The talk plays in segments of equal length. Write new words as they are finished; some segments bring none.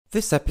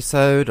This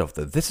episode of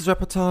the This Is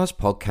Reportage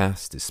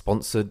podcast is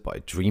sponsored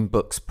by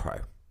DreamBooks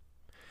Pro.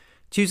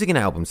 Choosing an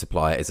album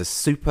supplier is a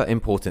super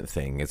important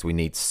thing as we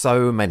need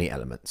so many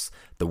elements.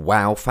 The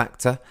wow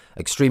factor,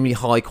 extremely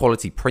high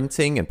quality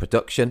printing and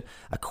production,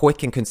 a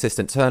quick and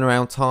consistent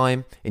turnaround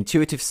time,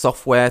 intuitive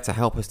software to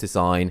help us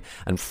design,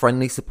 and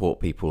friendly support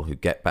people who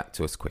get back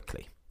to us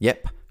quickly.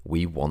 Yep,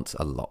 we want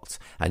a lot,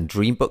 and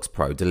DreamBooks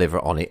Pro deliver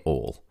on it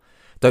all.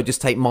 Don't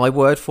just take my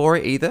word for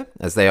it either,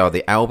 as they are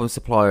the album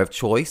supplier of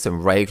choice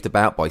and raved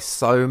about by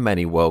so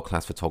many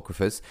world-class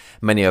photographers,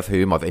 many of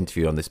whom I've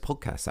interviewed on this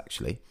podcast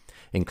actually,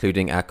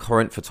 including our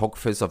current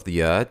photographers of the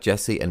year,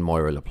 Jesse and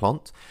Moira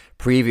LaPlante,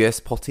 previous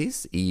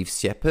potties, Yves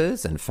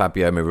Schiepers and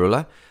Fabio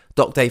Merula,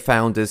 Doc Day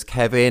founders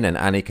Kevin and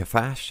Annie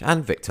Kafash,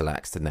 and Victor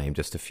Lax, to name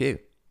just a few.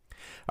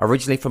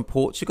 Originally from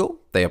Portugal,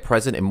 they are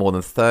present in more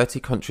than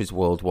 30 countries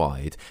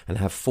worldwide and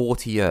have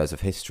 40 years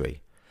of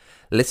history.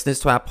 Listeners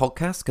to our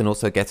podcast can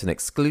also get an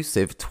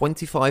exclusive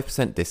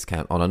 25%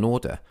 discount on an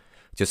order.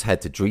 Just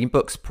head to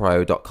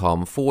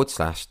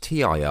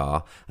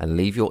dreambookspro.com/TIR and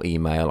leave your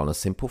email on a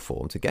simple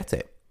form to get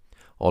it.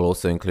 I'll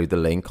also include the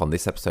link on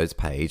this episode's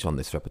page on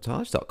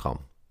thisreportage.com.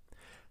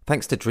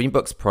 Thanks to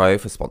DreamBooks Pro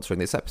for sponsoring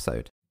this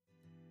episode.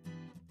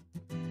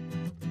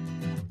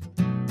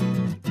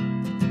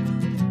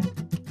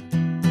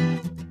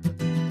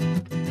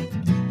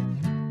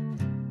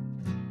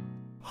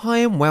 Hi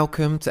and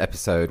welcome to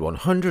episode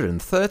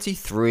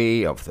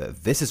 133 of the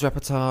This Is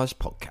Reportage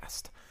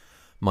podcast.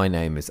 My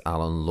name is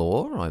Alan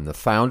Law. I'm the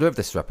founder of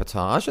This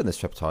Reportage and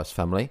This Reportage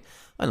family,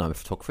 and I'm a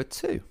photographer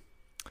too.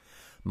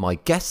 My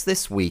guest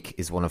this week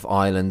is one of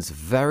Ireland's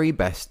very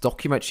best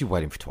documentary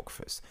wedding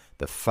photographers,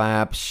 the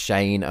fab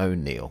Shane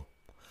O'Neill.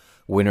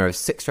 Winner of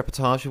 6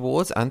 Reportage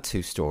Awards and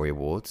 2 Story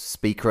Awards,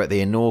 speaker at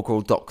the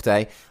inaugural Doc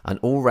Day, an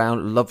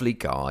all-round lovely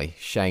guy,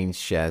 Shane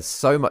shares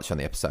so much on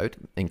the episode,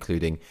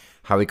 including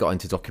how he got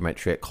into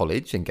documentary at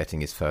college and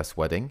getting his first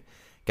wedding,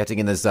 getting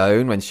in the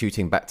zone when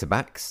shooting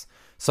back-to-backs,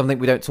 something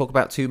we don't talk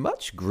about too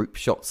much, group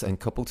shots and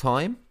couple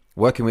time,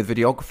 working with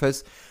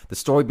videographers, the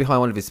story behind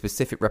one of his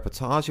specific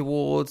Reportage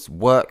Awards,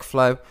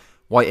 workflow,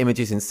 why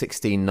images in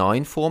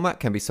 16:9 format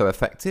can be so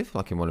effective,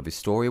 like in one of his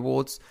Story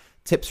Awards,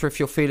 tips for if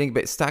you're feeling a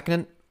bit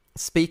stagnant,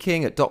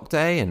 speaking at Doc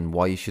Day and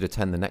why you should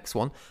attend the next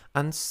one,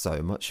 and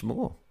so much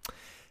more.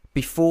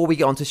 Before we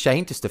get on to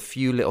Shane, just a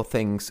few little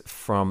things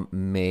from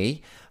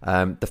me.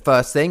 The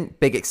first thing,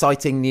 big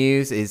exciting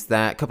news, is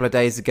that a couple of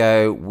days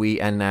ago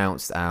we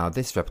announced our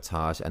This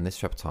Reportage and This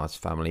Reportage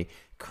family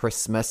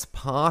Christmas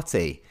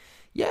party.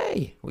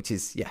 Yay! Which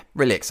is,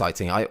 really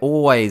exciting. I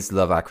always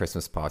love our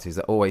Christmas parties.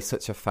 They're always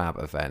such a fab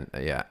event.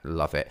 Yeah,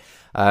 love it.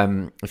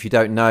 If you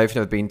don't know, if you've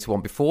never been to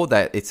one before,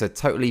 that it's a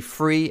totally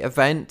free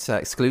event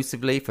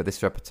exclusively for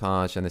This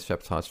Reportage and This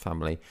Reportage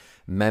family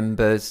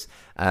members.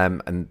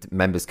 And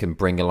members can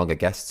bring along a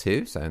guest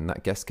too. So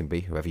that guest can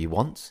be whoever you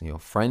want, your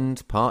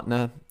friend,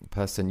 partner,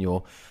 person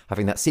you're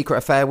having that secret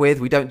affair with.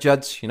 We don't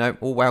judge,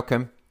 all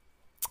welcome.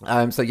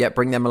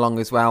 Bring them along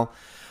as well.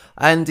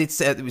 And it's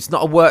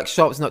not a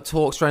workshop, it's not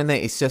talks or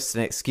anything. It's just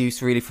an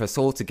excuse really for us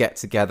all to get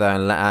together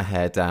and let our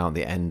hair down at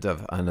the end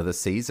of another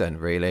season,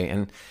 really.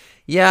 And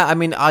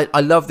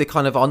I love the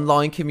kind of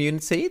online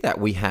community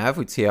that we have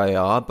with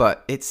TIR,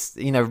 but it's,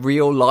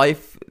 real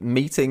life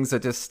meetings are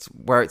just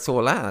where it's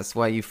all at. That's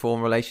where you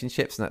form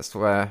relationships, and that's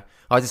where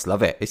I just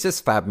love it. It's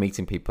just fab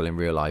meeting people in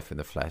real life in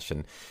the flesh.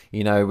 And,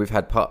 we've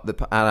had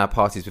at our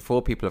parties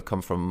before, people have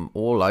come from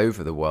all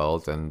over the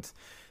world, and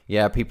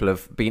people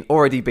have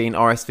already been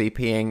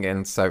RSVPing,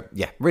 and so,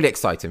 really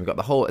exciting. We've got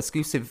the whole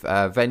exclusive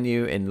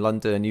venue in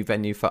London, a new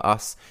venue for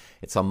us.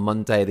 It's on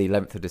Monday, the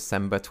 11th of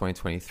December,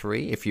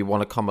 2023. If you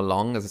want to come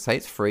along, as I say,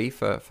 it's free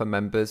for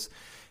members.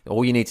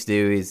 All you need to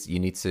do is you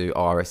need to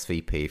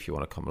RSVP if you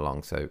want to come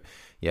along. So,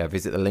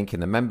 visit the link in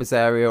the members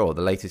area or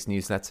the latest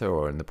newsletter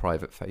or in the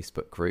private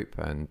Facebook group,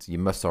 and you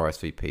must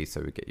RSVP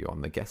so we get you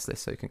on the guest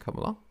list so you can come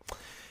along.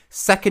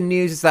 Second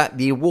news is that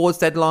the awards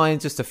deadline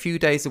is just a few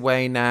days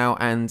away now,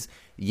 and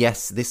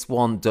yes, this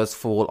one does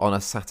fall on a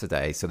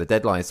Saturday. So the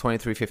deadline is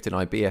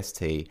 23:59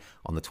 BST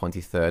on the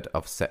 23rd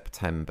of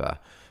September.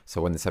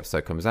 So when this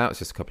episode comes out, it's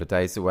just a couple of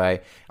days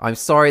away. I'm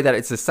sorry that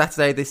it's a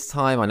Saturday this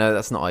time. I know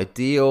that's not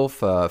ideal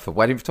for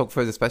wedding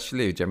photographers,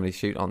 especially, who generally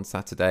shoot on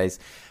Saturdays.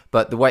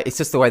 But it's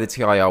just the way the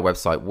TIR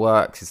website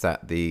works, is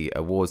that the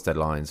awards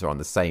deadlines are on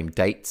the same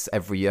dates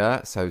every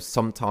year. So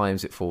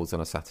sometimes it falls on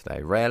a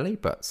Saturday, rarely,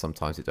 but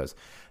sometimes it does.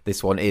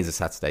 This one is a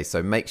Saturday,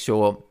 so make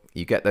sure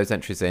you get those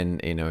entries in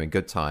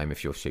good time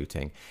if you're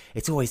shooting.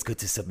 It's always good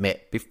to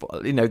submit before,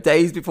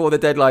 days before the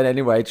deadline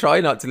anyway. Try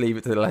not to leave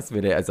it to the last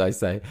minute, as I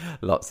say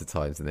lots of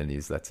times in the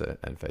newsletter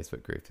and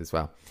Facebook group as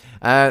well.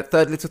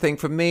 Third little thing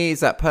from me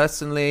is that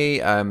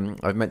personally,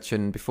 I've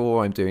mentioned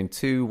before, I'm doing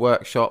 2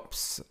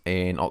 workshops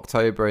in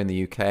October in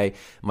the UK.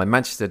 My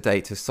Manchester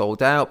date has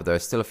sold out, but there are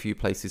still a few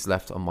places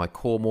left on my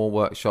Cornwall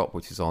workshop,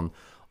 which is on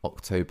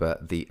October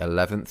the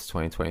 11th,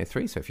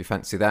 2023. So if you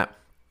fancy that,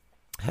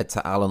 head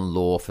to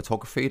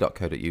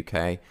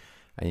alanlawphotography.co.uk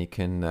and you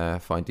can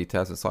find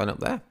details and sign up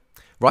there.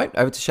 Right,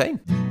 over to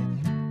Shane.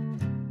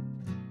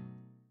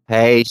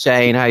 Hey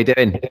Shane, how you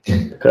doing?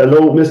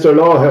 Hello, Mr.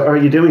 Law. How are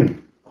you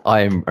doing?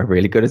 I'm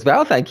really good as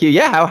well, thank you.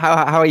 Yeah,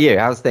 how are you?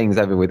 How's things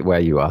over with where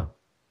you are?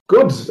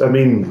 Good. It's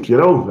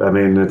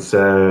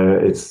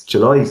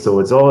July, so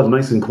it's all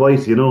nice and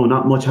quiet.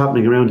 Not much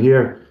happening around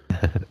here.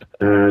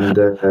 And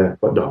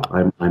but no,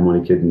 I'm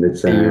only kidding.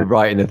 It's Are you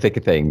right in the thick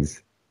of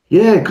things?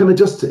 yeah, kind of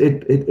just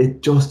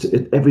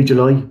it every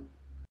July,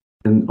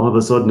 and all of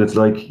a sudden it's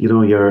like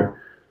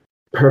your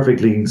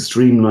perfectly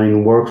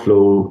streamlined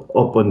workflow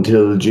up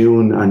until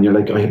June, and you're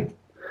like, at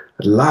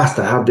last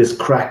I have this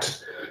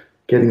cracked,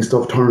 getting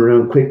stuff turned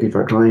around quickly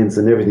for clients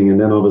and everything, and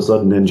then all of a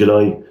sudden in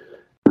July.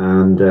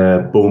 And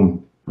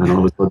boom, and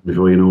all of a sudden,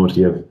 before you know it,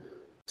 you have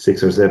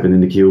six or seven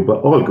in the queue.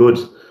 But all good.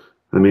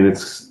 I mean,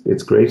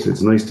 it's great.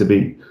 It's nice to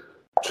be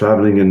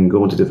traveling and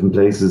going to different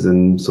places,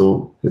 and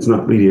so it's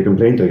not really a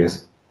complaint, I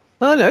guess.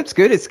 Oh no, it's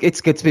good. It's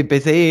good to be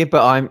busy,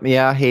 but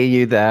I hear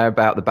you there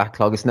about the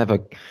backlog. It's never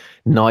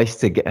nice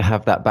to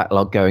have that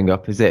backlog going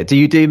up, is it? Do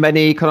you do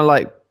many kind of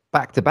like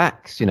back to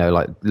backs,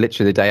 like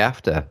literally the day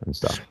after and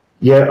stuff?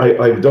 Yeah,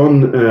 I've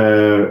done.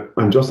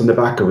 I'm just in the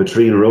back of a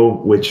three in a row,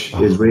 which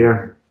is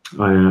rare.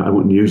 I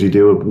wouldn't usually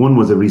do it. One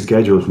was a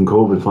reschedule from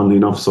COVID, funnily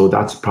enough, so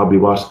that's probably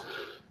what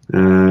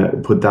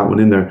put that one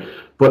in there.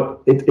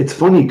 But it's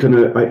funny, kind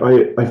of.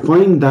 I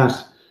find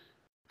that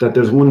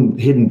there's one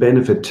hidden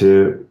benefit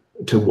to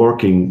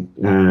working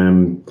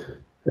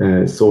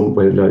so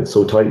well, like,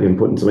 so tightly and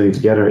putting so many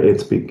together.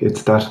 It's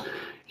that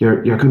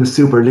you're kind of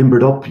super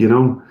limbered up,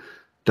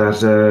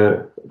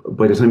 that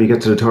by the time you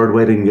get to the third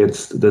wedding,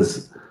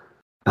 there's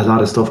a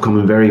lot of stuff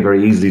coming very,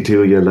 very easily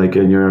to you, like,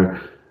 and your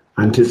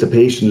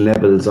anticipation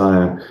levels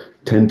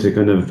tend to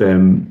kind of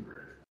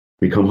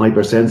become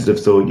hypersensitive,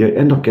 so you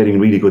end up getting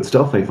really good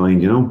stuff, I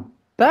find.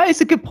 That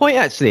is a good point,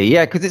 actually.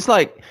 Yeah, because it's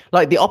like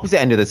the opposite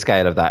end of the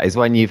scale of that is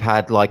when you've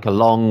had like a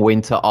long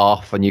winter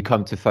off and you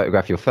come to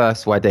photograph your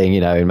first wedding,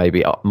 in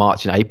maybe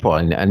March and April,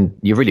 and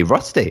you're really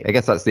rusty. I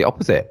guess that's the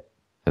opposite.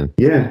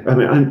 Yeah, I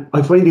mean, and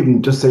I find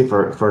even just say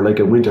for like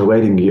a winter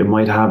wedding, you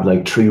might have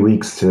like 3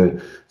 weeks to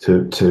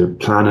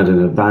plan it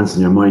in advance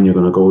in your mind. You're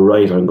going to go,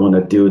 right, I'm going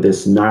to do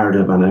this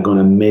narrative and I'm going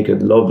to make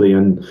it lovely,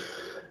 and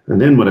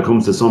then when it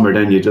comes to summer,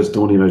 then you just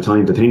don't even have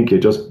time to think.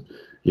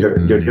 You're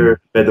here in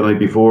bed the night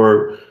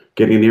before,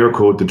 getting an air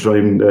coat to try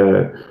and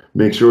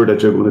make sure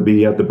that you're going to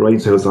be at the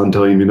bride's house on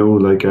time,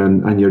 like,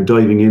 and you're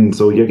diving in,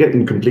 so you're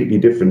getting completely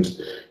different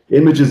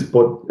images,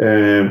 but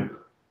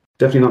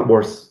definitely not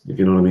worse, if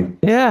you know what I mean.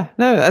 Yeah,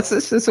 no, that's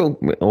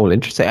all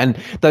interesting. And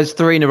those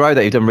three in a row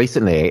that you've done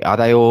recently, are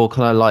they all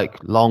kind of like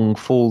long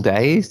full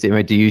days?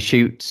 Do you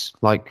shoot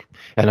like,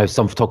 I know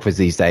some photographers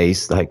these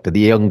days, like the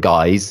young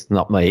guys,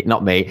 not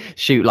me,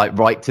 shoot like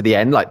right to the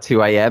end, like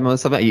 2 a.m. or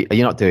something. Are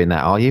you not doing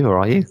that, are you, or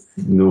are you?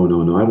 No,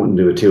 no, no. I wouldn't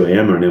do a 2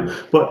 a.m. or now.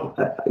 But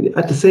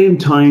at the same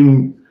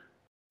time,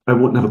 I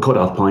wouldn't have a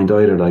cut-off point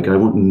either. Like, I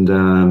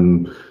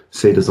wouldn't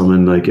say to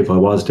someone, like, if I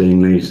was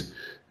staying late,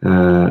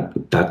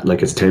 that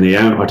like it's 10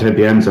 a.m. or 10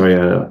 p.m. Sorry,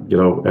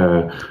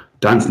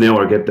 dance now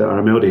or or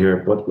I'm out of here.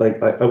 But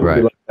like, I wouldn't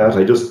be like that.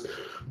 I just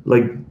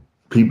like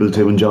people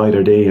to enjoy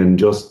their day, and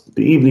just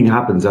the evening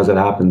happens as it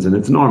happens, and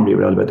it's normally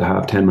around about the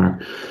 10:30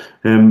 mark.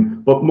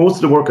 But most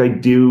of the work I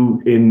do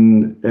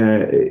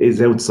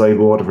is outside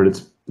Waterford.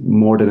 It's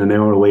more than an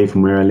hour away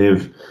from where I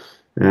live,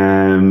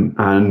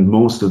 and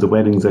most of the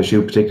weddings I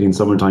shoot, particularly in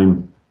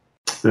summertime,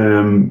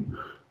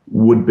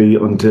 would be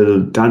until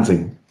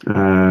dancing.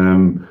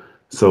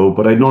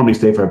 But I normally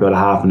stay for about a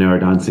half an hour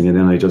dancing, and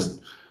then I just,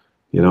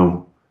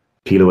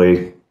 peel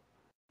away.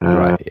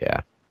 Right,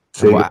 yeah.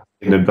 Say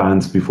in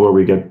advance before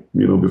we get,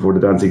 before the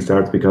dancing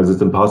starts, because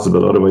it's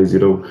impossible otherwise, yeah.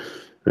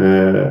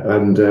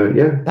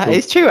 That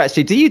is true,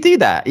 actually. Do you do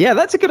that? Yeah,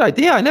 that's a good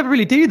idea. I never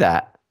really do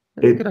that.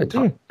 That's a good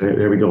idea.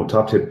 There we go.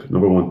 Top tip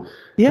number one.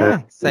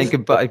 Yeah, saying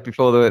goodbye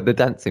before the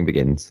dancing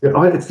begins.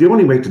 It's the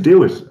only way to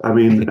do it. I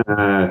mean,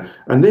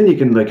 and then you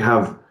can like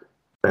have,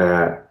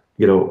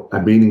 a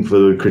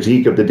meaningful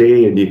critique of the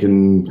day, and you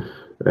can,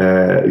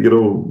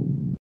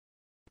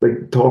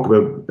 like talk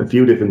about a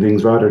few different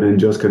things rather than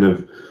just kind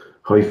of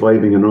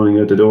high-fiving and running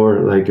out the door.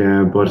 Like,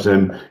 yeah,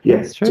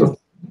 it's true. Just,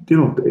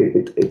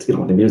 it's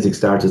when the music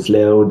starts, it's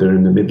loud. They're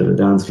in the middle of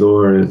the dance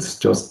floor. It's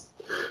just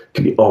it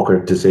can be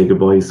awkward to say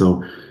goodbye.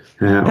 So,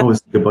 always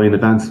say goodbye in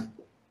advance.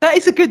 That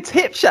is a good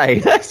tip,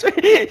 Shane. Do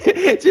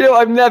you know,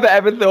 I've never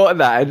ever thought of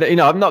that. And,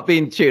 I've not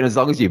been shooting as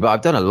long as you, but I've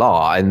done a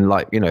lot and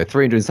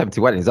 370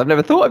 weddings. I've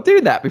never thought of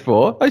doing that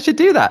before. I should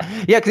do that.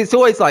 Yeah, because it's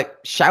always like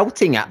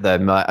shouting at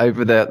them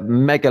over the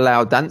mega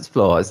loud dance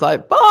floor. It's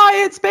like,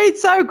 bye, it's been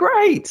so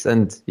great.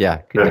 And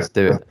just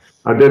do it.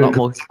 And then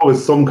there's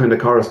always some kind of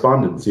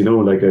correspondence,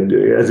 like,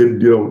 as in,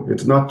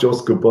 it's not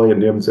just goodbye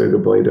and them say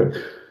goodbye.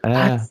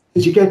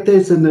 Did you get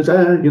this? And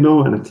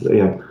and it's,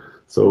 yeah.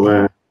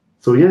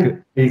 So yeah,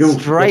 there you go.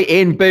 Straight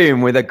in,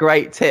 boom, with a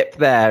great tip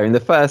there in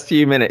the first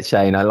few minutes,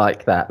 Shane. I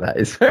like that. That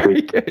is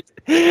very good.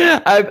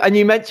 And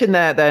you mentioned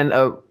there then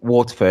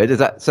Waterford.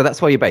 So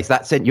that's where you're based.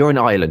 That's it. You're in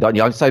Ireland, aren't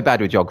you? I'm so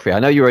bad with geography. I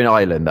know you're in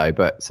Ireland though,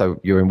 but so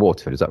you're in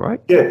Waterford. Is that right?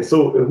 Yeah.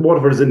 So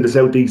Waterford is in the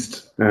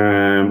southeast,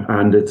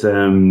 and it's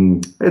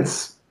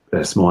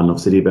a small enough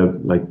city,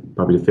 about like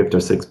probably the fifth or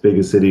sixth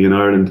biggest city in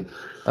Ireland.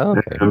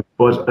 Okay.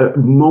 But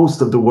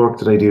most of the work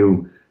that I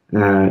do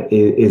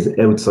is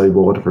outside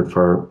Waterford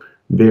for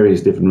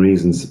various different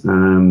reasons,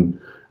 and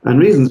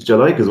reasons which I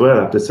like as well.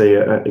 I have to say,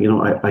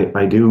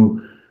 I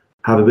do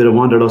have a bit of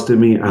wanderlust in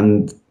me,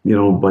 and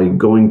by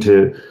going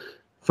to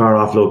far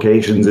off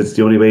locations, it's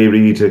the only way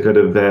really to kind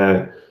of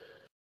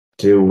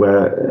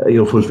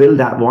fulfill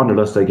that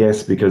wanderlust, I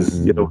guess, because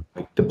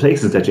like the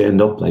places that you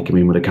end up, like, I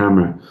mean, with a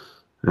camera,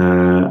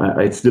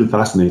 it still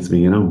fascinates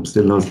me,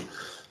 still does.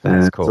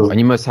 That's cool. And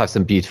you must have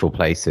some beautiful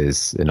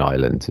places in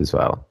Ireland as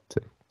well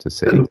to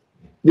see.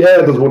 Yeah,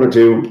 there's one or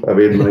two. I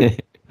mean,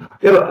 like,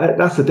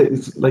 that's the thing.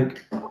 It's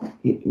like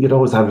you'd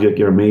always have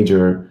your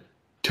major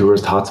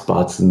tourist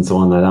hotspots and so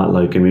on like that.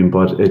 Like, I mean,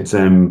 but it's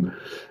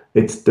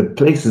the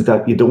places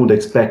that you don't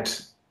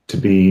expect to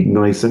be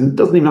nice, and it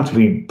doesn't even have to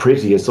be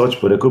pretty as such,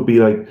 but it could be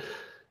like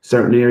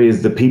certain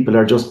areas the people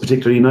are just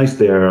particularly nice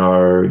there,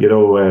 or you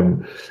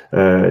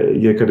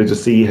kind of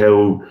just see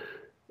how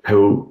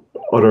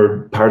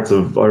other parts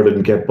of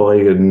Ireland get by,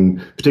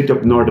 and particularly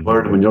up north of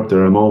Ireland when you're up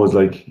there, I'm always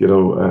like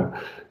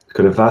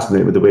kind of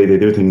fascinated with the way they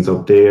do things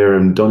up there.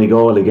 And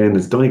Donegal again,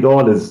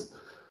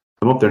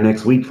 I'm up there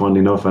next week, funnily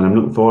enough, and I'm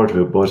looking forward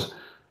to it, but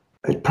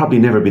I'd probably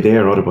never be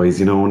there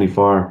otherwise, only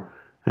for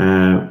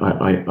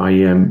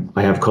I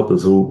have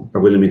couples who are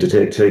willing me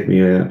to take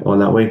me on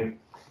that way.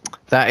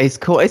 That is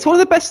cool. It's one of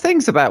the best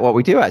things about what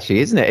we do, actually,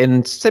 isn't it?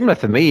 And similar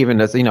for me,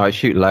 even as I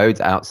shoot loads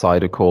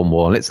outside of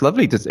Cornwall, and it's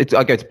lovely.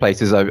 I go to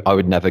places I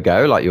would never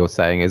go, like you're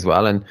saying as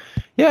well. And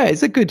yeah,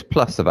 it's a good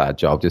plus of our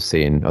job, just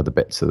seeing other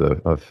bits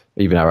of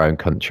even our own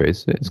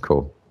countries. It's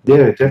cool.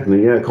 Yeah,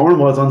 definitely. Yeah,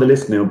 Cornwall's on the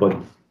list now, but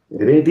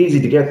it ain't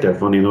easy to get there.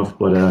 Funny enough,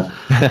 but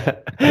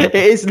it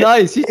is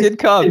nice. You should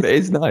come. It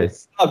is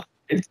nice.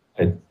 It's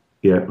fine.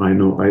 Yeah, I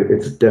know.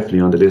 It's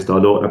definitely on the list.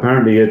 Although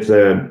apparently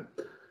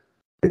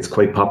it's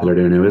quite popular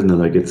there now, isn't it?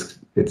 Like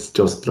it's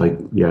just like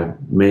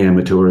mayhem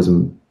of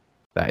tourism.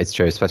 That is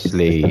true,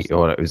 especially it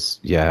was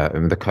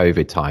in the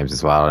COVID times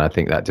as well, and I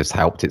think that just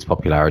helped its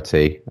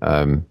popularity.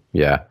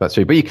 Yeah, that's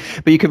true. But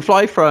you can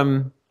fly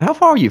from. How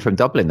far are you from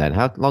Dublin then?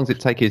 How long does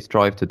it take you to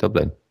drive to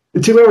Dublin?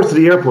 2 hours to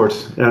the airport.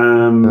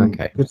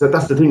 Okay.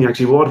 That's the thing.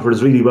 Actually, Waterford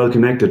is really well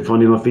connected.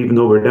 Funny enough, even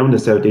though we're down the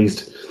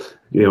southeast,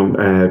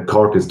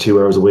 Cork is 2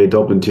 hours away,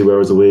 Dublin 2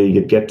 hours away.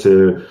 You get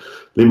to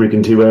Limerick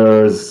in 2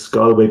 hours,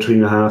 Galway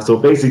 3.5. So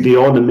basically,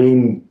 all the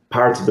main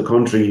parts of the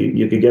country,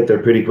 you could get there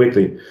pretty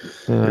quickly.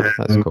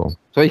 That's cool.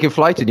 So you can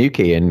fly to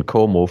Newquay in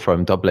Cornwall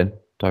from Dublin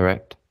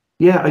direct.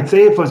 Yeah, I'd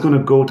say if I was going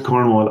to go to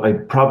Cornwall,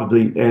 I'd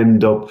probably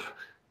end up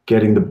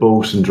getting the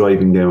boat and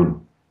driving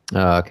down.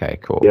 Okay,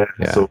 cool. Yeah.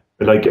 So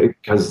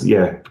because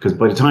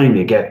by the time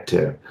you get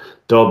to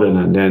Dublin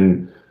and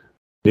then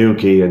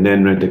Newquay and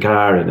then rent a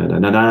car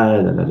and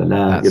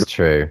that's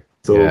true.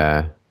 So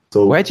yeah.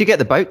 So where'd you get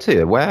the boat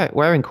to?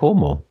 Where in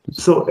Cornwall?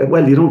 So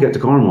you don't get to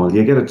Cornwall.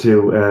 You get it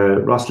to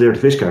Rosslare to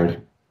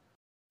Fishguard.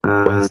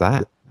 Where's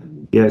that?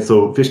 Yeah,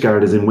 so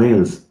Fishguard is in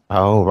Wales.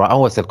 Oh right.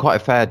 Oh, it's quite a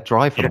fair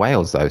drive from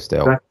Wales though.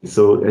 Still. Exactly.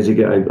 So as you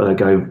get,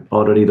 I've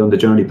already done the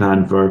journey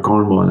plan for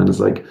Cornwall, and it's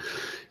like,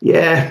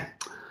 yeah,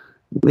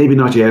 maybe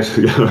not yet.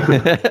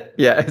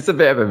 Yeah, it's a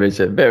bit of a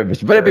mission, but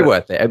it'd be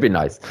worth it. It'd be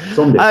nice.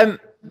 Someday.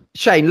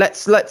 Shane,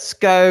 let's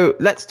go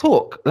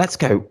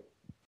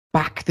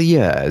back the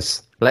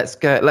years. Let's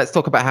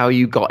talk about how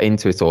you got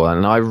into it all.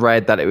 And I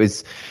read that it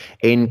was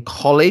in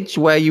college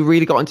where you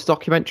really got into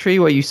documentary,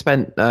 where you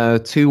spent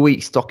 2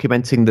 weeks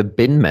documenting the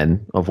bin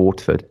men of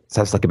Waterford.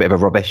 Sounds like a bit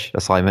of a rubbish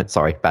assignment.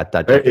 Sorry, bad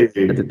dad.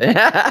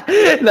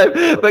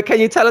 No, but can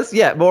you tell us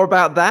more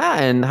about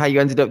that and how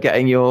you ended up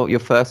getting your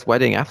first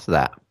wedding after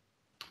that?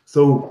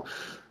 So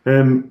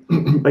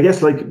I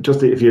guess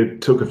just if you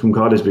took it from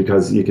college,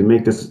 because you can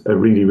make this a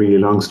really, really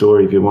long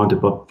story if you want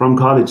it, but from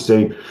college,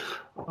 say,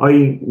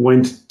 I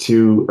went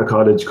to a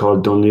college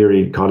called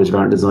Dunleary College of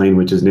Art and Design,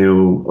 which is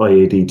now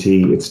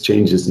IADT. It's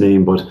changed its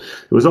name, but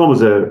it was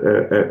always a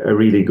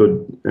really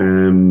good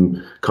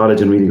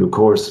college and really good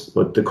course.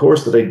 But the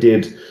course that I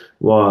did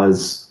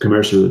was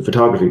commercial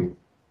photography.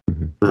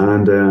 Mm-hmm.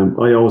 And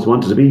I always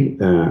wanted to be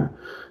a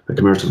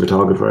commercial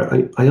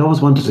photographer. I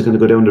always wanted to kind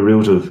of go down the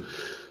route of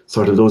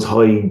sort of those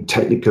high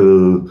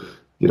technical,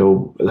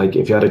 like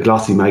if you had a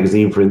glossy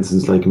magazine, for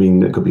instance,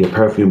 it could be a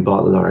perfume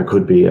bottle, or it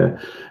could be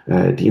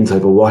the inside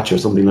of a watch or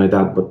something like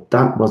that. But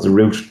that was the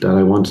route that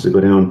I wanted to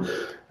go down.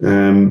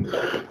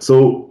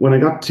 So when I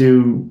got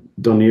to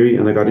Dunleary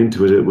and I got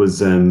into it, it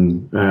was I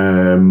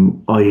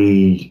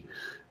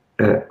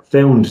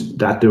found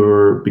that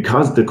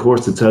because the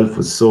course itself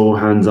was so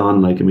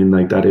hands-on,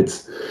 that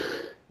it's,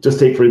 just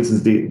take for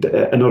instance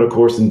another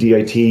course in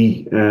DIT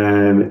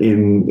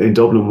in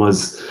Dublin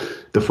was,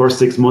 the first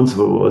 6 months of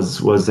it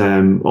was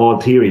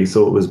all theory,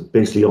 so it was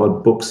basically all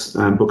books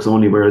and books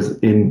only. Whereas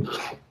in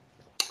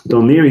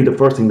Dunleary, the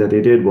first thing that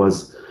they did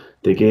was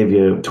they gave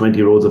you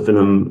 20 rolls of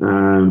film.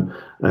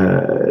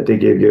 They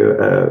gave you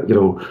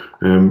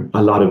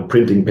a lot of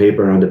printing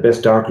paper and the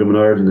best darkroom in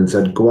Ireland, and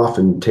said go off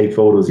and take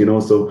photos.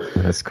 So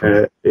that's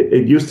cool.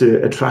 It used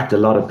to attract a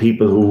lot of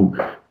people who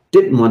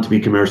didn't want to be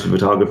commercial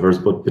photographers,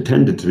 but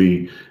pretended to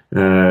be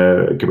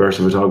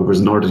commercial photographers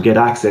in order to get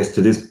access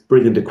to this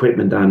brilliant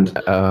equipment. And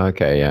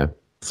Okay, yeah.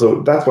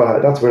 so that's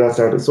where that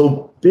started.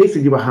 So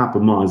basically, what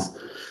happened was,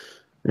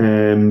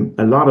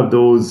 a lot of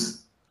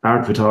those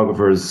art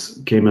photographers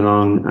came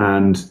along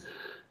and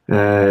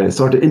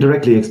sort of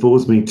indirectly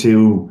exposed me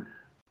to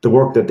the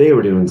work that they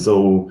were doing.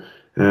 So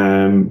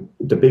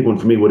the big one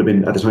for me would have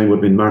been, at the time, would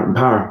have been Martin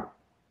Parr.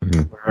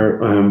 Where,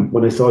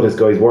 when I saw this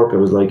guy's work, I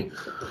was like,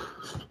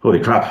 holy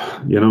crap,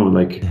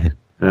 like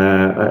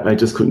I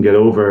just couldn't get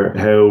over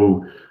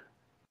how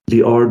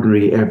the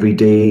ordinary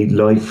everyday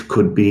life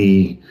could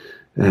be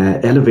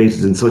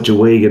elevated in such a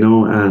way,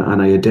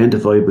 and I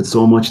identified with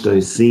so much that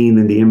I've seen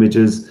in the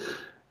images.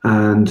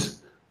 And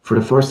for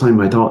the first time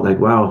I thought, like,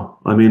 wow,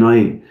 I mean,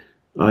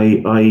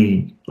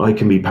 I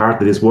can be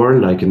part of this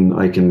world. I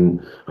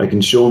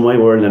can show my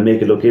world and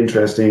make it look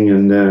interesting.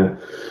 And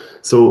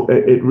so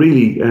it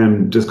really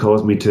just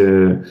caused me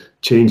to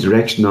change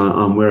direction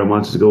on where I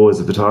wanted to go as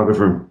a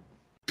photographer.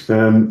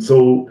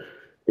 So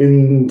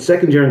in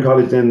second year in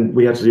college, then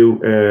we had to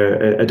do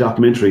a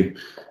documentary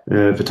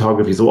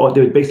photography. So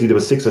basically there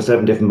was 6 or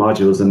 7 different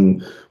modules,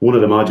 and one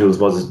of the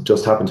modules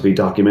just happened to be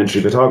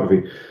documentary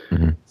photography.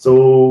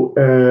 So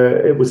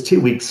it was 2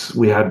 weeks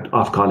we had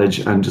off college,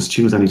 and just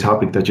choose any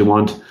topic that you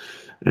want.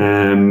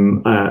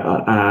 And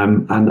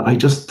I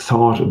just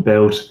thought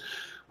about,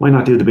 why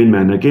not do the bin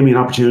man? It gave me an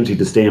opportunity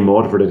to stay in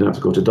Waterford. I didn't have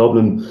to go to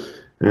Dublin.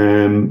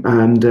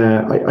 And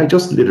I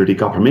just literally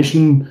got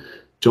permission,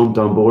 jumped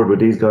on board with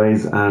these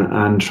guys,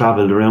 and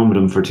travelled around with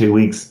them for 2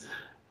 weeks.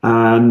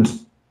 And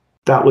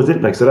that was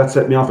it. Like, so that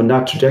set me off on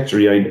that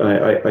trajectory.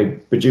 I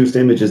produced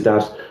images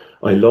that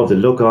I loved the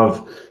look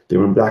of. They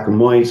were in black and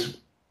white.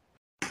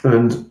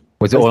 And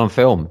was it all on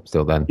film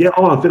still then? Yeah,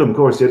 all on film, of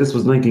course. Yeah, this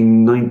was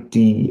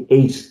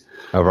 1998.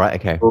 Oh, right.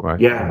 Okay. So, right.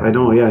 Yeah, I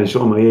know. Yeah, I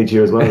show my age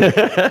here as well.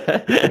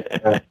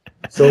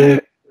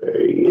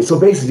 So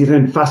basically,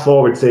 then fast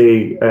forward,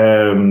 say,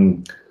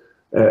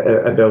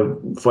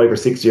 about 5 or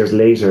 6 years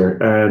later,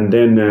 and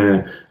then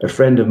a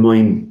friend of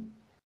mine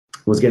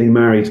was getting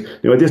married.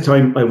 At this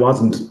time, I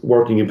wasn't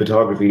working in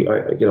photography.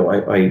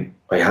 I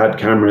had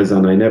cameras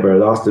and I never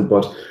lost it,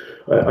 but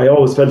I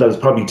always felt I was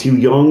probably too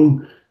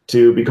young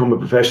to become a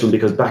professional,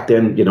 because back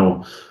then,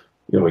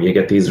 you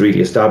get these really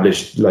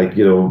established, like,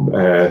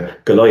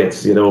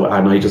 Goliaths,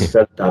 and I just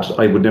felt that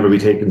I would never be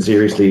taken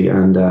seriously.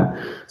 And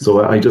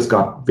so I just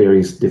got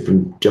various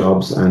different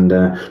jobs. And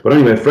but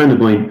anyway, a friend of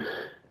mine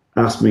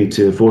asked me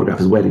to photograph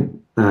his wedding.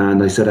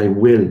 And I said, I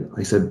will.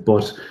 I said,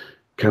 but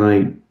can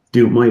I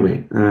do it my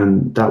way?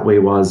 And that way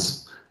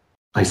was,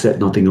 I set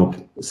nothing up.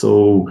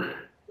 So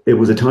it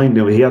was a time,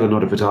 he had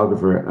another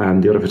photographer,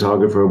 and the other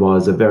photographer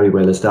was a very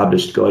well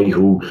established guy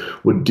who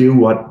would do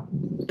what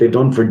they've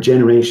done for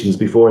generations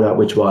before that,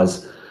 which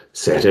was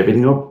set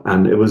everything up.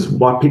 And it was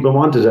what people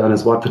wanted, and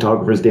it's what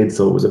photographers did.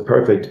 So it was a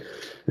perfect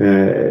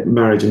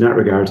marriage in that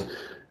regard.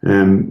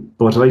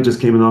 But I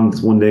just came along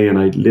this one day and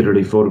I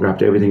literally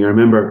photographed everything. I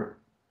remember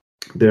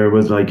there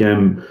was like,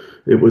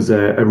 it was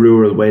a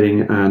rural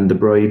wedding, and the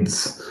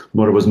bride's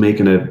mother was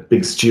making a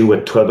big stew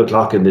at 12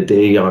 o'clock in the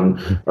day on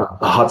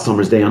a hot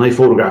summer's day. And I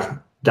photographed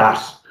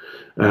that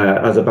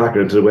as a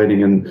background to the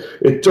wedding. And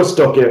it just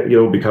stuck out,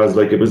 because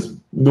like, it was,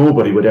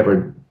 nobody would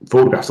ever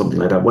photograph something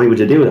like that. Why would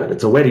you do that?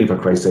 It's a wedding, for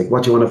Christ's sake.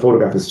 What do you want to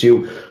photograph? A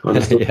stew on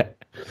a stew?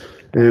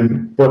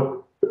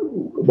 But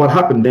what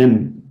happened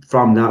then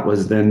from that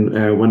was then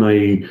when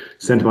I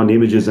sent him on the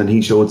images, and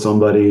he showed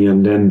somebody,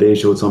 and then they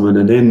showed someone,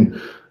 and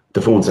then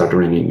the phone started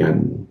ringing,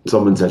 and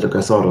someone said, look, I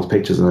saw those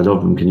pictures and I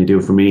love them. Can you do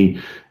it for me?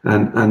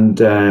 And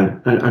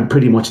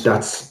pretty much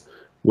that's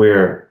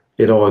where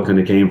it all kind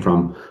of came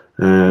from.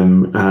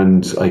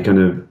 And I kind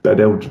of,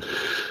 about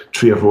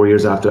 3 or 4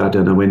 years after that,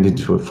 then I went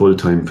into a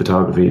full-time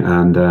photography.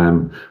 And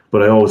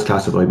but I always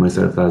classified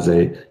myself as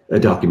a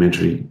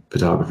documentary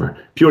photographer,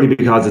 purely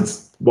because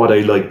it's what I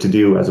like to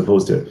do, as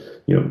opposed to,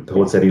 the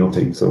whole setting up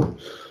thing. So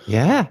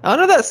yeah. Oh,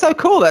 no, that's so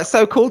cool. That's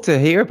so cool to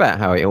hear about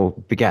how it all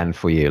began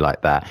for you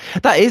like that.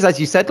 That is, as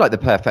you said, like the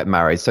perfect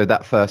marriage. So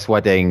that first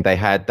wedding, they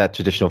had that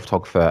traditional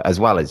photographer as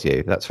well as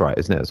you. That's right,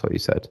 isn't it? That's what you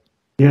said.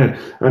 Yeah.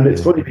 And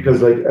it's funny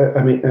because, like,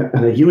 I mean,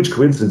 and a huge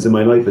coincidence in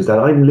my life is that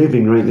I'm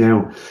living right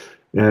now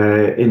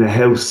in a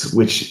house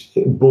which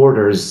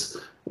borders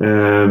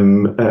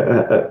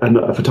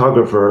a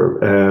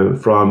photographer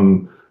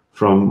from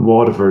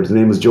Waterford. His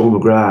name was Joe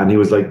McGrath, and he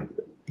was like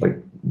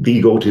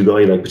the go-to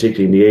guy, like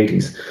particularly in the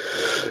 80s.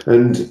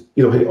 And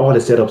all the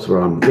setups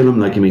were on film.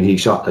 Like, I mean, he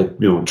shot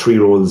 3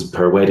 rolls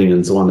per wedding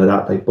and so on like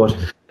that. Like, but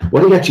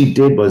what he actually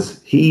did was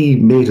he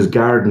made his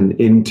garden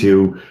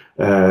into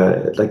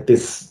like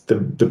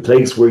the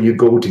place where you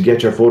go to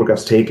get your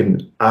photographs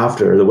taken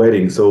after the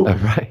wedding. So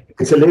right.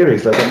 It's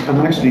hilarious. Like,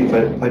 I'm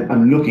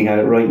looking at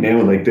it right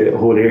now, like the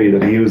whole area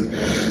that he used.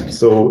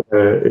 So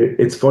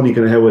it's funny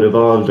kind of how it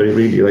evolved. I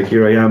really, like,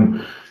 here I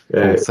am.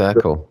 Full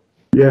circle.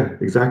 Yeah,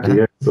 exactly.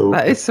 Yeah. So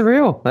that is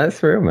surreal. That's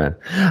surreal, man.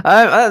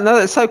 No,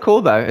 that's so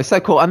cool though. It's so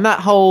cool. And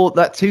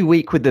that 2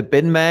 week with the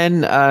bin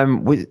men,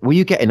 were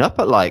you getting up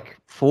at like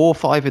 4 or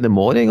 5 in the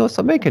morning or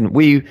something? And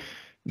were you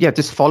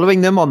just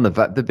following them on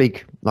the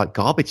big like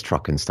garbage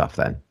truck and stuff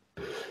then?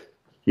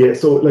 Yeah,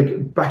 so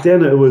like back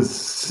then it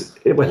was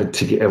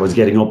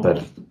getting up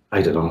at,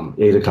 I don't know,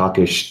 8 o'clock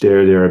ish,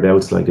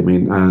 thereabouts. Like, I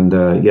mean, and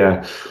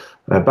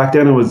back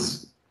then it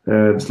was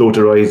slow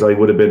to rise. I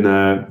would have been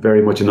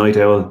very much a night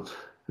owl.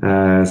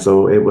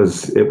 So it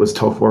was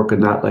tough work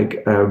and that,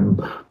 like,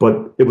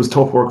 but it was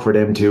tough work for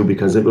them too,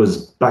 because it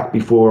was back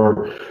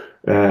before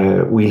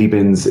wheelie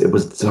bins. It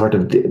was sort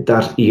of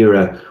that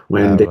era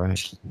when they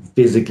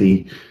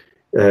physically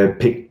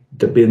pick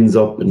the bins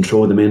up and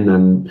throw them in,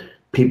 and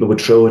people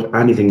would throw at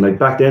anything. Like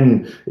back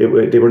then, they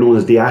were known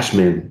as the ash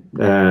men.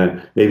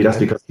 Maybe that's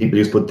because people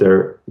used to put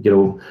their,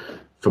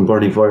 from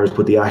burning fires,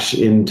 put the ash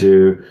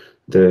into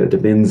the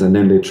bins and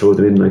then they throw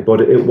them in. Like,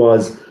 but it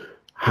was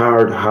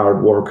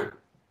hard work.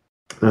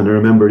 And I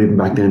remember even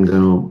back then,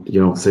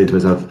 saying to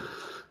myself,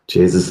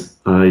 Jesus,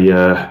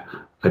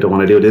 I don't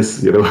want to do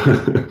this,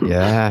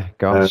 Yeah,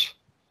 gosh.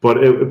 But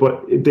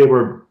they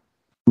were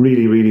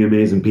really, really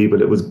amazing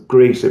people. It was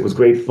great. It was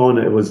great fun.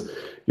 It was,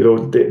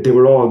 they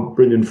were all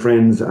brilliant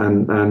friends,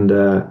 and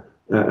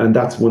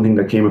that's one thing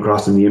that came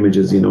across in the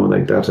images,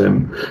 like that,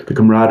 the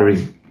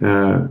camaraderie,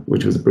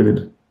 which was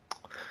brilliant.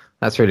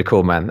 That's really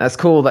cool, man. That's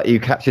cool that you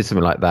captured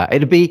something like that.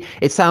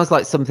 It sounds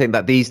like something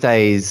that these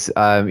days,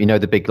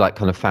 the big like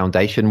kind of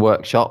foundation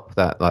workshop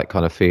that like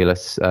kind of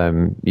Fearless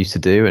used to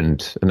do,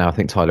 and now I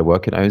think Tyler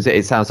Workin owns it.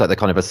 It sounds like the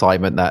kind of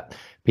assignment that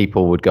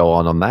people would go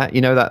on that. You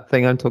know that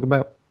thing I'm talking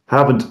about?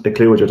 Haven't a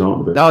clue what you're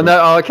talking about. Oh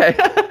no! Oh, okay.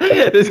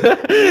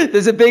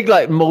 there's a big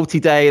like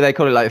multi-day. They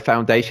call it like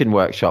foundation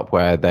workshop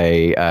where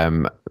they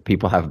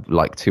people have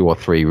like 2 or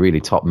 3 really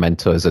top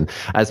mentors, and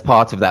as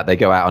part of that, they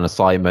go out on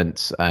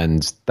assignments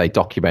and they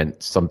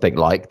document something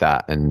like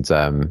that. And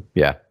sounds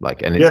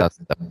like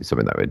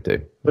something that we'd do.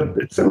 But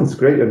it sounds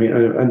great. I mean,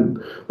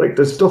 and like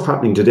there's stuff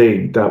happening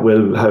today that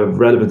will have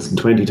relevance in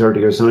 20, 30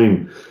 years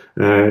time.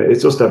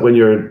 It's just that when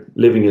you're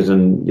living it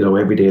in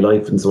everyday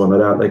life and so on like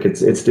that, like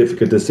it's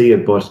difficult to see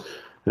it. But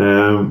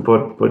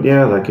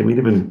yeah, like, I mean,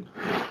 even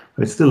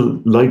I'd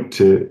still like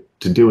to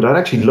do it. I'd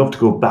actually love to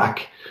go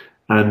back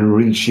and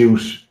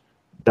reshoot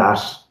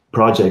that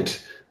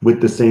project with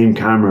the same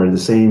camera, the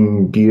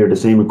same gear, the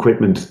same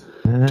equipment,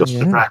 just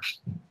for crack.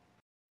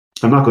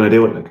 I'm not going to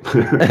do it. Like.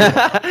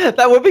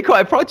 That would be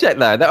quite a project,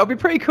 though. That would be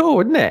pretty cool,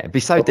 wouldn't it? It'd be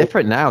so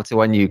different now to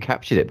when you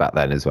captured it back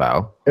then as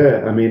well.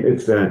 Yeah, I mean,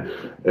 it's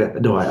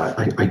no,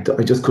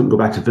 I just couldn't go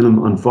back to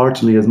film,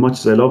 unfortunately, as much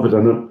as I love it.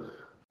 And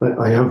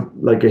I have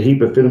like a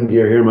heap of film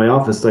gear here in my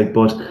office, like,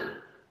 but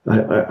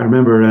I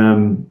remember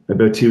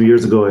about 2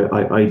 years ago,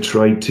 I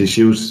tried to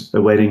shoot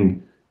a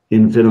wedding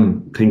in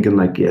film, thinking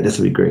like, yeah, this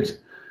will be great,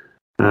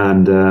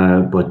 and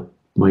but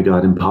my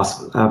God,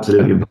 impossible,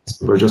 absolutely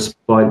impossible. We're just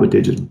spoiled with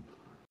digital.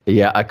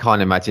 Yeah, I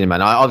can't imagine,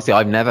 man.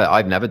 I've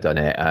never done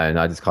it, and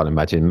I just can't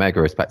imagine. Mega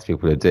respect to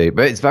people who do,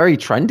 but it's very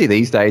trendy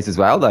these days as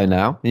well, though.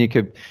 Now you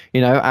could,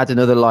 add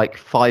another like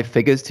 5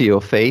 figures to your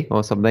fee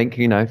or something.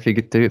 If you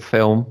could do it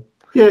film.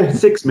 Yeah,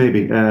 6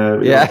 maybe.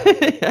 Yeah,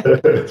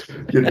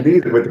 you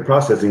need it with the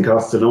processing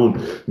costs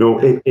alone. No,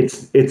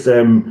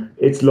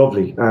 it's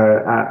lovely,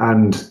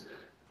 and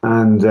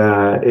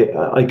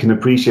I can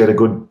appreciate a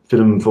good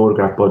film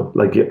photograph, but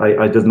like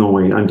there's no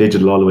way. I'm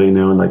digital all the way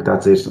now, and like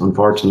that's it.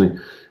 Unfortunately,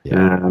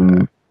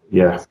 no,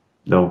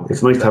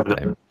 it's nice to have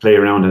a play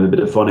around and a bit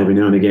of fun every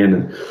now and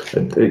again.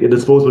 And a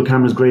disposable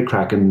camera is great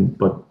cracking,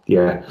 but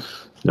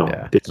it's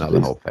not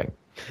the whole thing.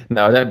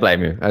 No, I don't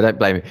blame you.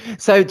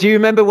 So do you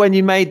remember when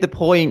you made the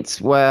point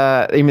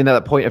where,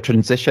 that point of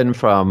transition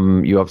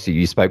from,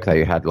 you spoke that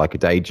you had like a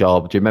day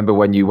job. Do you remember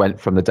when you went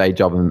from the day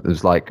job and it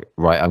was like,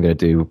 right, I'm going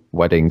to do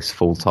weddings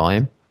full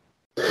time?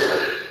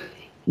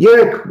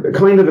 Yeah,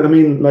 kind of. I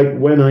mean, like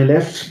when I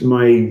left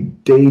my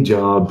day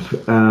job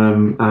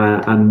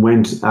and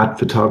went at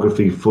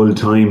photography full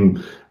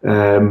time,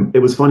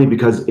 it was funny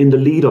because in the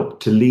lead up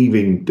to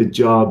leaving the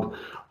job,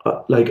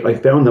 I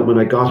found that when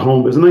I got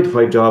home, it was a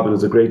 9-to-5 job and it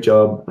was a great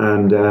job.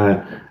 And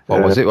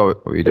what was it?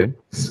 What were you doing?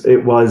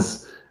 It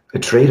was a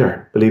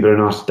trader, believe it or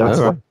not. That's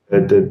what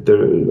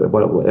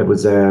it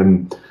was.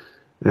 And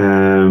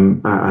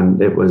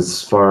it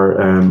was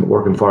for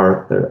working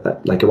for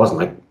it wasn't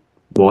like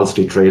Wall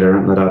Street trader or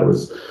anything like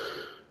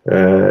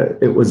that.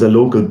 It was a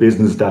local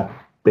business that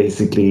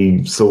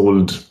basically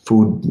sold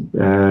food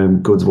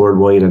goods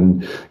worldwide,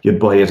 and you'd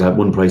buy it at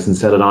one price and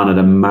sell it on at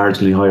a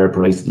marginally higher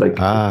price. Like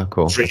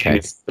cool. Okay.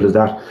 As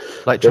that.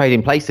 Like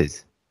Trading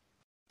Places?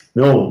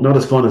 No, not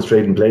as fun as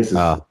Trading Places.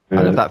 Oh,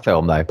 I love that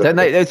film though. Don't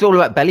they? It's all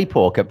about belly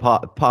pork. A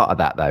part of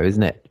that though,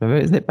 isn't it?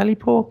 Isn't it belly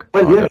pork?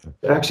 Well, yeah.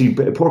 Actually,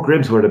 pork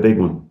ribs were the big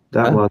one.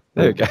 That was.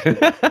 There you go.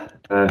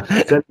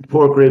 Selling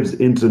pork ribs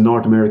into the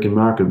North American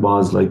market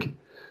was like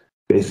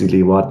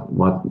basically what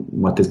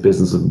this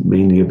business was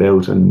mainly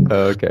about. And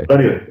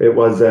anyway, it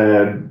was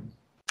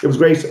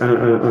great,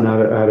 and I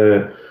had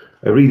a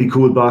really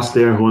cool boss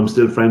there who I'm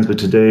still friends with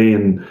today.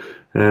 And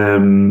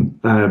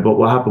but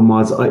what happened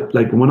was,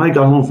 when I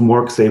got home from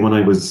work, say when I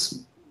was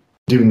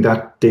doing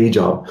that day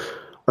job,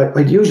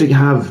 I'd usually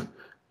have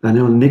an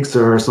old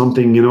Nixer or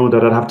something,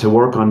 that I'd have to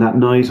work on that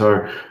night,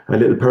 or a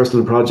little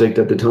personal project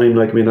at the time.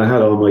 Like, I mean, I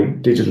had all my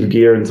digital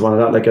gear and so on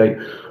like that.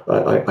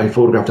 Like I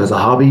photographed as a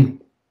hobby,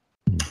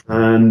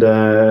 and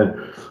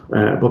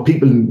but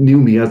people knew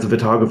me as a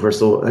photographer.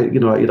 So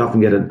you'd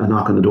often get a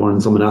knock on the door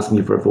and someone asking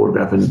you for a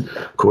photograph, and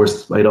of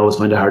course I'd always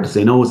find it hard to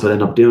say no, so I'd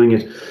end up doing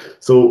it.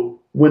 So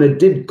when it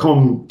did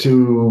come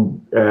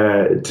to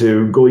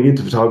going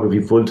into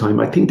photography full time,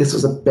 I think this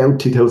was about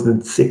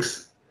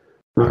 2006.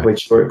 Not quite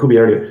sure. It could be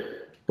earlier,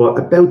 but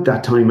about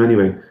that time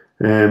anyway.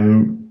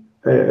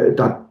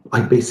 That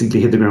I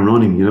basically hit the ground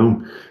running,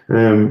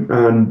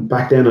 and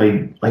back then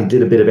I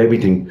did a bit of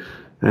everything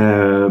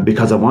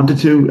because I wanted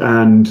to,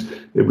 and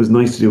it was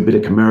nice to do a bit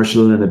of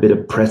commercial and a bit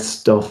of press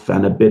stuff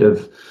and a bit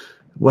of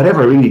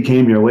whatever really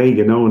came your way,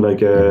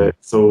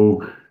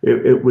 so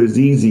it was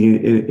easy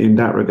in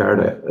that regard.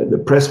 The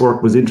press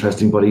work was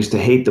interesting, but I used to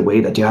hate the way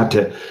that you had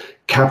to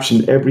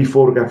caption every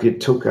photograph you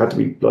took had to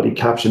be bloody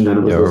captioned, and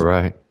it was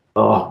right.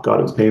 Oh God,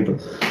 it was painful.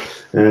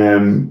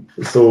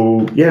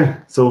 So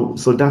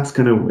that's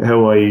kind of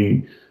how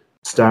I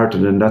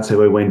started, and that's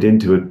how I went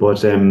into it. But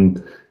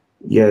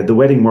the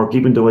wedding work,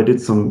 even though I did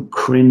some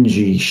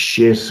cringy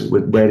shit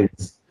with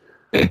weddings,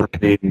 I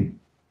mean,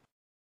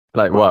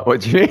 like what? What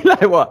do you mean?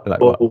 Like what?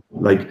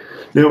 Like,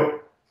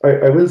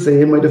 I will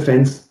say in my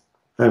defense,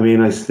 I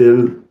mean, I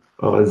still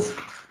was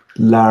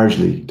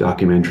largely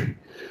documentary.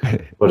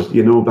 But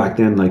back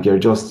then, like,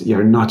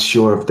 you're not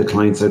sure if the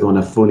clients are going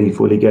to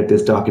fully get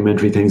this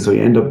documentary thing, so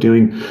you end up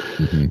doing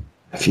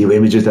a few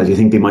images that you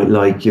think they might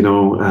like, and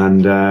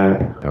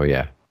oh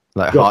yeah,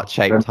 like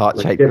heart-shaped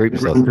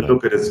groups. To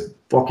look at his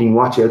fucking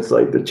watch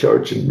outside the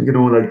church, and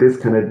like this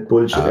kind of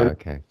bullshit.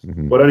 Okay.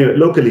 But anyway,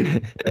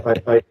 luckily,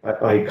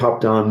 I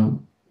copped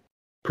on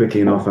quickly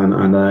enough,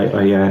 and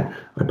I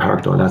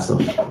parked all that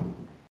stuff.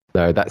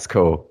 No, that's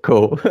cool.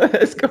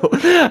 That's cool.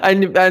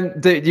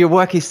 And your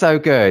work is so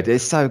good.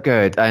 It's so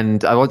good.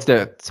 And I wanted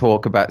to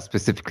talk about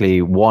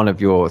specifically one of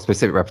your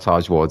specific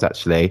Reportage Awards,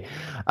 actually.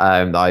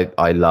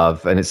 I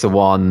love, and it's the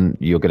one,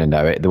 you're going to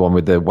know it, the one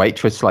with the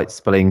waitress like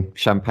spilling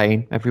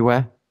champagne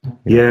everywhere.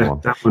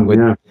 That one.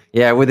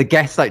 With the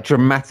guests like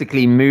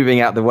dramatically moving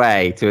out the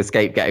way to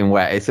escape getting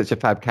wet. It's such a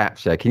fab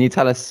capture. Can you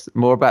tell us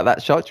more about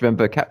that shot? Do you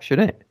remember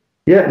capturing it?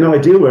 Yeah, no, I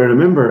do. I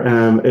remember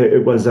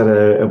it was at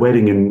a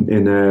wedding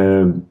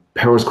in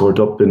Powers Court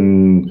up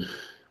in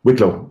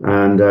Wicklow,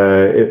 and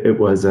it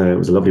was a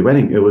lovely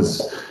wedding. It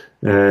was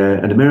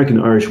an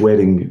American-Irish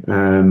wedding,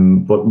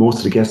 but most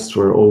of the guests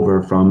were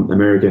over from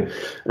America.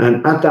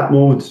 And at that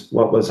moment,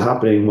 what was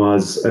happening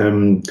was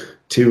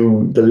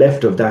to the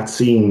left of that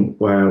scene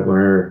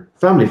were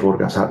family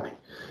photographs happening.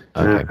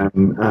 Okay.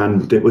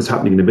 And it was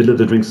happening in the middle of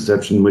the drinks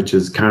reception, which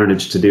is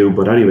carnage to do.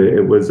 But anyway,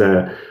 it was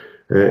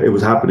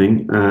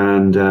happening,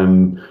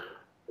 and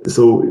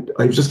so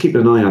I was just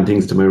keeping an eye on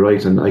things to my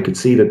right, and I could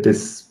see that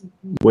this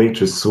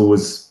waitress, who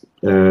was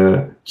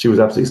she was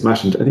absolutely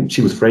smashing. I think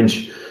she was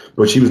French,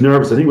 but she was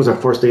nervous. I think it was her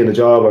first day in the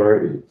job,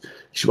 or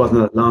she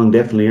wasn't that long,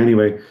 definitely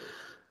anyway.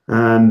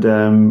 And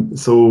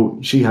so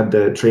she had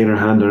the tray in her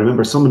hand. I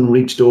remember someone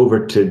reached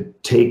over to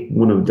take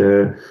one of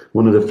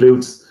the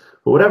flutes,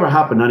 but whatever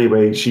happened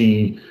anyway,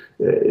 she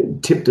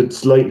tipped it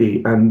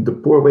slightly, and the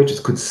poor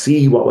waitress could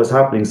see what was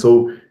happening.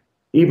 So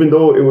even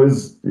though it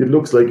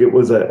looks like it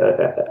was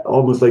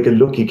almost like a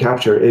lucky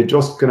capture, it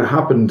just kind of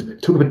happened.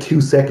 It took about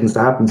 2 seconds to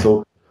happen.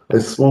 So I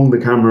swung the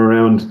camera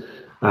around,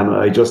 and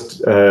I just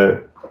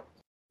hit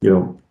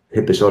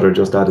the shutter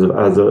just as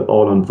it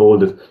all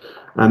unfolded,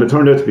 and it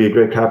turned out to be a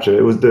great capture.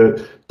 It was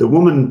the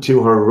woman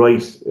to her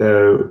right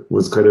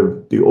was kind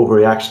of the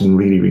overreaction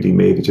really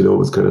made it. It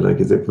was kind of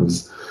like as if it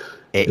was.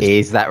 It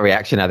is that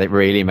reaction that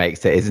really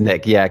makes it, isn't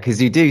it? Yeah,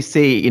 because you do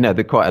see,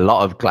 there quite a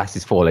lot of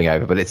glasses falling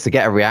over, but it's to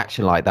get a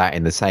reaction like that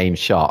in the same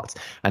shot,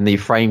 and you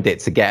framed it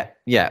to get,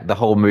 the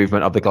whole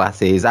movement of the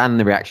glasses and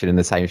the reaction in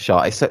the same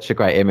shot. It's such a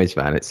great image,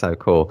 man. It's so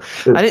cool.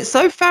 And it's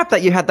so fab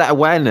that you had that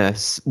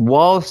awareness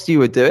whilst you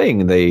were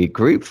doing the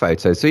group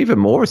photos. So even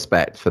more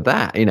respect for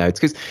that, it's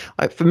because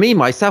for me,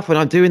 myself, when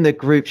I'm doing the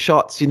group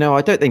shots,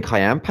 I don't think I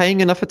am paying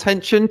enough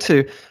attention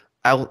to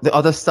the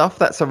other stuff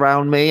that's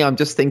around me. I'm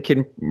just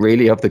thinking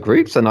really of the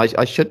groups, and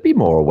I should be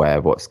more aware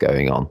of what's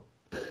going on.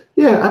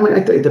 Yeah, I mean,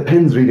 it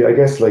depends really, I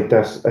guess, like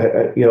that.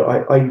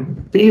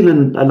 I feel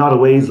in a lot of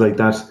ways like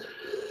that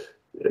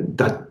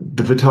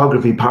the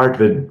photography part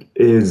of it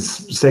is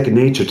second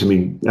nature to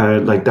me,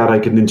 like that I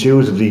can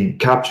intuitively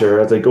capture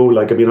as I go.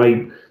 Like, I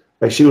mean,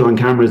 I shoot on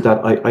cameras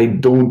that I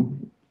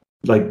don't,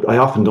 like, I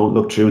often don't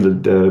look through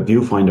the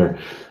viewfinder.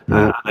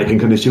 I can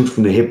kind of shoot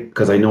from the hip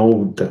because I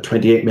know that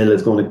 28mm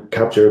is going to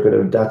capture kind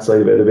of that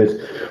side of it a bit.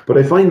 But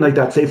I find like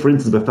that, say for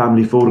instance with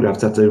family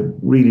photographs, that's a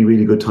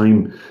really good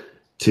time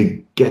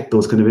to get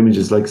those kind of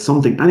images, like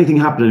anything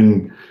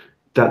happening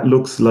that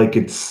looks like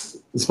it's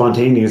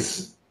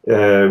spontaneous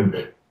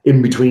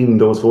in between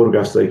those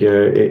photographs. Like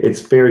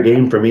it's fair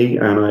game for me,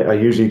 and I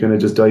usually kind of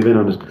just dive in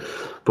on it.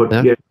 But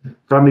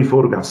family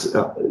photographs,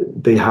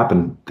 they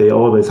happen. They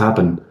always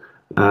happen.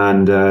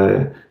 And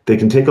they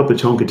can take up a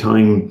chunk of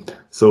time,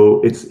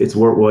 so it's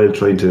worthwhile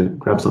trying to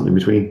grab something in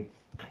between.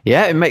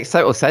 Yeah, it makes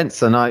total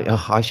sense, and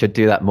I should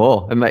do that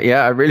more.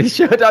 Yeah, I really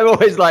should. I'm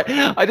always like,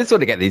 I just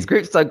want to get these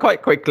groups done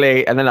quite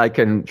quickly, and then I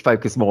can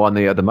focus more on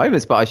the other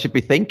moments. But I should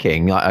be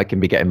thinking like, I can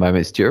be getting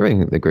moments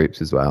during the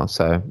groups as well.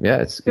 So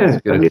yeah, it's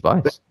good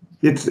advice.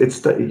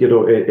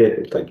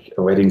 Like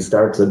a wedding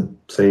starts at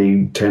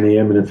say 10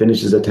 a.m. and it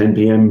finishes at 10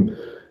 p.m.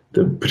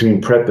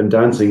 Between prep and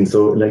dancing,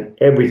 so like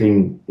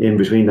everything in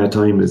between that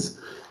time is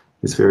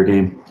fair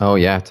game. Oh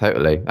yeah,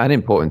 totally, and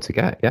important to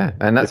get. Yeah,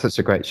 and that's such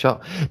a great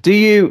shot. Do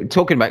you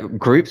talking about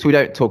groups? We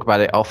don't talk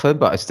about it often,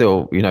 but I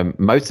still,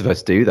 most of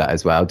us do that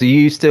as well. Do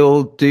you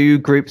still do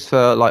groups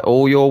for like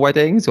all your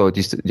weddings, or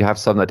do you have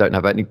some that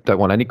don't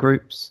want any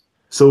groups?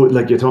 So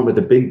like you're talking about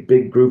the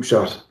big group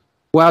shot.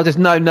 Well, just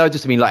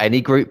just I mean like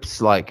any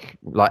groups, like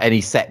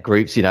any set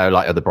groups,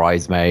 like the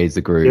bridesmaids,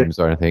 the grooms,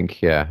 or anything.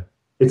 Yeah,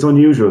 it's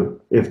unusual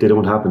if they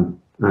don't happen.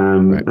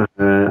 Right.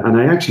 And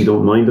I actually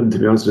don't mind them, to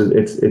be honest.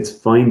 It's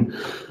fine.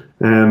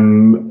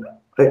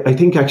 I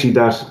think actually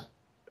that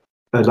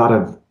a lot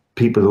of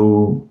people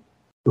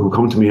who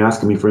come to me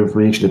asking me for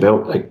information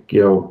about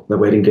the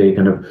wedding day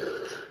kind of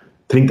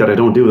think that I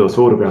don't do those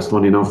photographs,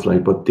 funny enough,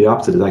 but the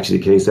opposite is actually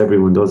the case.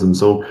 Everyone does them.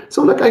 So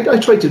I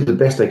try to do the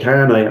best I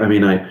can.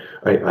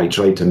 I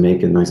try to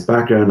make a nice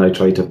background. I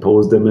try to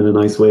pose them in a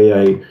nice way.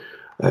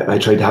 I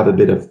try to have a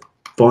bit of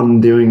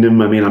fun doing them.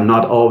 I'm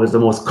not always the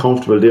most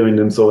comfortable doing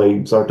them, so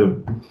I sort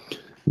of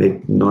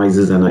make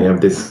noises, and I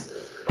have this.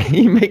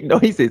 You make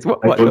noises?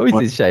 What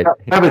noises, Shane?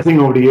 I have a thing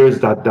over the years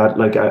that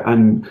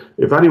and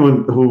if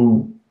anyone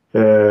who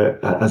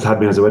has had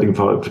me as a wedding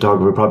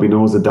photographer probably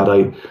knows that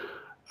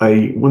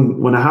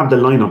when I have the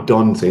lineup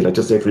done, say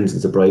for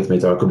instance the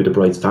bridesmaids, or it could be the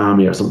bride's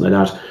family or something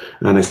like that,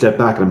 and I step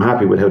back and I'm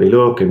happy with how they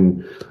look,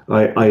 and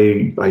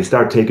I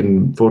start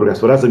taking photographs.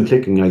 But as I'm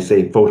clicking, I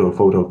say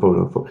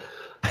photo.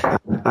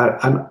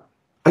 And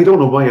I don't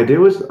know why I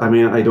do it.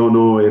 I don't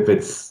know if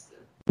it's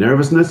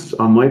nervousness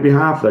on my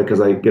behalf,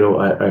 because I'm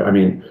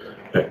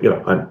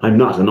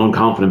not an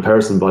unconfident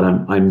person, but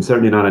I'm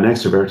certainly not an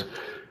extrovert,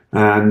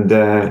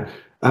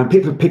 and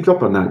people picked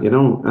up on that,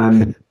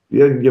 and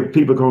you have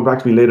people coming back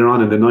to me later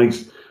on in the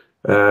night,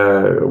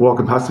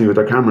 walking past me with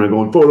their camera and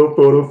going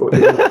photo.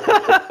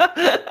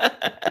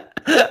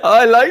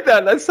 I like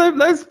that. That's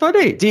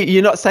funny.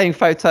 You're not saying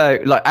photo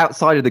like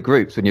outside of the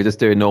groups when you're just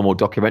doing normal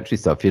documentary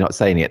stuff. You're not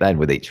saying it then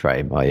with each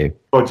frame, are you?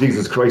 Oh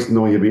Jesus Christ!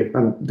 No, you'd be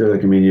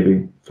you'd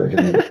be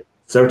fucking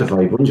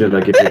certified, wouldn't you?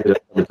 Like if you did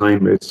it all the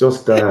time. It's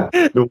just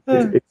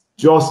it's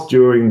just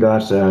during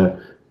that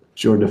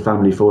during the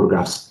family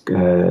photographs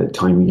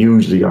time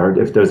usually, or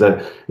if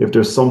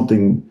there's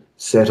something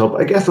set up.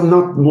 I guess I'm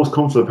not the most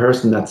comfortable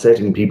person at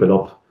setting people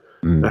up.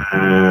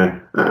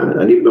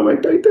 And even though I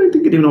think I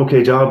do an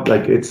okay job,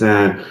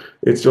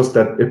 it's just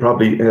that it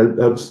probably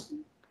helps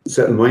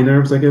settle my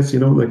nerves, I guess,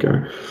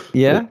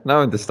 Yeah, no,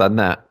 I understand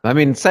that.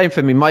 Same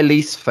for me. My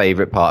least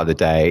favorite part of the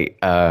day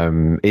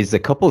is the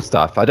couple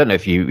stuff. I don't know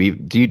if you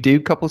do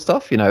couple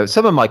stuff.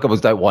 Some of my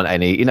couples don't want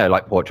any,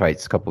 like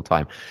portraits couple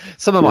time.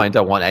 Some of mine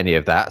don't want any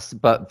of that.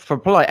 But for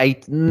probably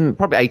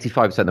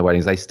 85% of the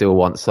weddings, they still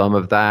want some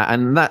of that,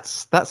 and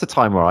that's the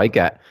time where I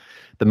get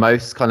the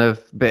most kind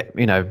of bit,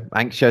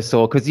 anxious,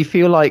 or because you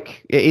feel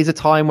like it is a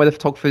time where the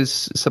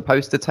photographer's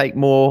supposed to take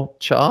more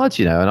charge,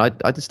 and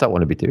I just don't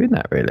want to be doing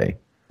that, really.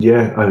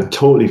 Yeah, I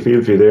totally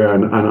feel for you there,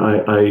 and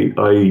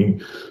I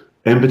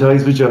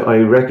empathize with you. I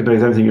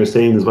recognize everything you're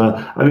saying as well.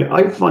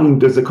 I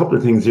find there's a couple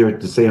of things here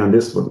to say on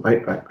this one.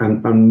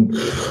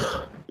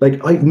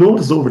 I've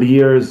noticed over the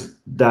years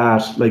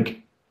that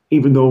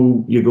even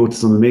though you go to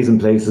some amazing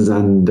places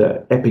and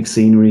epic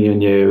scenery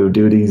and you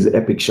do these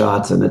epic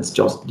shots, and it's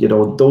just,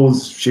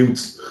 those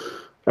shoots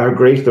are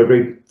great. They're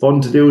great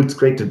fun to do. It's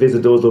great to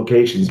visit those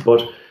locations,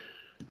 but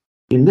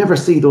you never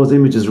see those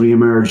images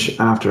re-emerge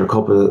after a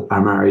couple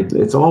are married.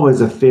 It's always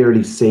a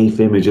fairly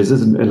safe image,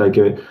 isn't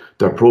it?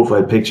 Their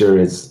profile picture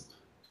is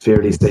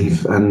fairly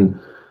safe. And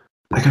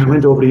I kind of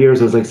went over the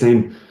years, I was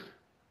saying,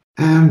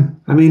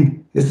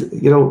 what's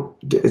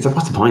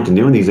the point in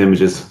doing these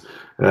images?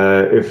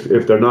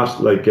 If they're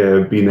not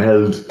being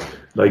held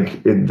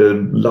in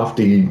the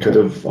lofty kind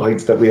of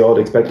heights that we all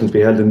expect them to be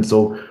held in.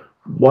 So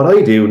what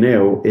I do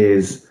now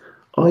is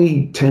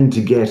I tend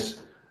to get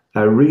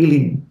a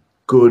really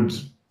good,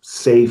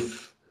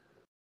 safe,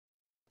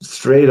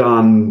 straight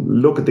on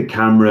look at the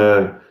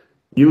camera,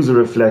 use a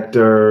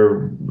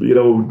reflector,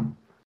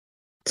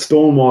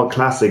 Stonewall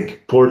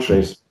classic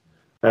portrait,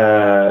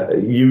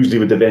 usually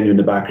with the venue in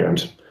the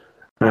background,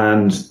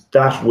 and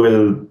that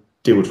will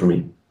do it for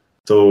me.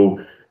 So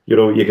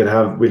you can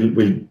have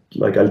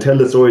I'll tell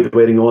the story of the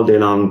wedding all day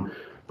long,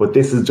 but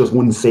this is just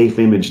one safe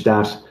image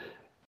that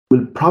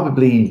will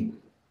probably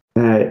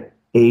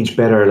age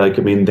better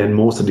than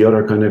most of the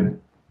other kind of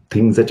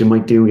things that you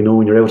might do,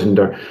 when you're out and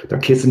they're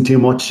kissing too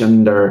much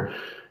and they're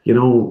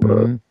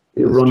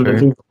running their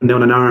fingers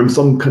down an arm,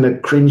 some kind of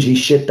cringy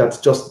shit that's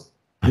just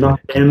not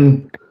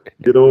them.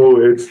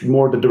 It's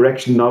more the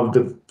direction of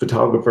the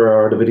photographer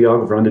or the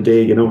videographer on the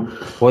day.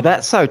 Well,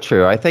 that's so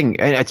true. I think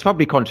and it's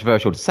probably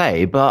controversial to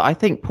say, but I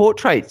think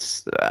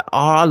portraits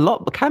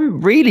can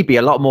really be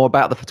a lot more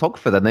about the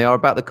photographer than they are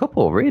about the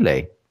couple,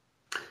 really.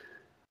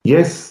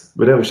 Yes,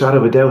 without a shadow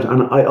of a doubt.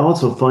 And I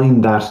also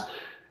find that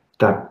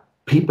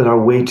people are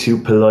way too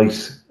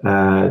polite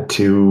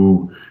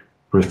to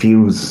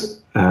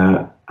refuse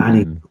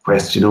any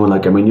request.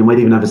 Like, I mean, you might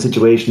even have a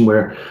situation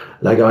where,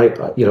 like,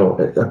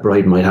 a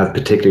bride might have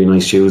particularly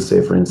nice shoes,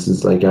 say, for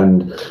instance, like,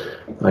 and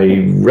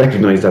I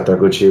recognize that they're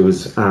good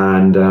shoes,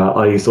 and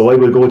so I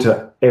will go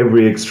to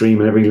every extreme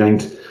and every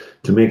length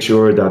to make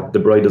sure that the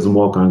bride doesn't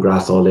walk on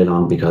grass all day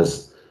long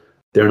because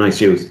they're nice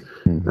shoes.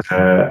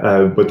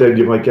 But then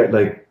you might get,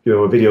 like,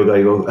 a video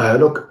guy go,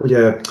 look,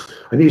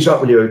 I need a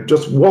shot. Will you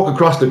just walk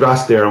across the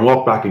grass there and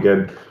walk back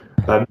again?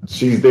 And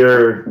she's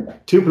there,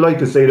 too polite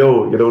to say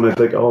no, and it's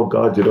like, oh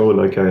God,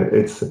 like,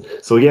 it's,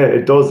 so yeah,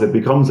 it does. It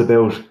becomes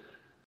about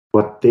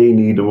what they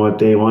need and what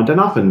they want. And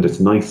often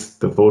it's nice,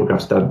 the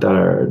photographs that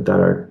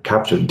are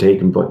captured and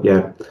taken. But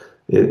yeah,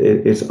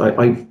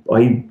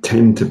 I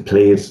tend to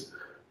play it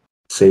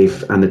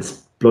safe, and it's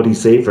bloody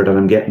safer than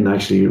I'm getting,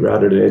 actually,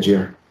 rather than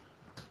edgier.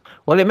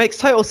 Well, it makes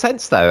total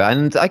sense, though.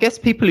 And I guess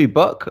people who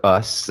book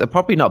us are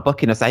probably not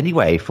booking us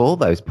anyway for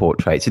those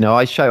portraits.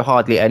 I show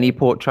hardly any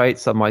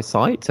portraits on my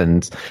site,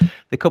 and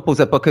the couples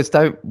that book us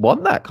don't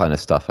want that kind of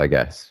stuff, I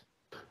guess.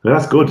 Well,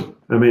 that's good.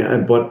 I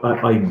mean, but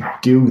I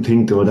do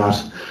think, though,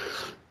 that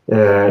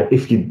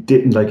if you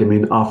didn't, like, I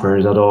mean, offer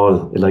it at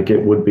all, like,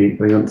 it would be,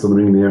 I got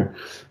something in there,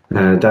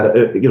 that,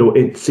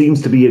 it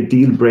seems to be a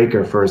deal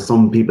breaker for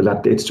some people,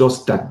 that it's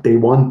just that they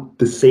want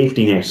the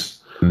safety net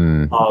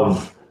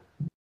of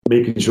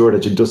making sure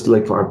that you just,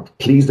 like, for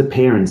please the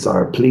parents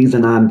or please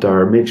an aunt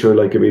or make sure,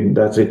 like, I mean,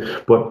 that's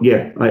it. But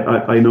yeah,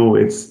 I know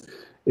it's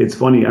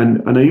funny,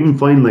 and I even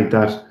find, like,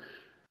 that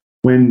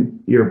when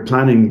you're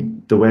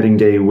planning the wedding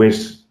day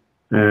with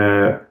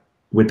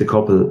the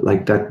couple,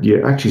 like, that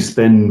you actually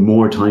spend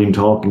more time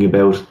talking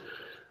about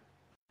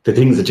the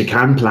things that you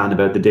can plan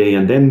about the day,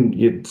 and then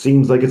it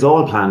seems like it's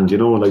all planned,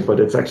 like, but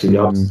it's actually the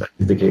opposite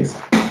is the case.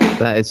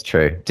 That is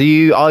true. Do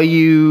you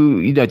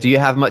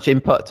have much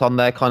input on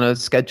their kind of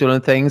schedule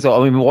and things? Or,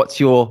 I mean, what's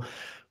your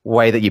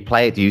way that you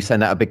play it? Do you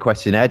send out a big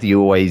questionnaire? Do you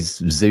always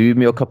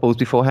Zoom your couples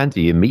beforehand? Do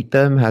you meet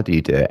them? How do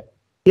you do it?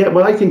 Yeah,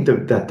 well, I think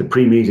that the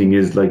pre-meeting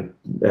is, like,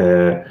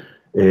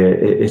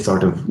 it's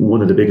sort of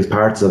one of the biggest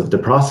parts of the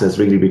process,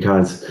 really,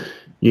 because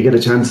you get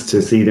a chance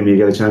to see them, you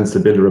get a chance to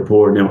build a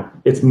rapport. Now,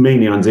 it's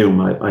mainly on Zoom,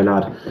 I'll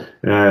add.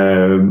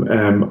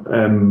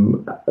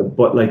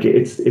 But, like,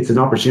 it's an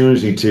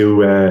opportunity to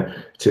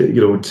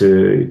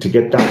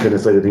get that kind of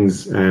side of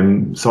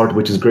things sorted,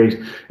 which is great.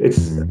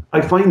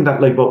 I find that,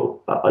 like,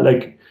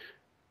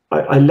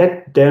 I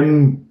let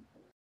them,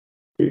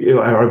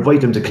 I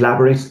invite them to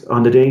collaborate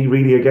on the day,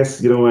 really, I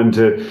guess, and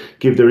to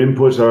give their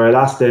input, or I'll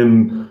ask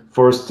them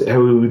first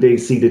how they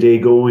see the day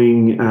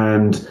going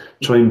and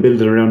try and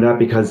build it around that,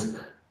 because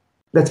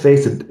let's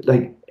face it,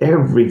 like,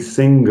 every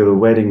single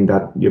wedding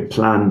that you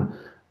plan,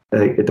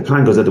 the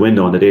plan goes out the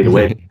window on the day of the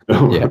wedding.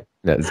 Yeah,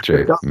 that's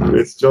true.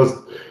 It's just,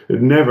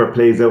 it never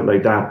plays out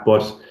like that,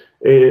 but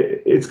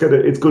it's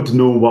good to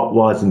know what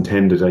was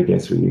intended, I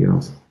guess, really,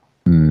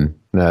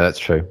 No, that's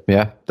true.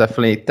 Yeah,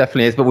 definitely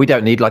is. But we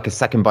don't need, like, a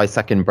second by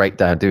second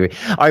breakdown, do we?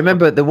 I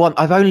remember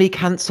I've only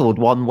cancelled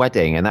one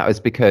wedding, and that was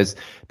because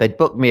they'd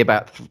booked me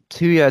about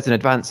 2 years in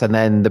advance, and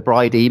then the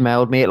bride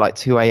emailed me at like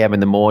 2 a.m. in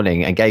the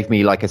morning and gave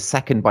me, like, a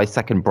second by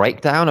second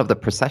breakdown of the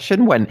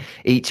procession when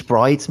each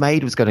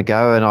bridesmaid was going to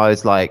go, and I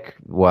was like,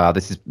 wow,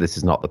 this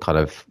is not the kind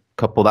of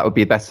couple that would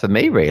be best for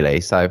me,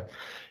 really. So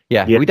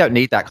yeah, we don't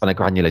need that kind of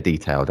granular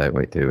detail, don't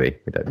we? Do we?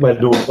 We don't.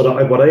 Well, no.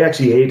 What I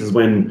actually hate is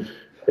when,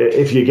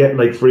 if you get,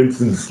 like, for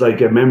instance, like,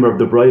 a member of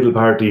the bridal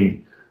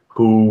party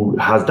who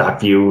has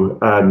that view,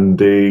 and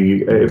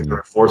if they're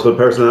a forceful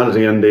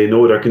personality and they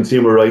know their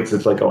consumer rights,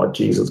 it's like, oh,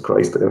 Jesus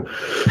Christ,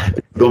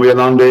 it's gonna be a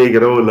long day,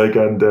 like,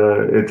 and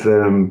it's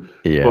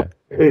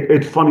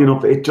it's funny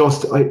enough, it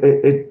just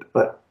it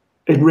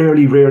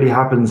rarely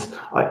happens.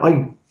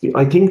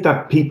 I think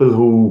that people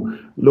who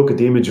look at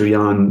the imagery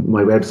on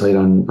my website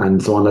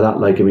and so on like that,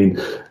 like, I mean,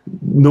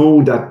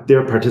 know that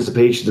their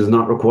participation is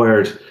not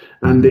required.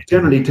 And they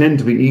generally tend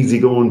to be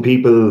easygoing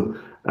people,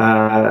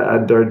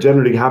 and they're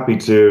generally happy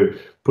to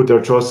put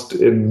their trust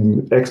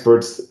in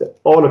experts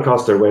all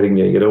across their wedding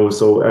day,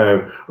 So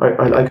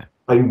I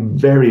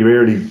very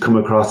rarely come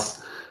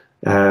across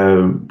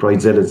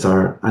bridezilla's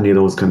or any of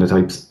those kind of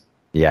types.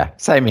 Yeah,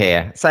 same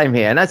here.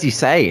 And as you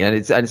say, and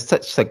it's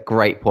such a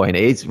great point.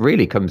 It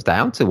really comes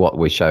down to what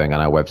we're showing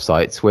on our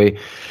websites. We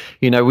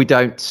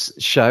don't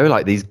show,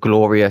 like, these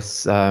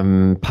glorious,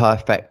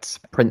 perfect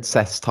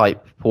princess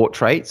type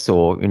portraits,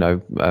 or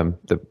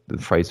the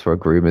the phrase for a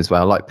groom as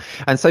well. Like,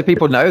 and so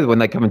people know when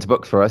they come into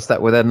book for us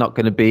that they're not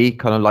going to be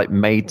kind of like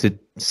made to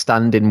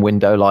stand in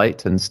window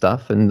light and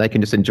stuff, and they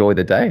can just enjoy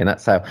the day. And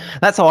that's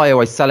how I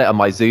always sell it on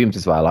my Zooms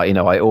as well. Like, you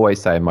know, I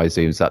always say in my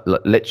Zooms that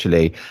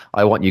literally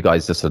I want you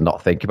guys just to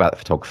not think about the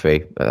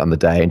photography on the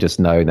day and just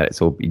know that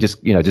it's all, you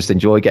just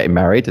enjoy getting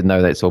married and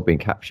know that it's all being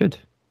captured.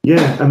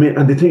 Yeah, I mean,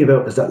 and the thing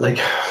about it is that, like,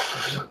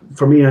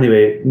 for me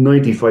anyway,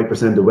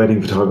 95% of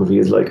wedding photography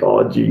is like,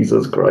 oh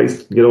Jesus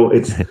Christ, you know,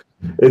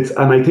 it's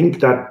and I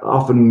think that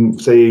often,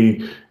 say,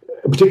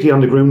 particularly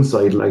on the groom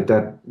side, like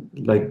that,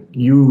 like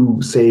you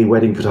say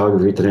wedding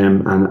photography to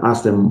them and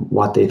ask them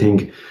what they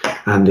think,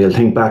 and they'll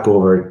think back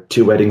over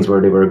 2 weddings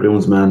where they were a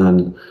groomsman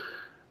and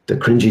the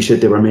cringy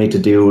shit they were made to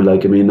do,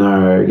 like, I mean,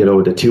 you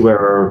know, the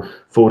 2-hour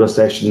photo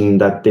session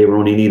that they were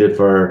only needed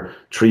for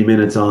 3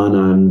 minutes on,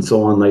 and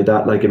so on, like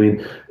that. Like, I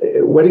mean,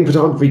 wedding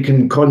photography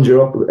can conjure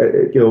up,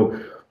 you know,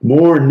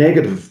 more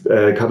negative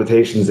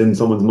connotations in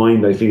someone's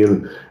mind, I feel,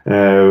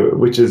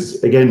 which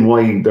is, again,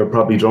 why they're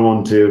probably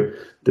drawn to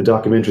the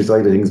documentary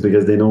side of things,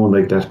 because they know,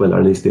 like, that, well, or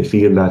at least they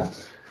feel that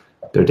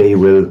their day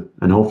will,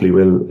 and hopefully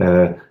will,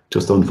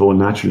 just unfold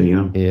naturally, you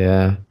know?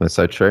 Yeah, that's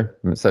so true.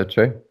 That's so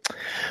true.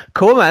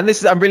 Cool, man.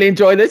 I'm really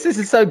enjoying this. This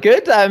is so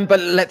good. But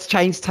let's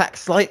change tack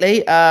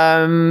slightly.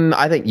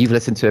 I think you've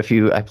listened to a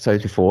few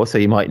episodes before, so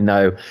you might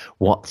know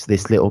what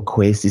this little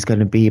quiz is going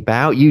to be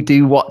about. You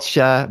do watch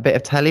a bit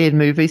of telly and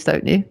movies,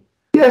 don't you?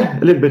 Yeah,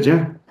 a little bit,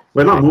 yeah.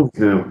 Well, not movies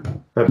now.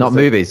 Not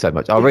movies so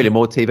much. Oh, really?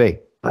 More TV?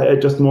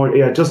 I've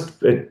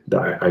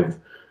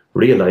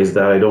realised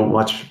that I don't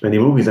watch many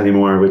movies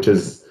anymore, which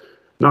is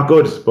not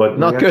good, but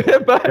not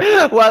good. But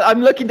well,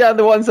 I'm looking down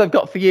the ones I've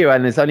got for you,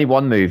 and there's only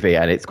one movie,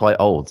 and it's quite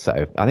old,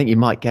 so I think you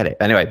might get it.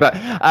 Anyway, but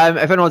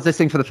if anyone's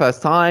listening for the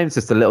first time, it's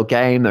just a little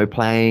game they're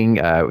playing,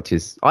 which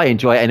is I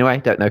enjoy it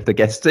anyway. Don't know if the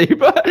guests do,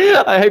 but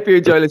I hope you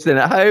enjoy listening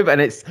at home.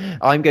 And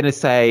I'm going to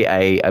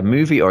say a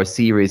movie or a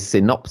series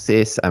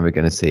synopsis, and we're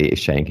going to see if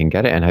Shane can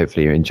get it, and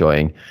hopefully you're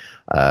enjoying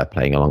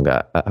playing along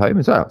at home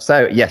as well.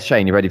 So yes,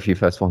 Shane, you ready for your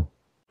first one?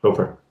 Go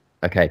for it.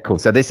 Okay, cool.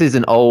 So this is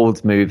an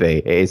old movie.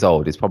 It is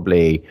old. It's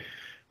probably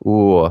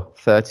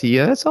 30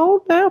 years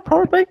old now,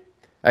 probably.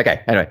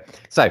 Okay, anyway.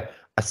 So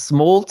a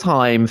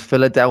small-time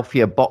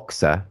Philadelphia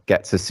boxer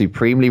gets a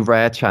supremely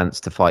rare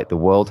chance to fight the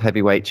world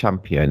heavyweight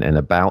champion in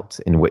a bout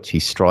in which he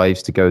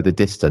strives to go the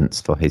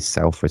distance for his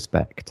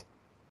self-respect.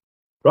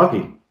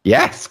 Rocky.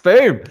 Yes,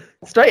 boom.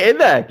 Straight in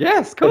there.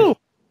 Yes, cool.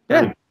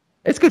 Yeah.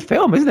 It's a good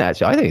film, isn't it,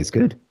 actually? I think it's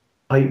good.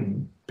 I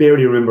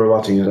barely remember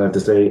watching it, I have to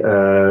say.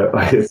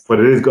 But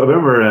it is good. I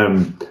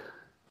remember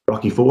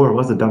Rocky 4,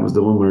 was it? That was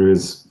the one where he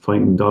was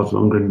fighting Dolph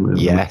Lundgren.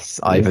 Yes,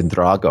 Ivan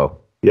Drago.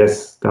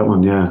 Yes, that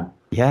one, yeah.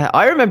 Yeah,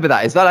 I remember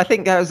that as well. I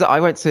think I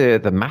went to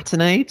the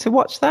matinee to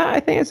watch that, I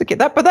think, as a kid.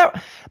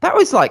 That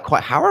was like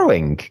quite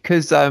harrowing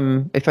because,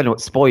 if anyone,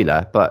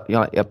 spoiler, but you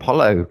know, like,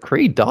 Apollo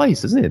Creed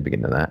dies, doesn't he, at the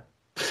beginning of that?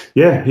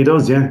 Yeah, he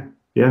does, yeah.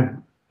 Yeah,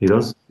 he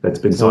does. It's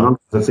been so long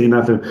since I've seen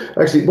that film.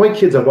 Actually, my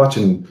kids are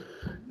watching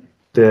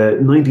the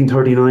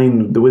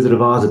 1939 The Wizard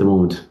of Oz at the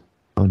moment.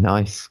 Oh,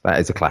 nice. That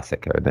is a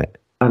classic, isn't it?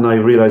 And I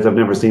realise I've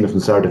never seen it from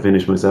start to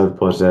finish myself,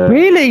 but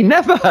really,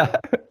 never.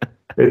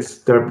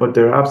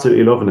 They're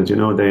absolutely loving it. You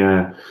know,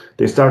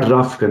 they started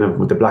off kind of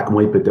with the black and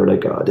white bit. They're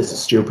like, oh, this is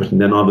stupid,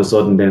 and then all of a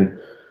sudden, then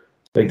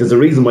like there's a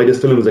reason why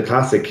this film is a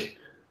classic.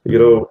 You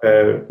know,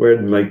 we're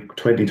in like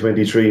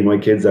 2023. My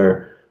kids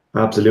are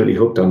absolutely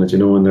hooked on it. You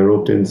know, and they're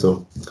hooked in.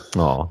 So,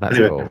 oh, that's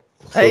cool.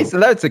 Hey, so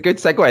that's a good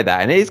segue there,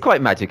 and it is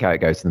quite magic how it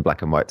goes from the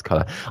black and white to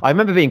colour. I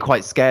remember being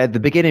quite scared the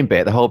beginning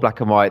bit, the whole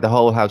black and white, the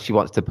whole how she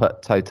wants to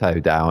put Toto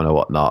down or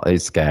whatnot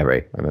is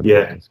scary. I remember.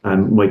 Yeah,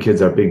 and my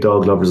kids are big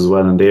dog lovers as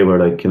well, and they were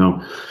like, you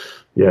know,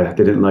 yeah,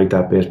 they didn't like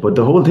that bit, but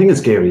the whole thing is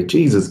scary.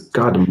 Jesus,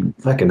 God,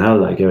 fucking hell!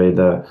 Like,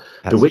 the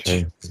witch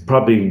is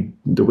probably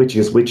the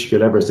witchiest witch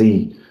you'll ever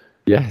see.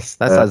 Yes,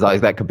 that sounds like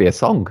that could be a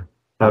song.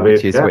 The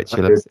witchiest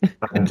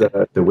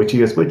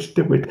witch.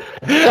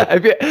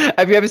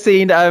 Have you ever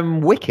seen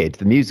Wicked,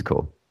 the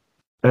musical?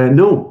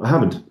 No, I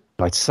haven't.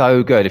 Oh, it's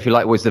so good. If you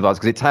like Wizard of Oz,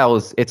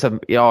 because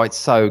it's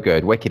so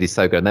good. Wicked is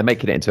so good, and they're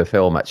making it into a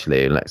film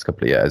actually in the next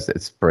couple of years.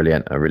 It's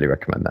brilliant. I really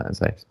recommend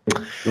that.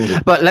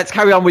 But let's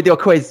carry on with your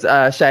quiz,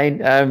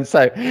 Shane.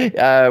 So 1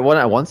 out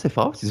of 1 so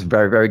far, which is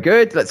very, very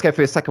good. Let's go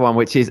for the second one,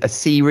 which is a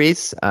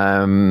series.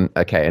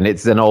 Okay, and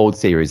it's an old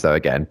series though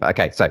again.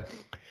 Okay, so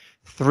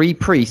 3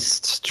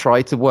 priests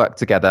try to work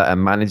together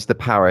and manage the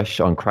parish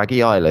on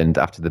Craggy Island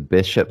after the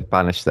bishop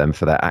banished them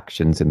for their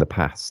actions in the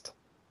past.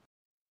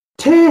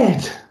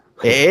 Ted!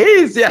 It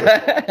is,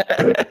 yeah.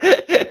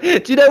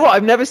 Do you know what?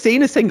 I've never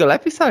seen a single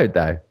episode,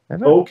 though.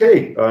 Ever.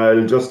 Okay,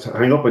 I'll just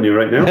hang up on you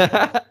right now.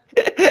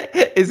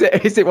 Is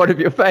it one of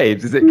your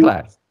faves? Is it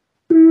class?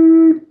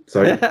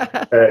 Sorry.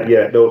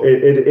 Yeah, no,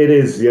 it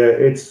is. Yeah,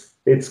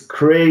 it's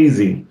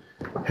crazy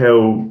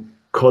how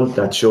cult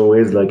that show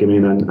is. Like, I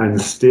mean,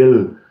 and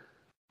still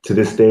to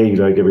this day,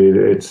 like, I mean,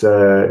 it's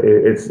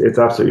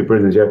absolutely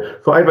brilliant. Yeah.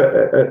 So I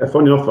have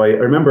funny enough, I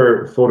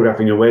remember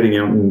photographing a wedding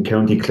out in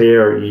County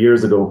Clare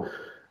years ago,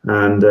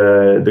 and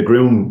the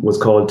groom was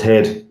called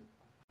Ted.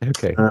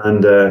 Okay.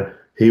 And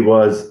He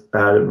was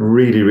a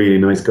really, really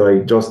nice guy.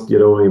 Just, he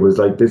was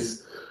like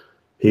this.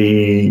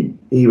 He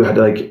had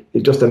like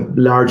just a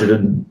larger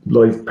than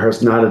life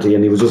personality,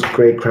 and he was just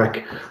great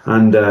crack.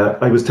 And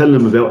I was telling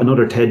him about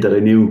another Ted that I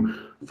knew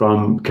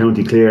from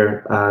County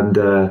Clare, and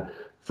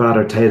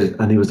Father Ted,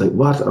 and he was like,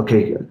 "What?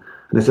 Okay."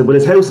 And I said, "Well,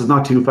 his house is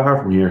not too far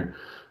from here."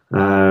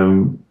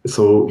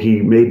 So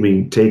he made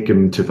me take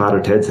him to Father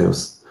Ted's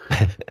house,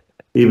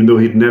 even though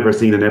he'd never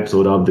seen an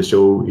episode of the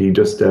show. He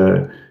just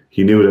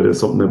he knew that it was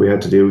something that we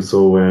had to do.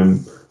 So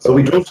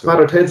we drove to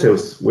Father Ted's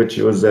house, which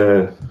was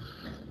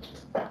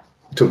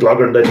took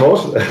longer than I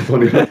thought.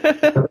 Funny enough.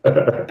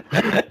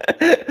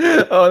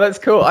 Oh, that's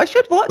cool. I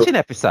should watch an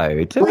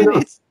episode. I mean,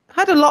 it's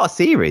had a lot of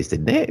series,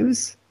 didn't it? It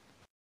was.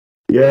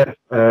 Yeah,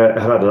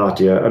 it had a lot.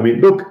 Yeah, I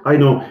mean, look, I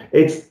know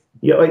it's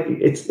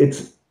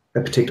it's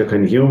a particular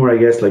kind of humor, I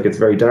guess. Like it's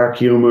very dark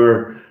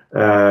humor,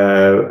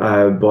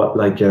 but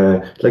like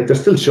they're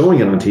still showing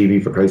it on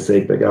TV for Christ's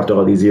sake, like after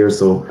all these years.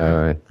 So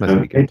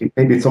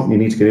maybe it's something you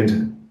need to get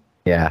into.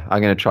 Yeah,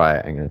 I'm going to try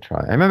it.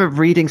 I remember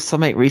reading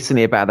something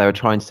recently about they were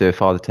trying to do a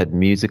Father Ted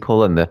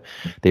musical, and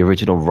the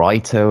original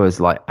writer was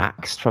like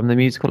axed from the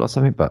musical or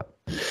something. But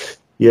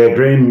yeah,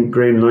 Graham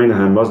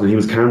Linehan, wasn't he? He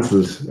was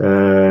cancelled.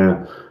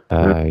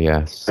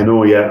 Yes, I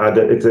know. Yeah,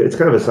 it's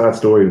kind of a sad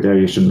story. There,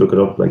 you should look it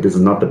up. Like this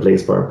is not the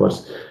place for it, but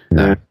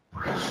no.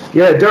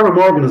 Yeah, Dermot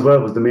Morgan as well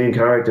was the main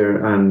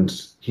character, and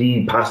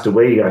he passed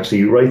away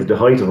actually right at the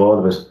height of all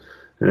of it,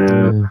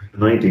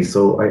 90s.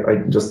 So I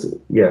just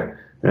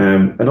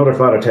another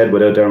Father Ted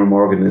without Dermot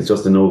Morgan is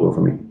just a no-go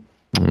for me.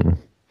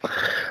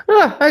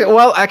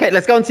 Well, okay,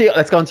 let's go on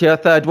to your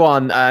third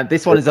one.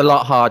 This one is a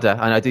lot harder,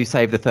 and I do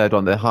save the third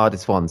one, the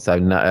hardest one. So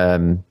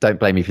don't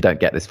blame me if you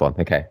don't get this one.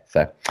 Okay,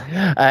 so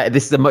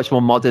this is a much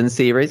more modern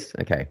series.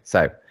 Okay,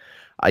 so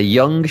a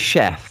young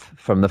chef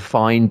from the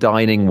fine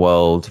dining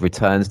world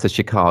returns to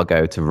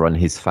Chicago to run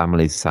his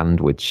family's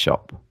sandwich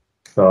shop.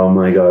 Oh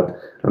my God.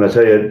 And I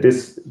tell you,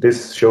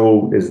 this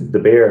show is The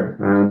Bear.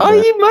 And,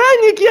 you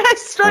man, you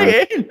guessed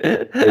straight in.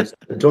 It's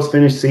just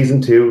finished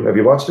season 2. Have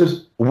you watched it?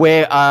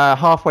 We're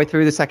halfway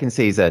through the second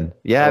season.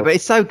 Yeah, but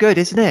it's so good,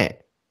 isn't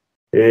it?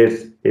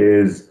 It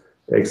is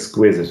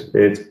exquisite.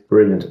 It's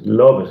brilliant.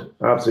 Love it.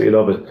 Absolutely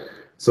love it.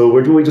 So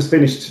we just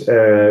finished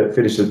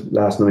it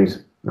last night.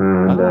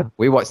 And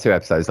we watched 2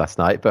 episodes last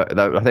night, but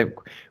I think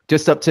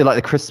just up to like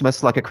a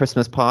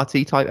Christmas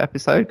party type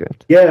episode.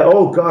 Good. Yeah.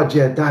 Oh God.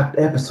 Yeah. That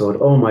episode.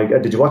 Oh my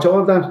God. Did you watch all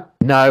of that?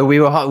 No,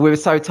 we were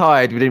so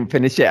tired we didn't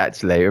finish it.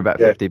 Actually, we were about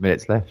 15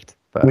 minutes left.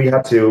 But we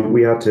had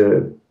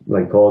to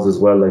like pause as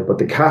well. Like, but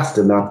the cast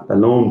in that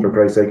alone, for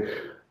Christ's sake,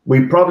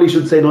 we probably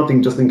should say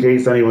nothing just in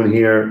case anyone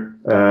here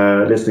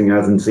listening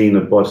hasn't seen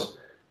it. But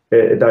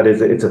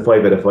it's a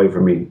 5 out of 5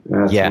 for me.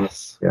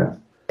 Yes. Yeah.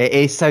 It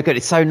is so good.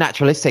 It's so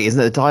naturalistic, isn't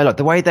it? The dialogue,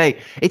 the way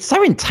it's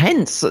so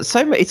intense.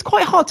 It's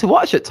quite hard to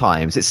watch at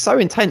times. It's so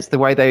intense the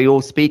way they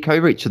all speak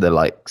over each other,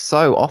 like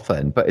so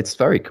often. But it's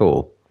very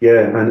cool.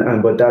 Yeah,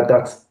 but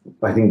that's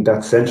I think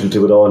that's central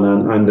to it all,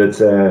 and it's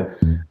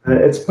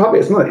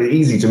not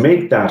easy to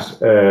make that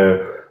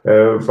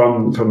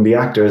from the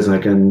actors,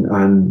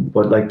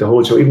 but like the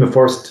whole show, even the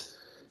first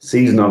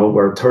season of it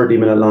were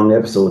 30-minute long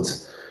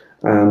episodes.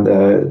 And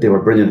they were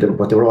brilliant,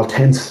 but they were all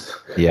tense.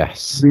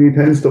 Yes. Really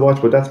tense to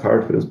watch, but that's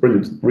part of it. It was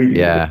brilliant. Really.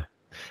 Yeah. Good.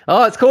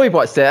 Oh, it's cool you've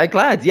watched it. I'm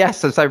glad. Yes.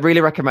 So I really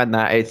recommend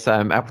that. It's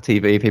Apple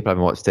TV. People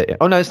haven't watched it.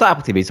 Oh, no, it's not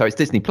Apple TV. Sorry, it's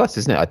Disney Plus,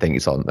 isn't it? I think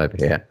it's on over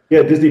here.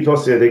 Yeah, Disney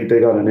Plus. Yeah, they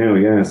got it now.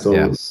 Yeah. So,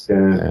 yes.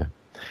 Yeah.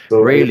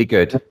 So really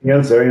good. Anything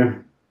else, are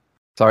you?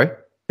 Sorry?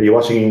 Are you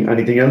watching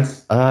anything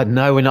else?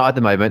 No, we're not at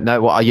the moment.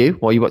 No. What are you?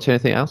 Are you watching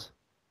anything else?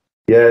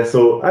 Yeah.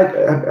 So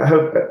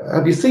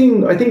have you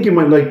seen, I think you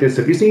might like this.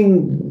 Have you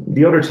seen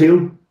The Other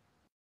Two?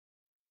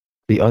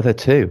 The Other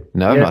Two?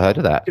 No, I've not heard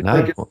of that. No.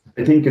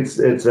 I think it's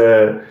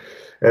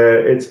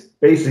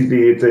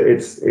basically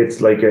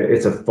it's like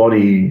it's a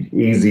funny,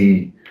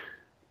 easy,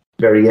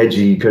 very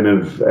edgy kind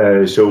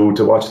of show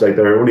to watch. Like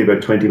they're only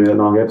about 20-minute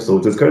long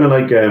episodes. It's kind of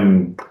like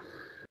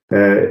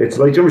it's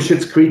like, do you remember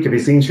Schitt's Creek? Have you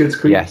seen Schitt's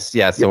Creek?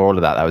 Yes. So all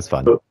of that was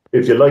fun. So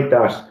if you like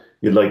that,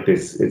 you'd like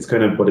this. It's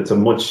kind of, but it's a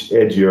much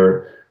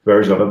edgier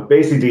version of it.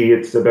 Basically,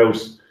 it's about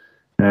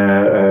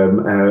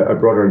a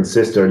brother and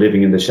sister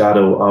living in the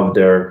shadow of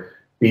their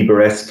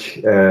Bieber-esque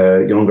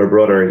younger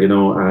brother,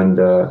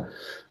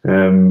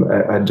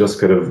 and just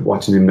kind of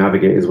watching him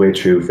navigate his way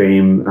through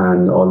fame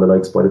and all the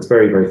likes. But it's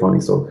very, very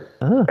funny. So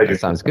that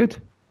sounds good.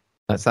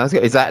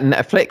 Is that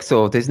Netflix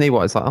or Disney?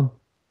 What is that on?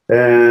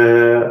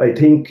 I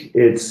think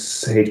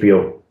it's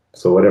HBO.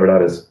 So whatever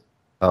that is.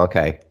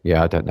 Okay.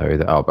 Yeah, I don't know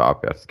either. Oh, but I'll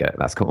be able to get it.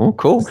 That's cool. Oh,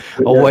 cool.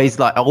 Yeah.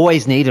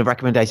 Always need a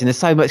recommendation. There's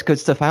so much good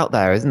stuff out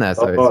there, isn't there?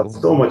 So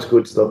so much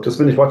good stuff. Just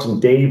finished watching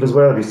Dave as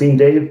well. Have you seen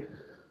Dave?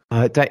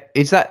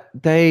 Is that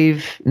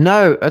Dave?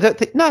 No, I don't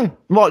think. No,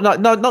 what? No,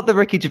 not the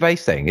Ricky Gervais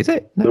thing, is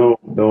it? No.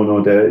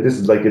 This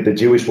is like the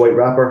Jewish white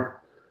rapper.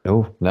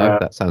 Oh no,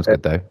 that sounds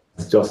good though.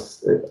 It's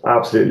just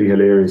absolutely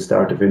hilarious,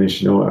 start to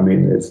finish. I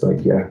mean, it's like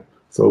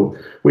So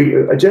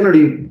I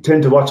generally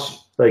tend to watch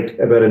like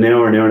about an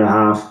hour and a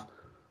half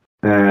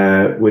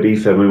with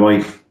Aoife, my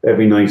wife.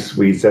 Every night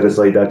we set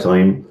aside that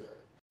time,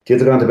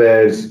 kids have gone to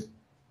bed,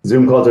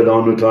 Zoom calls are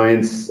done with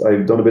clients.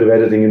 I've done a bit of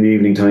editing in the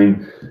evening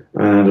time,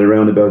 and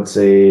around about,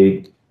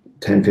 say,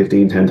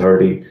 10:15,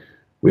 10:30,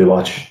 we'll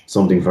watch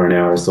something for an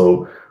hour.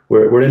 So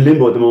we're in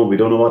limbo at the moment. We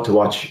don't know what to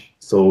watch.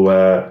 So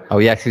Oh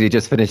yeah, because you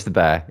just finished The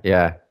Bear.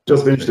 Yeah.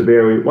 just finished The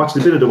Bear. We watched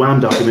a bit of the Wham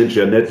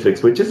documentary on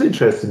Netflix, which is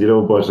interesting,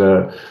 but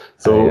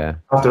Oh yeah.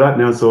 after that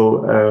now,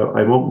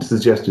 I'm open to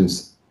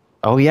suggestions.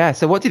 Oh yeah.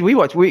 So what did we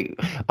watch?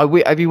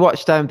 Have you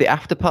watched The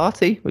After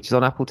Party, which is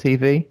on Apple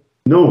TV?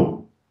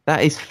 No.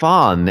 That is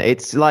fun.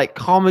 It's like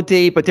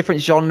comedy, but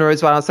different genre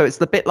as well. So it's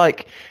a bit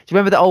like, do you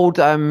remember the old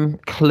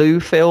Clue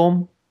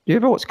film? Do you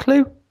ever watch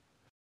Clue?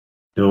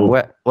 No.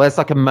 Where it's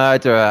like a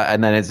murderer,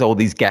 and then it's all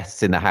these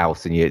guests in the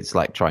house, and it's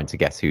like trying to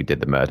guess who did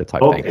the murder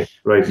type thing. Okay,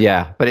 right.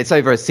 Yeah, but it's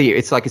over a series.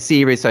 It's like a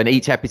series, so in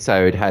each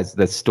episode has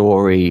the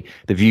story,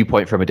 the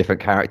viewpoint from a different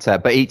character.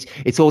 But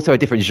it's also a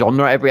different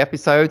genre every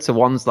episode. So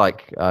one's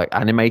like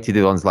animated,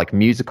 the one's like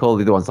musical,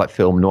 the other one's like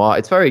film noir.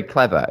 It's very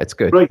clever. It's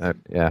good. Right.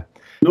 Yeah.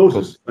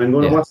 Noted. I'm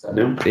going to watch that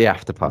now. The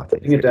After Party.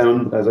 Putting it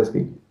down as I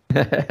speak.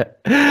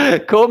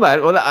 Cool,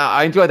 man. Well,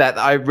 I enjoyed that.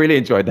 I really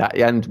enjoyed that.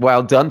 And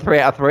well done. 3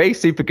 out of 3.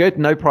 Super good.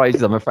 No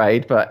prizes, I'm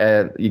afraid, but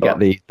you get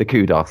the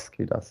kudos.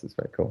 Kudos is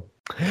very cool.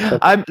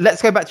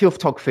 Let's go back to your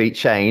photography,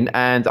 Shane.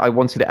 And I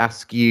wanted to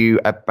ask you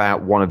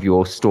about one of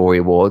your story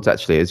awards,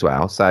 actually, as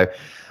well. So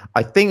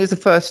I think it was the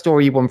first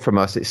story you won from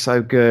us. It's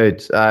so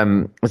good.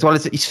 As well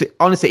as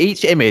honestly,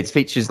 each image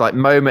features like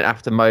moment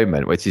after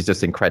moment, which is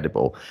just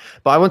incredible.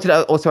 But I wanted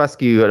to also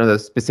ask you another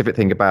specific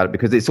thing about it,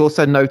 because it's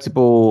also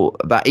notable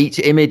that each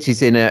image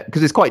is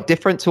because it's quite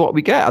different to what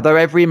we get. Although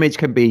every image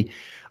can be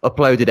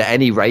uploaded at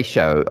any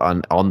ratio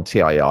on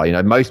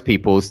TIR. Most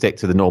people stick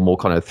to the normal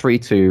kind of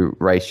 3:2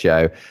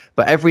 ratio,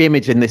 but every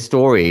image in this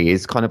story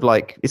is kind of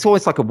like, it's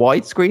almost like a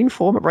widescreen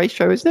format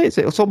ratio, isn't it?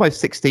 It's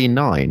almost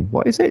 16:9.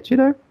 What is it? Do you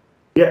know?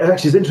 Yeah,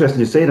 actually, it's interesting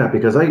you say that,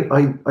 because I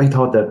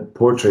thought that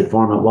portrait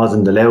format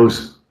wasn't allowed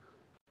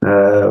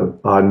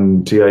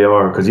on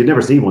TIR, because you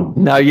never see one.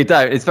 No, you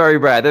don't. It's very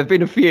rare. There've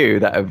been a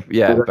few that have,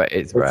 but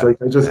it's rare. Like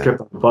I just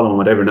kept on following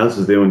what everyone else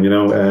was doing,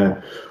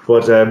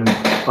 But I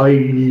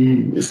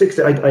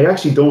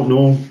actually don't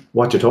know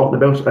what you're talking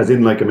about. As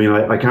in, like,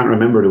 I can't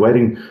remember the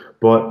wedding,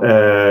 but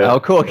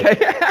oh, cool. Okay,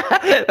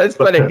 that's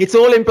funny. It's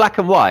all in black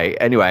and white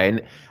anyway,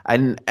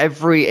 and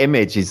every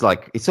image is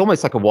like, it's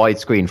almost like a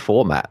widescreen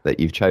format that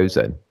you've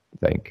chosen, I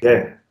think.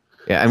 Yeah,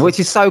 and which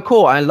is so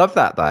cool. I love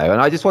that though, and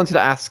I just wanted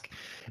to ask.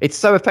 It's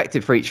so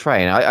effective for each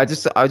frame. I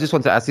just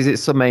wanted to ask: is it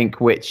something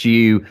which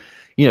do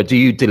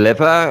you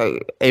deliver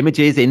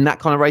images in that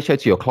kind of ratio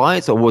to your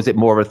clients, or was it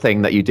more of a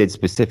thing that you did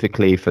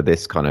specifically for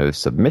this kind of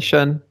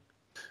submission?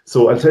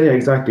 So I'll tell you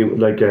exactly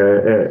what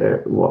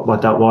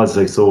that was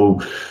like. So,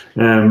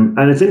 and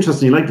it's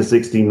interesting you like the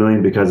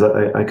 16:9, because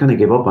I kind of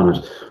gave up on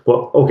it.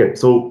 But okay,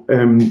 so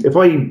if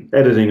I'm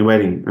editing a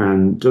wedding,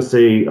 and just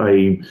say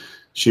I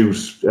shoot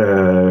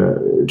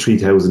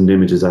 3,000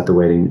 images at the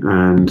wedding,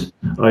 and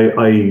I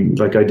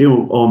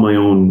do all my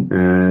own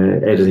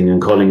editing and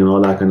culling and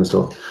all that kind of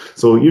stuff.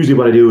 So usually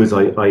what I do is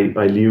I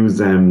use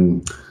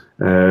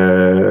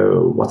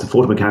what's a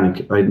photo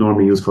mechanic I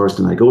normally use first,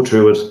 and I go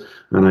through it,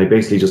 and I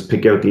basically just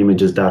pick out the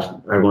images that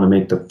are going to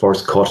make the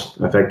first cut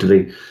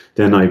effectively.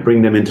 Then I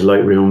bring them into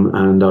Lightroom,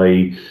 and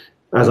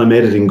as I'm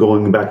editing,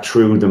 going back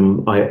through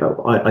them,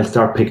 I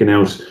start picking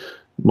out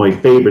my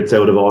favorites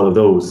out of all of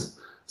those.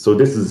 So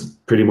this is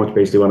pretty much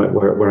basically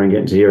where I'm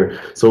getting to here.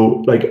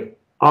 So like,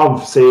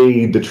 of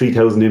say the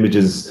 3,000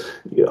 images,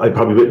 I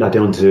probably whittle that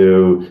down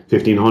to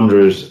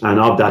 1,500, and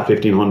of that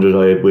 1,500,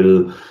 I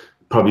will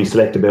probably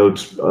select about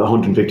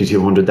 150,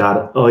 200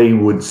 that I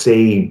would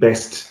say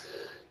best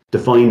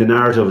define the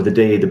narrative of the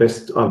day, the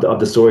best of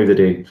the story of the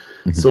day.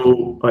 Mm-hmm.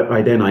 So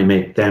I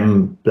make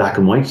them black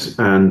and white,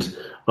 and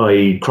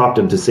I crop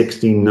them to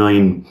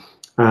 16:9,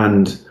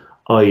 and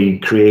I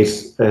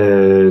create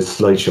a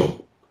slideshow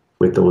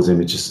with those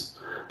images.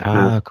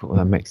 Cool.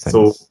 That makes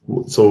sense.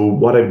 So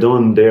what I've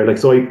done there, like,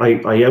 so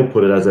I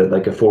output it as a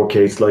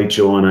 4K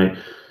slideshow, and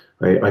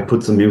I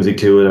put some music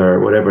to it or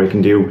whatever I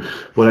can do.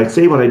 But I'd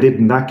say what I did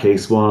in that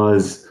case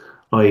was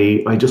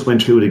I just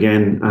went through it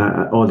again,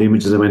 all the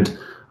images.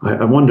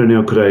 I wonder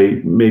now, could I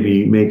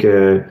maybe make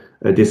a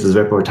This Is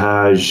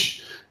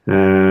Reportage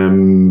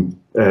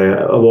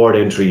award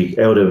entry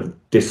out of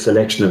this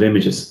selection of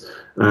images,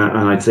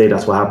 and I'd say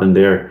that's what happened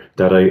there.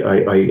 That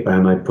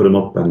I put them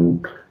up,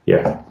 and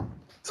yeah.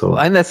 So,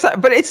 and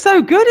but it's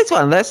so good as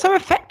well. And they're so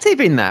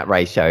effective in that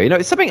ratio.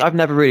 It's something I've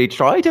never really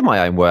tried in my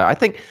own work. I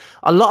think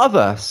a lot of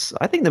us,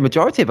 I think the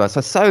majority of us,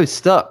 are so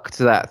stuck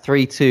to that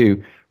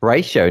 3:2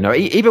 ratio.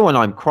 Even when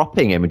I'm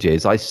cropping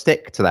images, I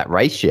stick to that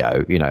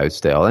ratio,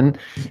 still. And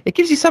it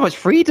gives you so much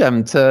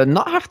freedom to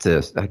not have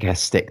to, I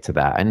guess, stick to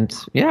that. And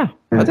I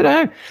don't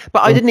know.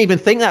 But I didn't even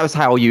think that was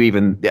how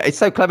it's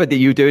so clever that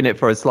you're doing it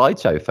for a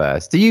slideshow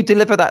first. Do you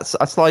deliver a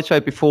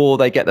slideshow before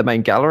they get the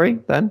main gallery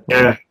then?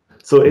 Yeah.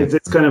 So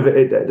it's kind of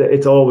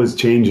it's always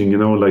changing,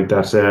 like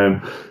that.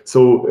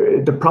 So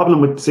the problem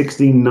with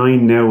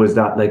 16:9 now is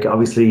that, like,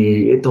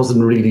 obviously it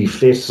doesn't really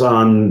fit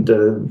on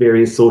the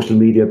various social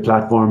media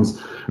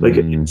platforms. Like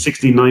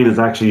 16:9 is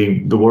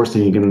actually the worst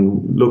thing you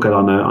can look at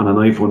on an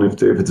iPhone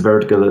if it's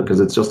vertical, because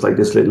it's just like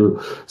this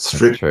little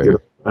strip. That's true.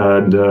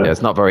 And Yeah,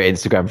 it's not very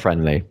Instagram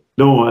friendly.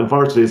 no,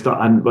 unfortunately, it's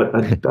not. But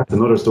that's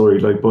another story.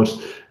 Like, but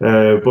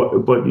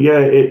yeah,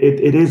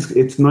 it is.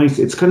 It's nice.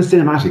 It's kind of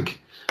cinematic.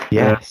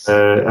 Yes,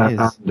 it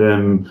is.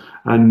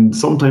 And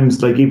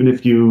sometimes, like, even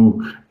if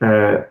you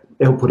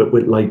output it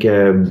with like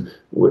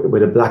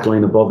with a black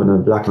line above and a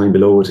black line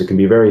below it, it can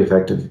be very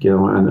effective,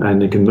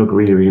 and it can look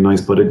really, really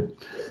nice. But it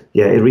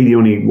really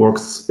only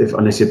works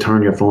unless you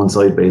turn your phone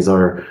sideways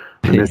or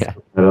unless you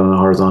put it on a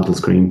horizontal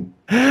screen.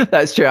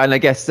 That's true, and I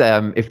guess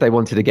if they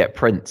wanted to get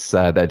prints,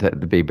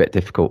 that'd be a bit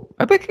difficult.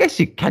 I guess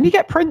can you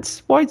get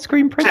prints,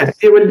 widescreen prints?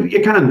 Yeah, well,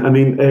 you can. I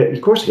mean,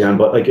 of course you can.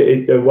 But like,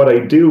 what I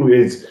do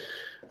is,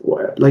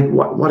 like,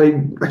 what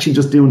I'm actually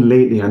just doing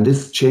lately, and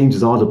this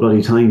changes all the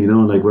bloody time,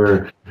 like,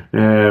 where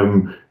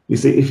you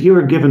see, if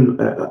you're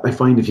given, I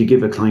find if you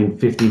give a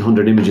client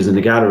 1,500 images in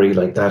a gallery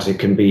like that, it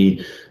can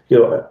be,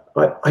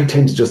 I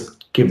tend to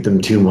just give them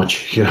too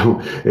much.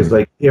 It's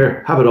like,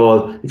 here, have it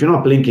all. If you're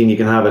not blinking, you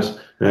can have it.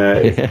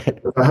 If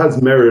it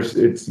has merit,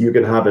 you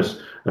can have it,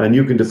 and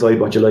you can decide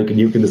what you like, and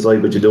you can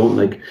decide what you don't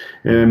like.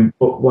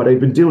 But what I've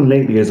been doing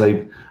lately is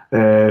I've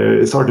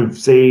sort of,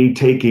 say,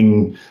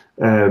 taking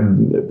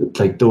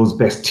like those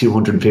best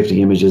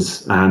 250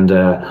 images, and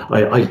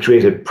I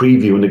create a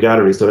preview in the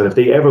gallery, so that if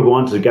they ever go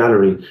onto the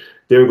gallery,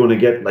 they're going to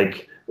get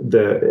like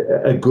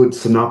a good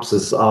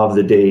synopsis of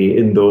the day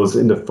in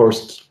the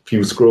first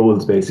few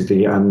scrolls,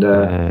 basically. And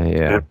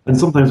and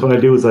sometimes what I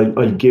do is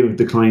I give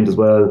the client as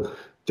well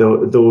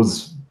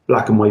those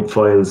black and white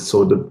files.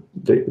 So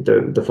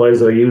the files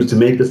that I use to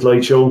make the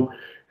slideshow,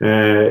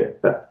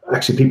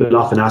 actually people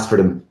often ask for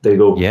them. They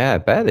go, yeah, I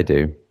bet they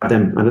do.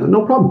 Them, and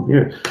no problem.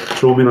 Here,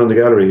 throw them in on the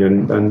gallery,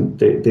 and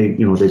they they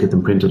get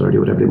them printed or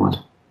do whatever they want.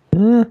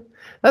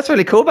 That's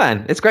really cool,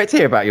 man. It's great to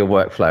hear about your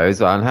workflow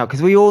as well, and how,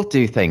 because we all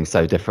do things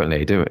so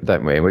differently,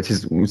 don't we? Which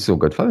is all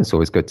good fun. It's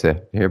always good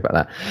to hear about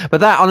that.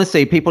 But that,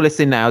 honestly, people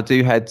listening now,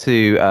 do head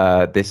to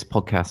this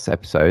podcast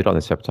episode on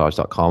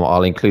thisreportage.com.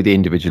 I'll include the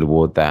individual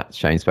award that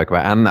Shane spoke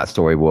about and that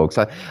story walk.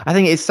 So I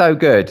think it's so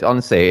good.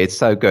 Honestly, it's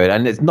so good,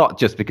 and it's not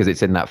just because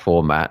it's in that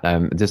format.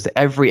 Just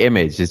every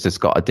image has just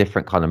got a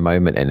different kind of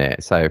moment in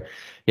it. So.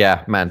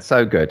 Yeah, man,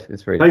 so good.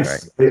 It's really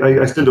great.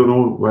 I still don't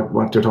know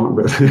what you're talking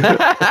about.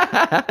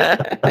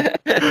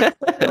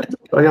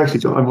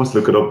 I must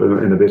look it up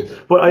in a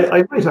bit. But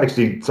I might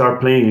actually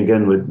start playing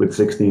again with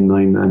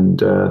 16:9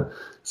 and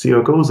see how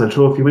it goes. I'll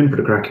throw a few in for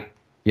the crack.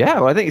 Yeah,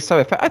 well, I think it's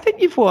so. I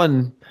think you've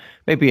won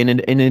maybe an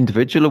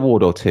individual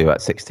award or two at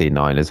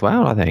 16:9 as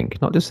well. I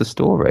think, not just a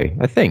story.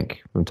 I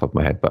think, from the top of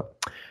my head, but.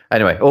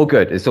 Anyway, all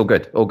good. It's all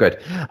good. All good.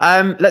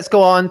 Let's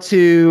go on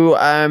to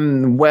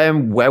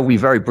where we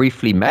very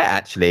briefly met,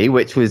 actually,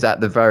 which was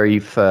at the very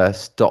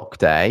first doc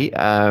day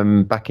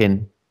back in,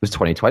 it was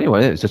 2020,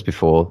 wasn't it? It was just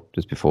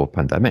before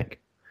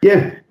pandemic.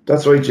 Yeah,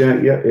 that's right. Yeah.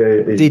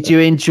 Did you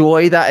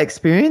enjoy that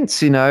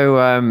experience? You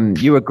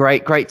were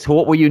great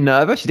talk. Were you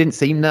nervous? You didn't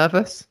seem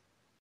nervous.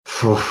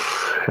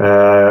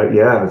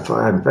 Yeah,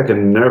 I'm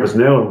fucking nervous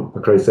now,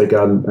 for Christ's sake.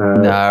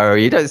 No,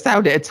 you don't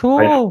sound it at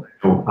all.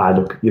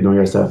 Look, you know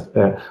yourself.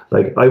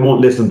 Like, I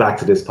won't listen back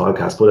to this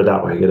podcast, put it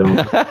that way,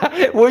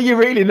 Will you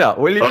really not?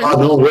 Will you?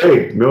 No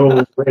way.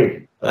 No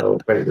way. Oh,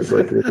 wait, it's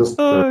like, it's just,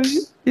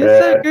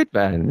 you're so good,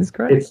 man. It's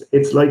great.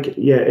 It's like,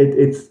 yeah,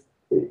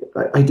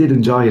 I did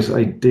enjoy it.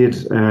 I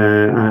did.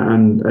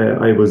 And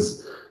I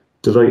was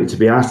delighted to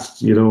be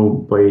asked,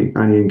 by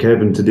Annie and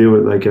Kevin to do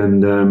it. Like,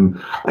 and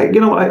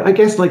I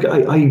guess, like,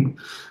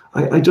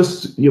 I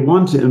just, you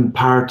want to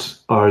impart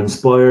or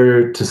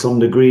inspire to some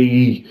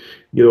degree,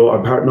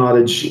 impart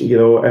knowledge,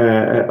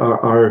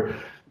 or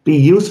be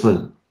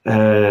useful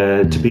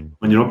to people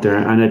when you're up there.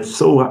 And it's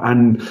so,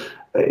 and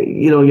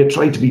you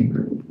try to be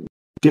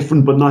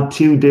different but not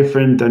too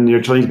different, and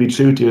you're trying to be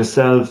true to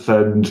yourself.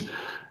 And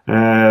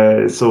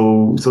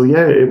so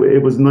yeah,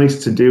 it was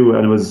nice to do,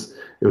 and it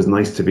was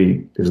nice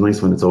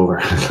when it's over.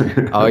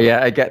 Oh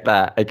yeah, I get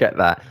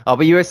that. Oh,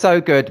 but you were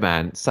so good,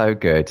 man. So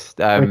good.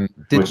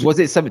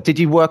 Did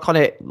you work on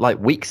it like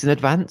weeks in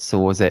advance,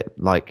 or was it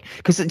like,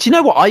 because do you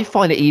know what, I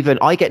find it,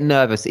 I get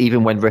nervous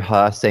even when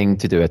rehearsing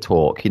to do a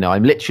talk.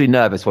 I'm literally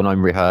nervous when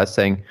I'm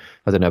rehearsing.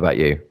 I don't know about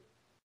you.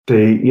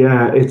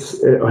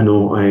 It's I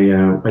know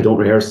I don't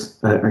rehearse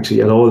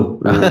actually at all.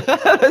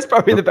 That's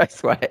probably the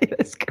best way.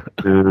 Let's go.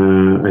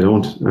 I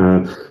don't.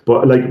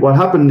 But like, what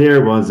happened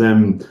there was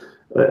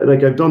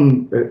like, I've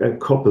done a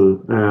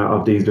couple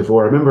of these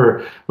before. I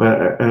remember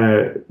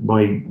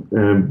my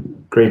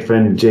great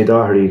friend Jay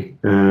Doherty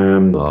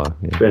in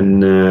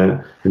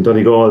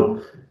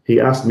Donegal. He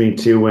asked me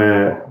to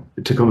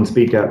come and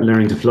speak at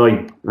Learning to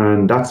Fly,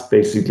 and that's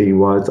basically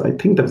I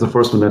think that was the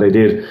first one that I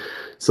did.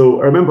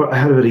 So I remember I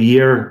had about a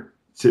year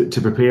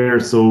to prepare.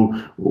 So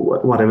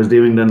what I was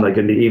doing then, like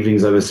in the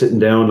evenings, I was sitting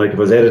down. Like if I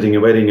was editing a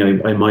wedding,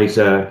 I might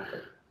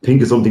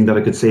think of something that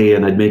I could say,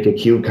 and I'd make a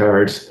cue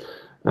card.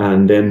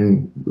 And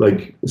then,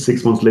 like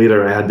 6 months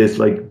later, I had this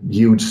like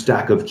huge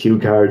stack of cue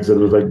cards, and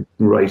I was like,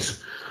 right,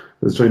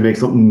 let's try and make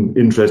something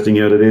interesting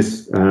out of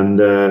this.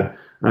 And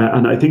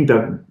I think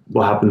that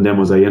what happened then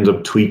was I ended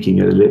up tweaking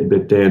it a little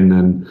bit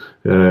then,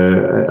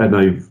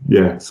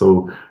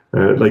 So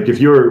like if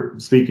you're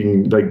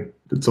speaking like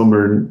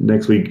somewhere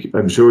next week,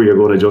 I'm sure you're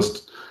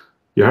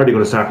hardly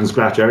going to start from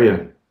scratch, are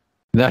you?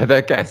 No,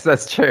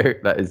 that's true.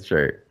 That is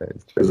true.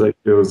 It's like,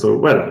 so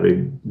well, I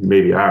mean,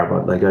 maybe you are,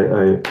 but like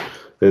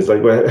it's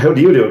like, well, how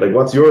do you do it? Like,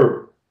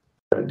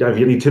 have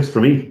you any tips for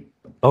me?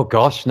 Oh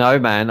gosh, no,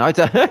 man. I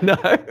don't know.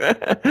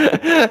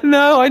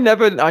 No, I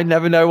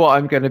never know what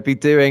I'm going to be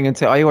doing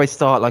until I always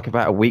start like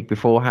about a week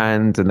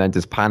beforehand, and then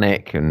just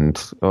panic and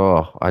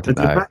I don't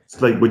know.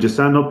 Like, would you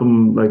stand up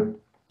and like?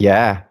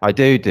 Yeah, I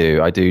do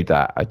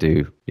that. I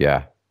do.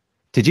 Yeah.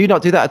 Did you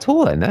not do that at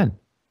all then?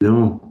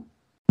 No.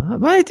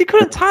 Mate, you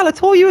couldn't tell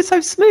at all. You were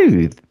so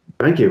smooth.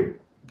 Thank you.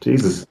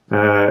 Jesus.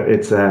 I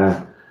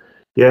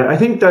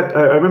think that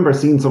I remember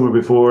seeing somewhere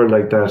before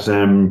like that.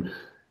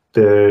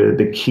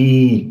 The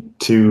key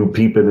to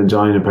people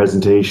enjoying a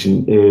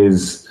presentation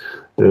is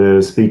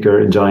the speaker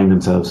enjoying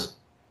themselves.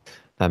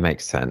 That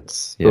makes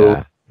sense.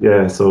 Yeah.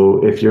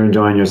 So if you're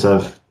enjoying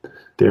yourself,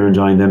 they're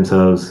enjoying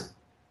themselves.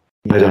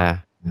 Yeah.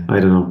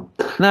 I don't know.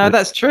 No,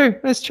 that's true.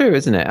 That's true,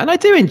 isn't it? And I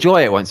do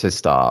enjoy it once I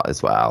start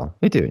as well.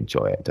 I do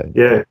enjoy it, don't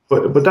you? Yeah,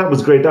 but that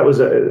was great. That was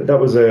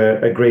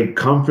a great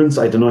conference.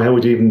 I don't know how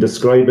would you even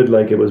describe it.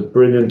 Like, it was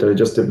brilliant. It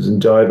was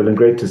enjoyable and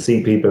great to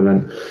see people.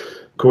 And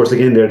of course,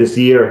 again, there this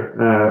year,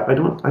 I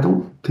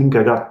don't think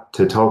I got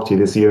to talk to you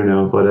this year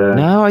now. But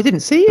no, I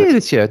didn't see you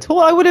this year at all.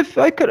 I would have,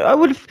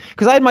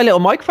 because I had my little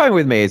microphone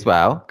with me as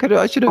well.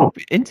 I should have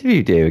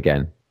interviewed you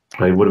again.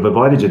 I would have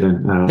avoided you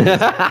then.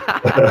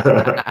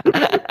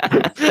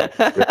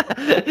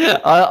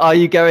 Are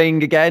you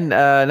going again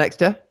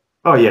next year?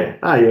 Oh yeah,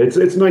 It's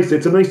nice.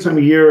 It's a nice time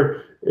of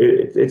year.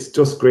 It's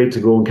just great to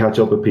go and catch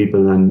up with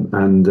people,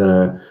 and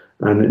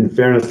in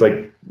fairness,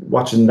 like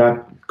watching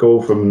that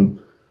go from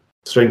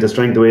strength to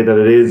strength the way that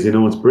it is,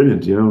 it's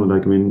brilliant.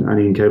 Like, I mean,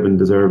 Annie and Kevin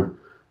deserve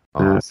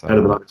a hell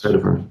of a lot of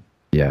credit for it.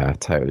 Yeah,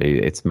 totally.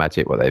 It's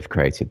magic what they've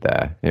created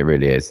there. It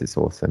really is. It's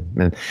awesome.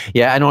 And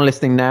anyone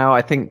listening now,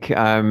 I think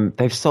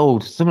they've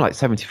sold something like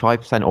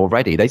 75%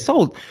 already. They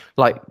sold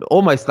like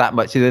almost that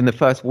much in the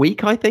first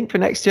week, I think, for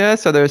next year.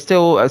 So there are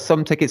still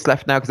some tickets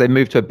left now because they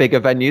moved to a bigger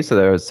venue. So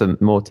there are some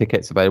more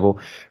tickets available.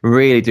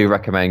 Really do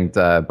recommend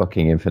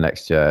booking in for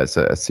next year. It's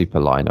a super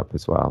lineup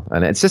as well.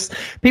 And it's just,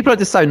 people are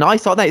just so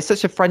nice, aren't they? It's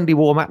such a friendly,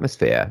 warm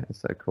atmosphere. It's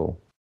so cool.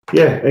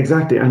 Yeah,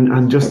 exactly.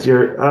 And just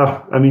you'd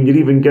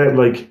even get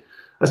like,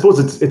 I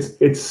suppose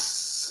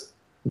it's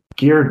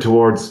geared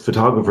towards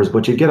photographers,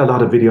 but you get a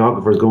lot of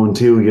videographers going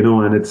too,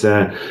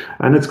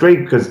 and it's great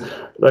because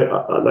like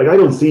I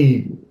don't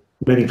see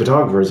many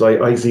photographers.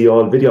 I see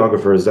all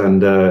videographers,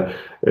 and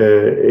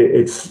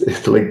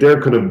it's like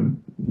they're kind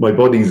of my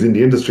buddies in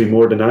the industry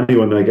more than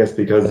anyone, I guess,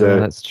 because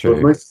that's true. So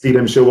it's nice to see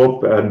them show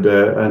up and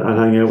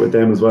hang out with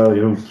them as well,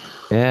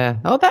 Yeah.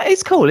 Oh, that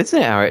is cool, isn't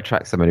it? How it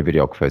attracts so many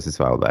videographers as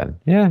well then.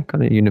 Yeah,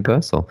 kind of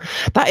universal.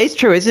 That is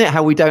true, isn't it?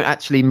 How we don't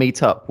actually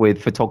meet up with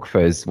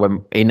photographers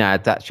when in our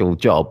actual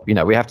job.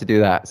 We have to do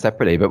that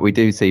separately, but we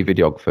do see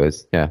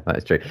videographers. Yeah, that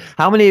is true.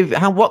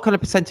 What kind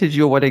of percentage of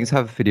your weddings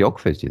have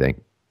videographers, do you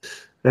think?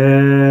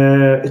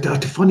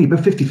 It's funny, about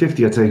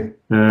 50-50, I'd say.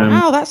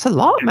 Wow, that's a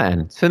lot,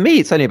 man. For me,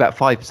 it's only about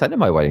 5% of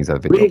my weddings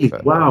have videographer.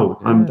 Really? Wow.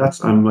 Yeah.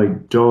 I'm my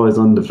jaw is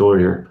on the floor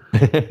here.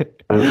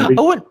 I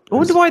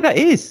wonder why that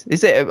is.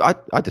 Is it? I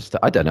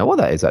don't know what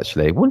that is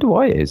actually. I wonder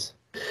why it is.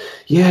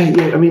 Yeah.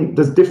 I mean,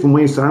 there's different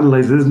ways to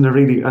analyze it, isn't there?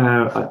 Really,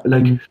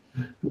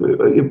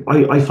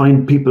 I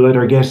find people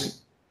either get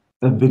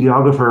a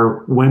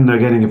videographer when they're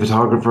getting a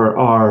photographer,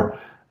 or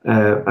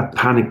a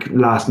panic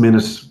last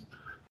minute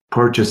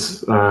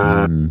purchase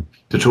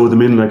to throw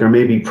them in, like, or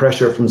maybe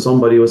pressure from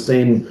somebody who was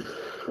saying,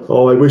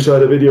 "Oh, I wish I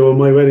had a video of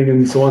my wedding,"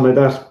 and so on like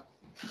that.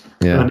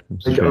 Yeah.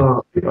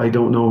 I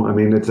don't know. I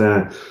mean, it's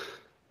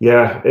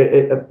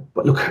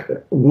but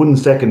look, 1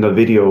 second of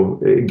video,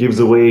 it gives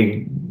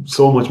away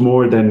so much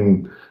more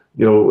than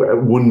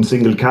one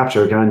single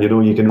capture can. You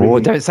can.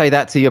 Really... don't say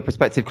that to your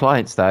prospective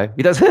clients, though.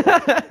 He does.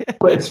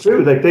 But it's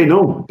true. Like, they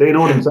know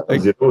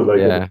themselves.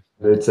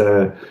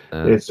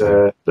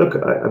 Look,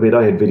 I mean,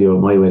 I had video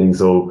of my wedding,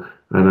 and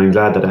I'm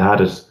glad that I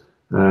had it.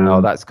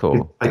 That's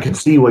cool. I could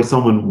see why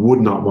someone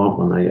would not want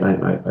one.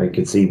 I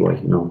could see why.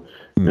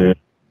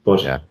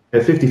 But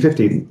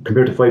 50-50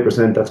 compared to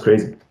 5%, that's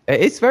crazy.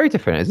 It's very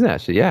different, isn't it,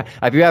 actually? Yeah.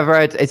 Have you ever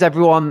had,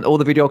 all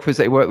the videographers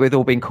that you work with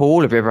all been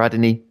cool? Have you ever had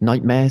any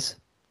nightmares?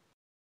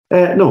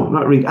 No,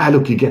 not really.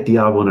 Look, you get the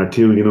odd one or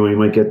two, you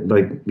might get the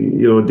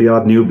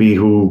odd newbie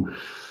who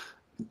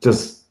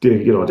just,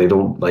 they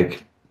don't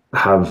like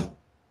have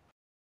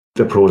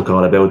the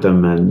protocol about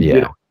them, and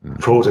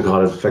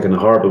protocol is a fucking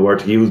horrible word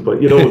to use, but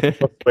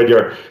when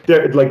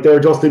they're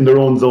just in their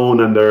own zone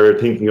and they're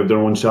thinking of their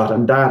own shot,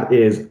 and that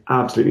is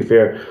absolutely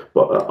fair.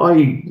 But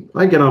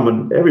I get on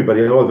with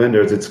everybody, all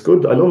vendors. It's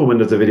good. I love it when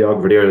there's a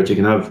videographer there that you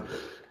can have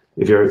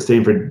if you're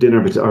staying for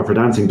dinner or for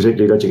dancing,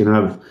 particularly, that you can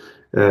have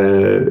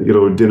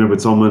dinner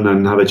with someone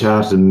and have a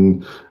chat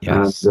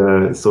Yes.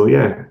 so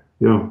yeah,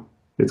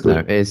 it's No,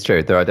 good. it is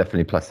true. There are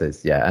definitely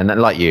pluses. Yeah. And then,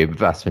 like you, the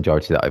vast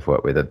majority that I've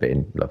worked with have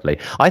been lovely.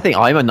 I think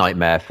I'm a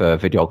nightmare for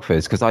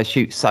videographers because I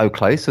shoot so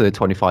close with a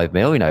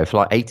 25mm, for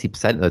like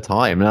 80% of the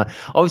time. And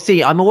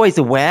obviously, I'm always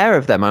aware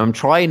of them. I'm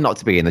trying not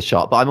to be in the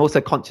shot, but I'm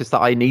also conscious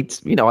that I need,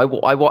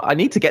 I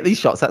need to get these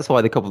shots. That's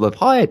why the couple have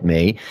hired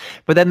me.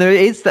 But then there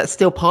is that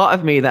still part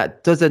of me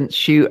that doesn't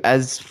shoot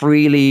as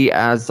freely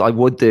as I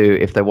would do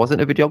if there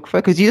wasn't a videographer,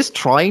 because you just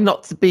try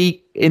not to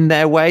be in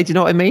their way. Do you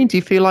know what I mean? Do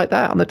you feel like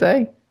that on the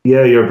day?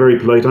 Yeah, you're very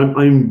polite.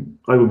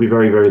 I would be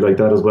very, very like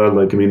that as well.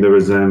 Like, I mean, there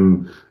was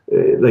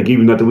like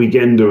even at the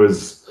weekend there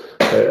was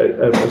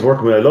I was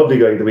working with a lovely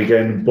guy at the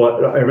weekend,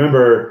 but I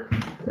remember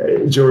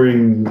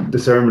during the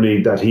ceremony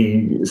that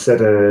he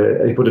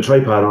put a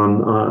tripod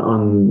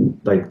on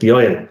like the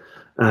aisle,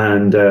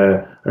 and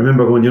I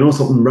remember going,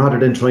 something, rather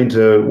than trying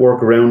to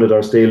work around it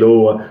or stay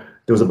low.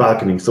 There was a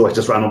balcony, so I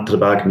just ran up to the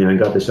balcony and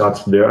got the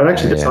shots from there. And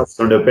actually, the Yeah. shots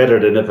turned out better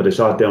than if I'd have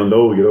shot down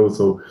low,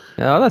 So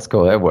Oh, that's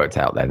cool. It worked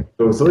out then.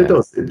 so it Yeah.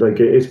 does.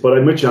 But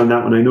I'm with you on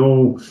that one. I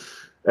know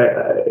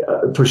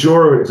for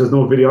sure if there's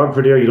no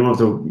videographer there, you don't have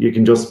to. You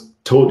can just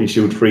totally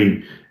shoot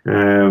free.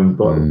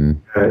 But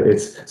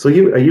it's so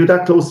are you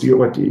that close to your,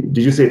 what did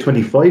you say,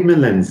 25mm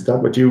lens? Is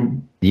that what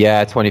you?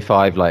 Yeah,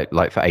 25, like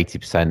for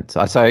 80%.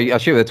 So I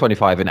shoot with a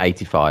 25 and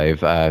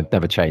 85.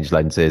 Never change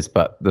lenses,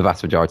 but the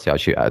vast majority I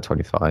shoot at a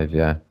 25.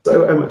 Yeah.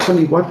 So tell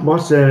me what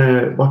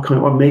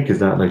make is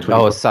that, like 25?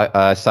 Oh,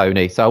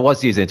 Sony. So I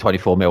was using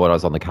 24mm when I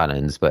was on the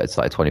Canons, but it's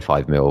like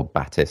 25mm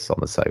Batis on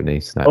the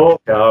Sonys now. Oh,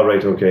 yeah, all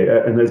right, okay.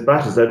 And there's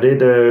batteries. Are they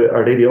the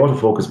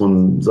autofocus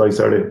ones? Zeiss,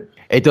 are they?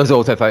 It does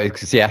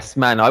autofocus, yes,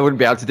 man. I wouldn't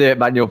be able to do it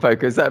manual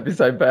focus. That'd be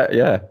so bad.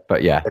 Yeah,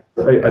 but yeah.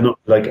 I know,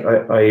 like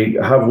I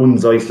have one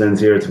Zeiss lens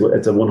here. It's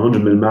a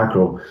 100mm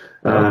macro,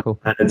 Cool.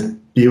 and it's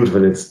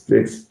beautiful. It's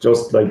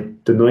just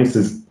like the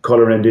nicest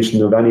color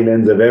rendition of any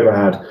lens I've ever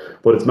had.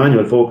 But it's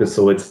manual focus,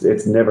 so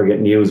it's never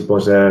getting used.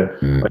 But I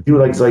do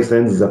like Zeiss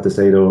lenses, I have to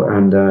say though,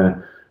 and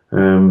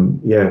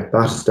yeah,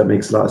 that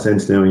makes a lot of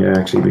sense now. Yeah,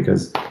 actually,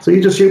 because so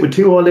you just shoot with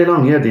two all day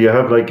long. Yeah, do you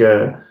have like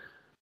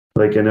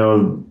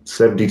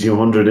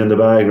 7200 in the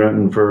bag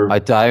running for? I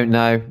don't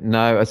know.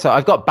 No. So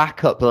I've got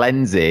backup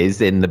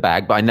lenses in the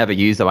bag, but I never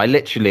use them.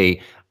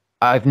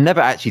 I've never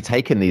actually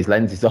taken these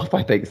lenses off,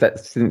 I think,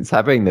 since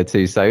having the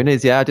two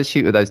Sonys. Yeah, I just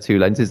shoot with those two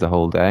lenses the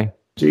whole day.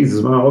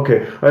 Jesus, wow,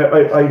 okay.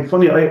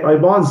 I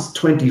was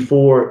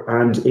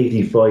 24 and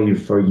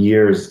 85 for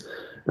years,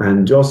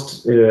 and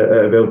just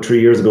about 3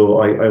 years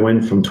ago, I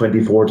went from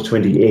 24 to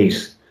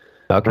 28.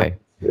 Okay.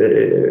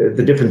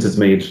 The difference it's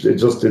made.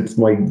 It's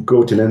my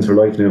go-to lens for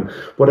life now.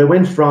 But I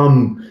went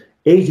from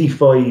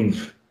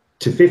 85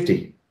 to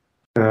 50.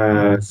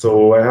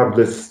 So I have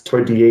this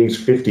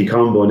 28-50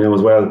 combo now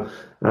as well.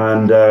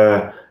 And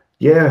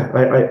yeah,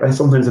 I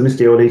sometimes miss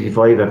the old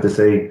 85, I have to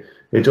say.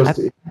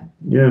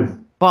 Yeah.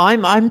 Well,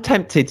 I'm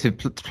tempted to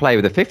play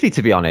with a 50,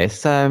 to be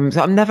honest. So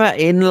I'm never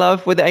in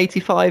love with the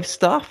 85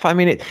 stuff. I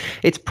mean,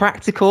 it's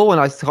practical and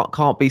I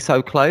can't be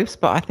so close.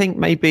 But I think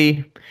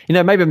maybe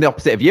I'm the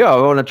opposite of you. I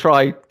want to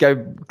try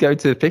go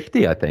to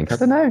 50. I think, I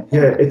don't know.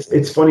 Yeah,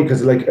 it's funny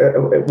because like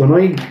when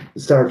I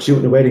start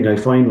shooting a wedding, I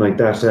find like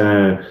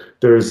that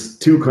there's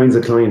two kinds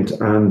of client,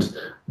 and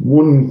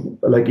one,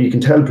 like, you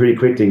can tell pretty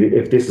quickly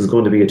if this is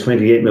going to be a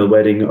 28mm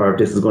wedding or if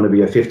this is going to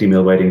be a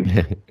 50mm wedding.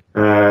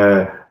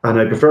 And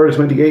I prefer a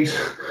 28.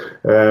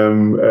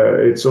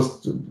 It's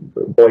just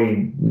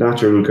by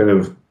natural kind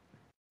of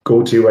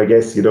go-to, I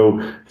guess.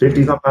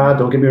 50's not bad,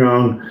 don't get me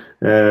wrong.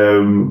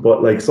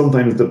 But like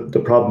sometimes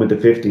the problem with the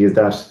 50 is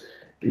that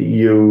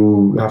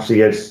you have to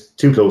get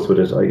too close with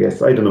it, I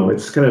guess. I don't know.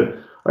 It's kind of,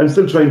 I'm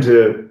still trying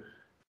to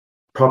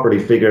properly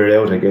figure it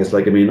out, I guess.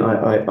 Like, I mean,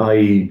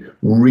 I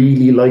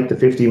really like the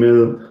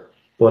 50mm,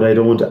 but I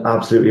don't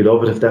absolutely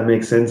love it, if that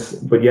makes sense.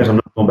 But yet I'm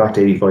not going back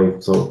to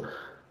 85. So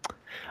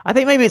I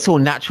think maybe it's all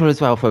natural as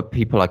well for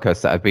people like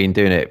us that have been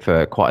doing it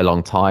for quite a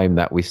long time,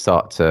 that we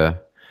start to,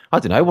 I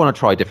don't know, want to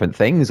try different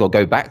things or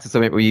go back to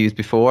something we used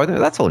before. I think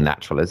that's all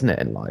natural, isn't it,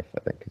 in life, I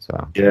think, as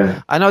well.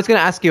 Yeah. And I was going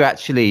to ask you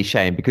actually,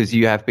 Shane, because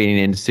you have been in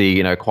the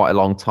industry, quite a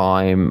long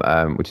time,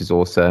 which is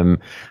awesome.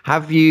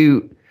 Have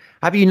you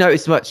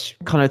noticed much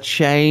kind of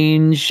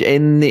change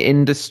in the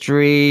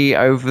industry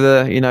over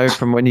the,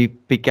 from when you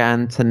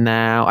began to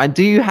now? And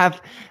do you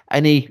have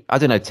any, I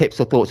don't know, tips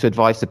or thoughts or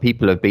advice to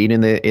people who have been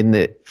in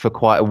the for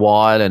quite a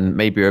while and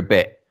maybe are a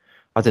bit,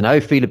 I don't know,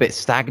 feel a bit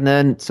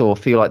stagnant or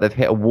feel like they've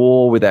hit a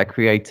wall with their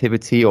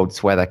creativity or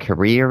just where their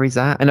career is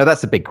at? I know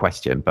that's a big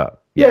question,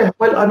 but yeah.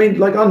 Well, I mean,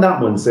 like on that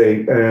one,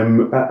 say, I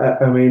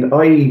mean,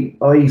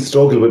 I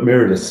struggle with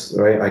mirrorless,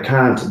 right? I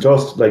can't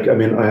just, like, I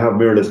mean, I have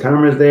mirrorless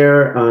cameras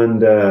there, and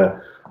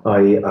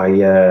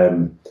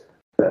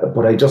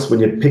but I just, when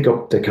you pick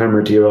up the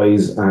camera to your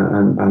eyes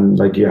and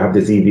like you have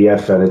this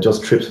EVF and it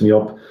just trips me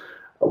up.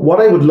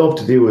 What I would love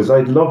to do is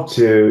I'd love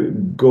to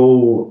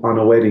go on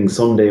a wedding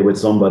someday with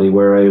somebody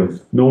where I have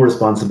no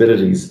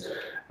responsibilities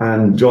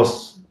and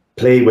just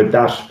play with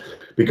that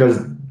because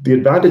the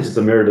advantages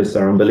of mirrorless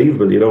are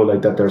unbelievable, you know,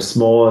 like that they're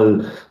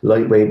small,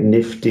 lightweight,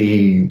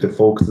 nifty, the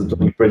focus is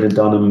brilliant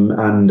on them,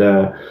 and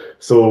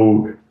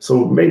so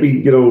maybe,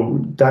 you know,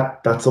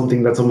 that's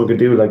something that someone could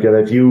do. Like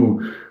if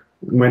you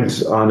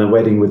went on a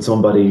wedding with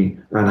somebody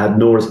and had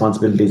no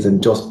responsibilities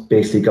and just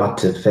basically got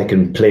to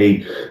fucking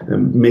play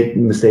and make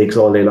mistakes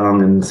all day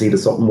long and see the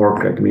something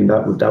work. Like, I mean,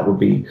 that would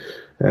be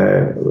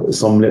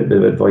some little bit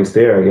of advice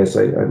there. I guess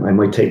I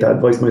might take that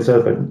advice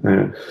myself.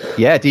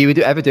 Yeah. Do you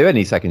ever do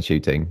any second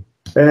shooting?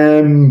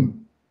 No.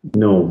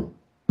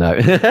 No,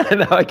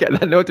 no, I get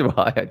that. Nor do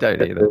I. I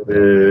don't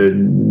either.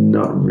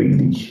 Not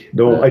really.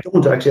 No, I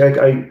don't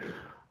actually.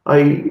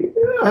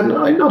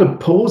 I'm not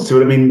opposed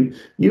to it. I mean,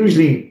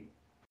 usually,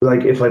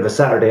 like if I have a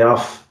Saturday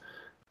off,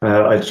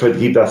 I try to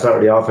keep that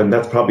Saturday off, and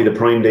that's probably the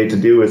prime day to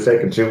do a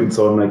second shooting.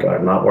 So I'm like,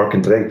 I'm not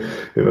working today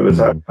if I have a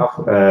Saturday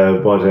off.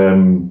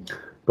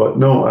 But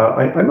no,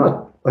 I'm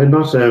not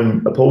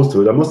opposed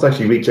to it. I must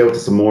actually reach out to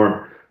some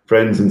more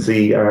friends and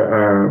see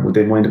would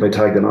they mind if I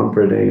tag them on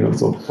for a day, you know?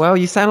 So Well,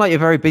 you sound like you're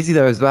very busy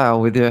though as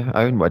well with your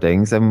own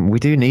weddings, and we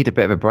do need a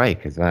bit of a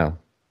break as well.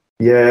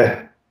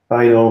 yeah,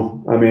 I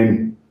know. I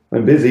mean,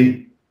 I'm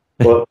busy,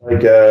 but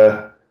like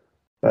I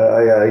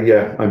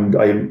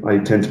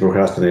tend to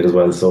procrastinate as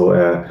well,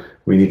 so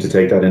we need to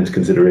take that into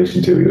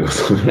consideration too, you know.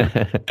 So,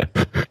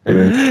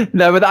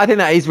 No, but I think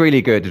that is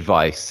really good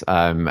advice,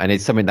 and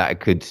it's something that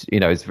could, you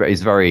know, is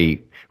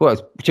very well.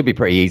 It should be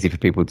pretty easy for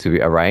people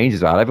to arrange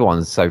as well.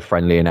 Everyone's so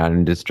friendly in our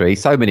industry.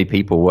 So many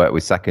people work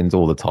with seconds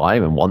all the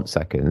time and want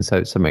seconds, so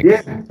it's something.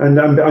 yeah,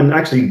 and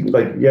actually,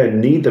 like, yeah,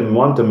 need them,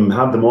 want them,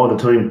 have them all the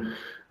time,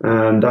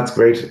 and that's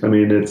great. I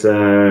mean, it's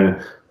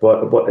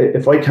but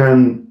if I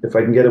can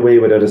get away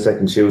without a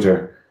second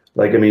shooter,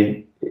 like, I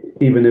mean,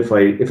 even if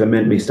it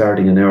meant me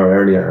starting an hour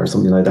earlier or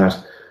something like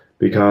that,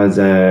 because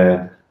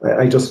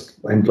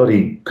I'm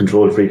bloody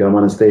control freak. I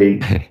want to stay.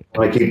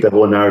 I keep the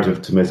whole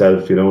narrative to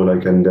myself, you know,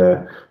 like, and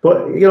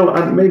but you know,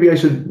 and maybe I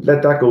should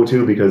let that go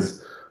too,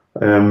 because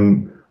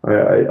Aaron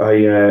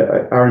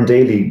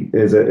Daly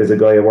is a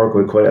guy I work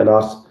with quite a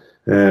lot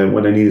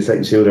when I need a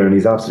second shooter, and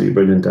he's absolutely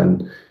brilliant,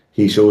 and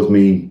he shows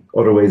me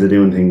other ways of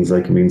doing things.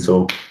 Like, I mean,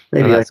 so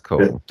maybe that's I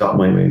cool. adopt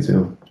my ways, you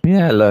know.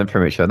 Yeah, learn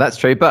from each other. That's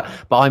true. But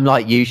I'm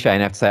like you,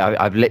 Shane. I have to say,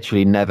 I've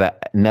literally never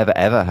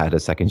ever had a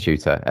second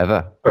shooter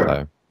ever. Sure.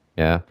 So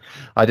yeah,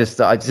 I just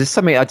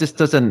something about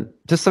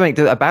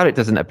it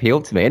doesn't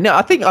appeal to me. And no,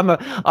 I think I'm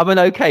an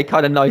okay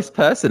kind of nice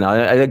person.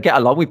 I get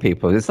along with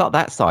people. It's not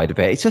that side of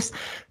it. It's just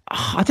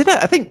I don't know.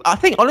 I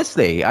think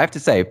honestly, I have to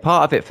say,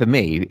 part of it for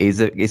me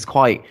is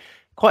quite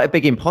a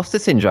big imposter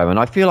syndrome. And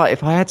I feel like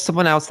if I had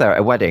someone else there at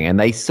a wedding and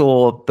they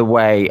saw the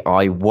way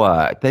I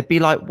work, they'd be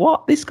like,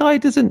 what? This guy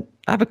doesn't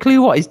have a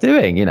clue what he's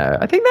doing, you know.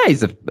 I think that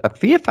is a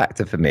fear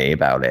factor for me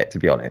about it, to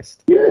be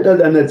honest. Yeah,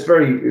 and it's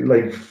very,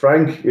 like,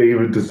 frank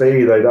even to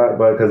say like that,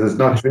 because it's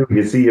not true.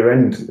 You see your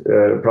end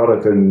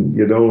product, and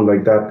you know,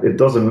 like, that it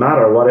doesn't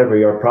matter whatever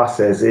your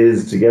process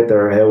is to get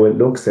there, how it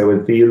looks, how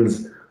it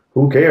feels.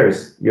 Who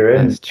cares? Your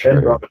end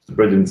product is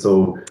brilliant,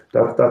 so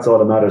that's all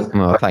that matters.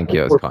 Well, thank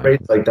you. It's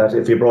great like that.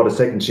 If you brought a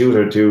second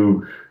shooter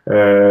to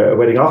a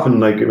wedding, often,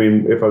 like, I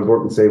mean, if I was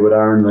working, say, with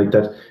Aaron, like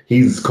that,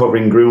 he's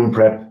covering groom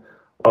prep,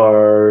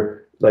 or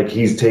like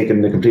he's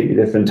taken a completely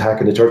different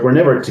tack in the church. We're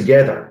never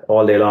together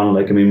all day long.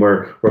 Like, I mean,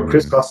 we're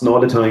crisscrossing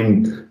all the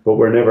time, but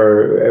we're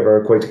never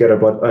ever quite together.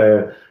 But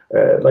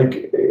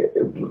like,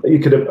 you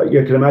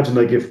could imagine,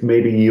 like, if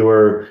maybe you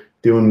were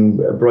doing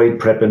a bride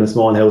prep in a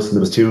small house and there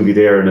was two of you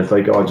there, and it's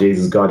like, oh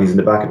Jesus God, he's in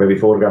the back of every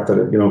photograph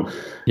that, you know.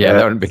 Yeah,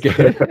 that wouldn't be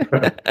good.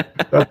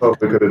 That's how it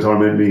could have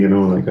tormented me, you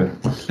know, like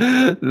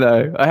that.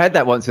 No, I had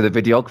that once with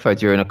a videographer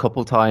during a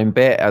couple time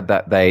bit,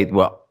 that they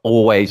were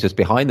always just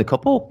behind the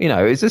couple. You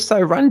know, it's just so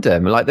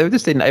random. Like, they were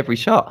just in every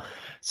shot.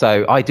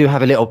 So I do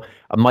have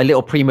my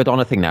little prima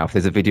donna thing now. If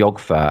there's a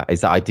videographer, is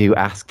that I do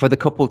ask for the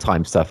couple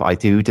time stuff. I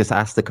do just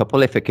ask the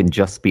couple if it can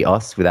just be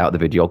us without the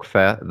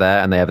videographer there,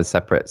 and they have a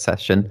separate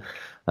session.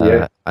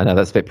 Yeah, I know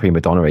that's a bit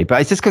prima donna-y, but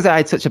it's just because I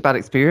had such a bad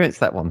experience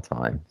that one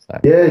time. So.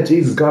 Yeah,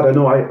 Jesus God, I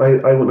know. I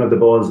wouldn't have the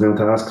balls now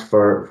to ask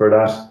for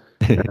that.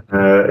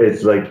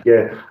 It's like,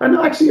 yeah, and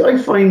actually, I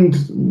find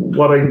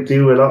what I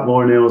do a lot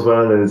more now as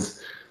well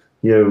is,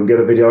 you know,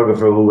 get a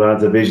videographer who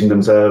has a vision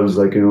themselves,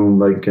 like, you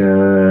know, like,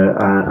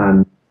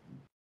 and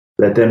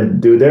let them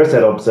do their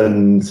setups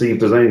and see if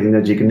there's anything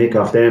that you can nick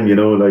off them, you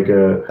know, like.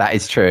 That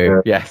is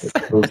true. Yes.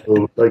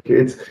 So, like,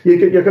 it's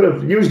you kind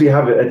of usually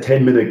have a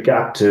 10-minute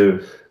gap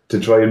to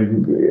try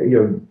and, you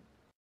know,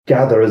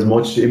 gather as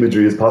much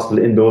imagery as possible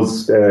in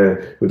those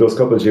with those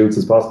couple of shoots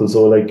as possible.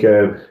 So, like,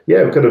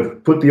 yeah, kind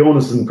of put the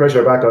onus and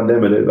pressure back on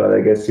them a little bit,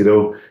 I guess, you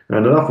know,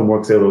 and it often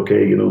works out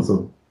okay, you know.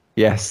 So.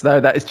 Yes,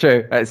 no, that is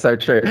true. That's so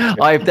true.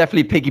 I've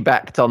definitely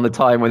piggybacked on the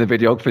time when the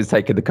videographer's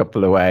taken the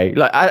couple away,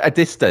 like at a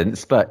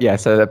distance. But yeah,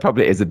 so that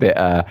probably is a bit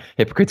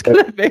hypocritical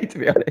of me, to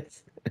be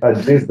honest. Like,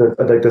 there's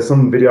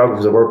some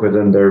videographers I work with,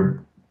 and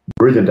they're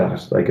brilliant at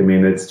it. Like, I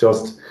mean, it's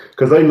just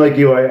because I'm like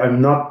you.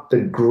 I'm not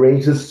the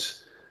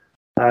greatest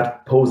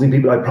at posing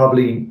people. I'm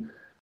probably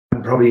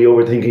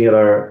overthinking it,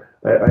 or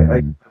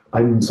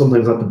I'm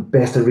sometimes not the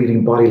best at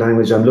reading body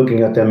language. I'm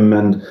looking at them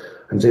and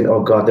I'm saying,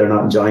 oh God, they're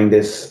not enjoying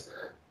this.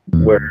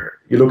 Where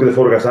you look at the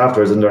photographs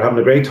afterwards and they're having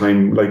a great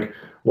time. Like,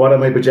 what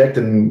am I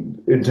projecting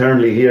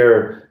internally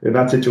here in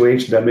that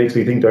situation that makes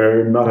me think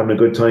they're not having a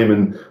good time?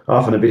 And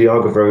often a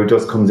videographer who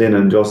just comes in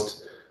and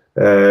just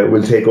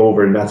will take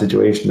over in that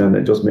situation, and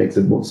it just makes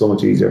it so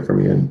much easier for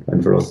me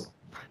and for us.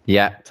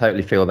 Yeah,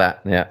 totally feel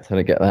that. Yeah,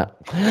 totally get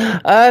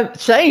that.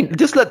 Shane,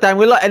 just look down.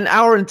 We're like an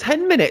hour and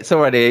 10 minutes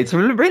already. It's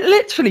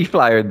literally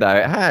flown though.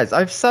 It has.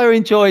 I've so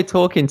enjoyed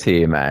talking to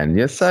you, man.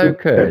 You're so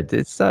good.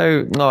 It's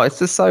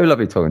just so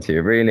lovely talking to you.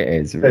 It really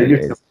is. It really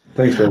is.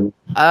 Thanks, man.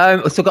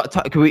 So got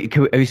have we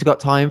still got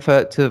time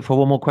for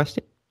one more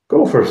question?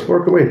 Go first.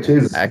 Work away.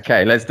 Jesus.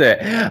 Okay, let's do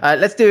it.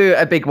 Let's do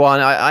a big one.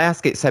 I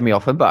ask it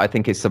semi-often, but I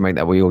think it's something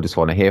that we all just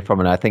want to hear from,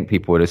 and I think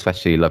people would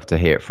especially love to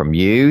hear it from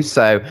you.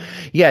 So,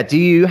 yeah, do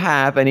you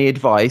have any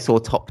advice or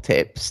top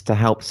tips to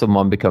help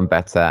someone become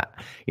better,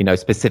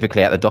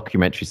 specifically at the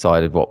documentary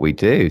side of what we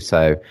do?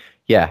 So,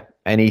 yeah,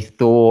 any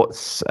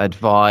thoughts,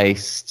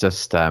 advice,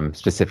 just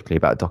specifically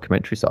about the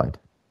documentary side?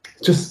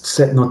 Just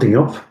set nothing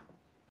up.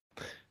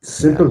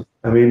 Simple.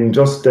 Yeah. I mean,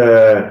 just...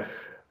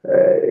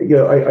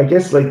 I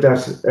guess like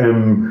that.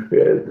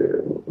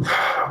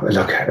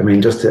 Look, I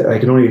mean, I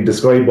can only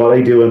describe what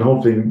I do, and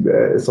hopefully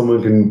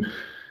someone can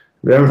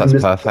learn from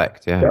this. That's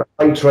perfect. Yeah,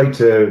 I try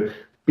to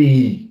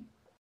be,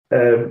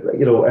 a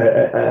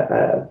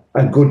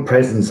good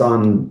presence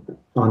on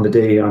the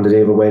day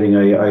of a wedding.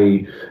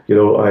 I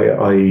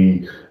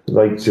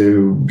like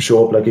to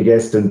show up like a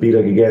guest and be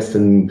like a guest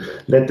and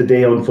let the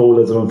day unfold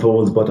as it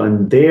unfolds. But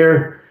I'm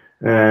there,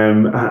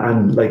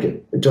 and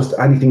like just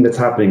anything that's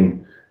happening.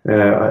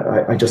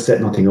 I just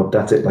set nothing up.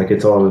 That's it. Like,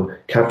 it's all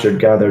captured,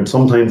 gathered.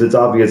 Sometimes it's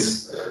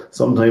obvious,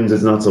 sometimes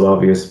it's not so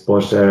obvious.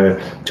 But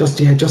just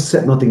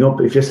set nothing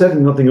up. If you're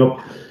setting nothing up,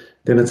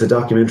 then it's a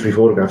documentary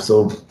photograph.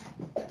 So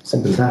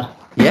simple as that.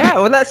 Yeah,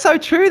 well, that's so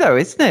true, though,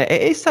 isn't it?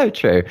 It is so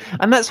true,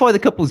 and that's why the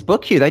couples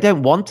book you. They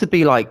don't want to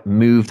be like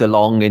moved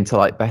along into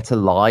like better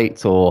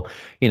light, or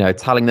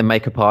telling the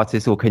makeup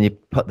artist, or can you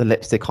put the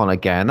lipstick on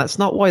again? That's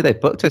not why they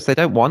booked us. They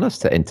don't want us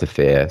to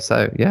interfere.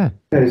 So yeah.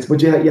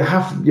 But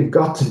you've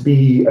got to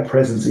be a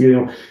presence.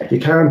 You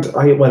can't.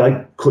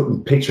 I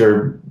couldn't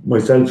picture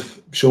myself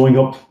showing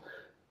up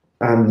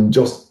and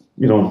just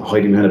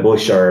hiding behind a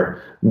bush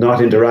or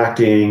not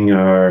interacting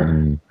or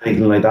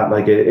anything like that.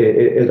 Like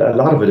a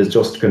lot of it is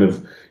just kind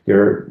of,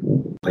 you're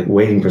like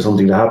waiting for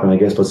something to happen, I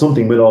guess, but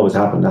something will always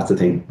happen. That's the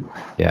thing.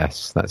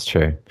 Yes, that's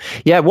true.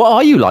 Yeah. What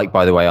are you like,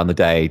 by the way, on the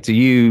day? Do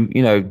you,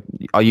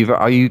 are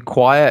you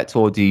quiet,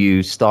 or do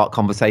you start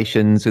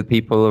conversations with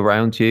people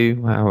around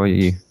you? How are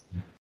you?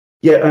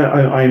 Yeah,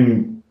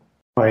 I'm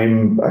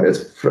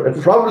it's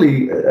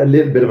probably a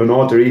little bit of an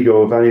alter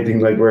ego, if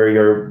anything, like where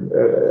you're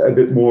a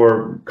bit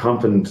more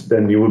confident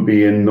than you would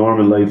be in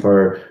normal life,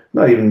 or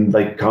not even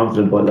like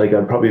confident, but like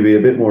I'd probably be a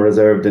bit more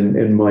reserved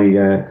in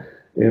my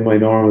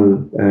normal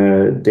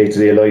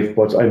day-to-day life.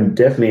 But I'm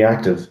definitely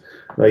active.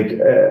 Like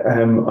what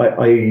am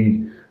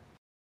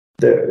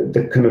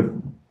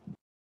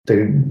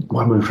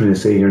I trying to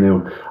say here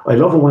now? I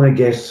love it when I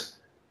get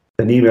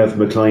an email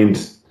from a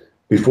client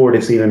before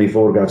they've seen any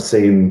photographs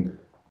saying,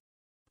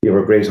 you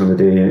were great on the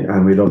day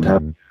and we loved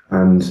having you.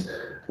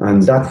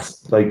 And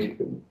that's like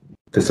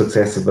the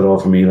success of it all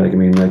for me. Like, I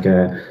mean, like,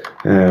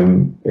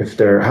 if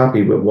they're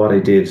happy with what I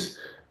did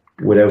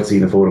without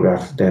seeing a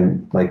photograph,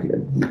 then like,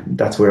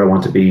 that's where I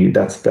want to be.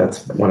 That's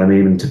what I'm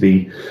aiming to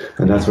be.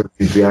 And that's where I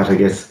need to be at, I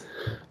guess.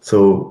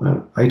 So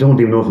I don't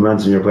even know if I'm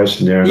answering your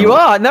question there. You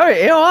are. No,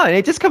 you are. And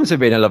it just comes from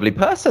being a lovely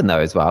person, though,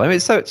 as well. I mean,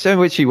 it's so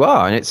which you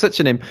are. And it's such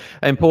an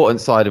important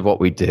side of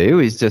what we do,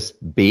 is just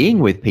being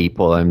with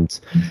people. And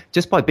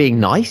just by being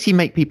nice, you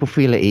make people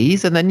feel at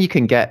ease. And then you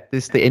can get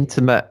the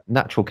intimate,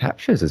 natural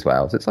captures as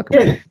well. So it's like,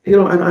 and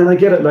I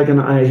get it. Like,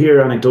 and I hear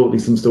anecdotally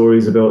some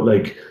stories about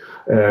like,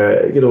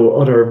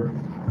 other,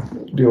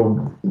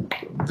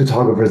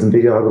 photographers and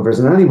videographers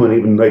and anyone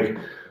even like,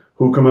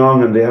 who come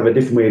along and they have a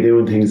different way of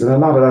doing things. And a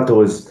lot of that,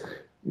 though, is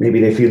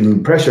maybe they feel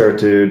pressure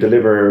to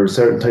deliver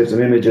certain types of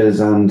images,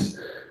 and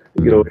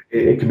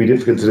it can be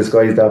difficult to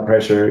disguise that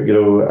pressure,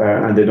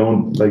 and they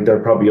don't, like,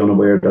 they're probably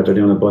unaware that they're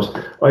doing it. But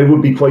I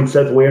would be quite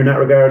self-aware in that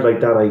regard.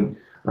 Like that,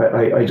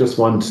 I just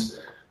want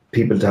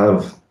people to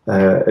have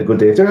a good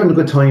day. If they're having a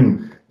good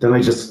time, then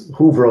I just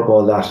hoover up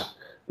all that,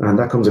 and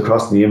that comes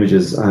across in the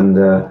images, and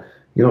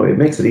it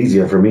makes it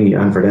easier for me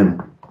and for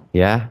them.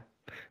 Yeah.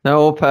 No,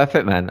 all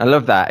perfect, man. I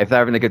love that. If they're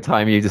having a good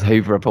time, you just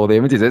hoover up all the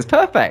images. It's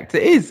perfect.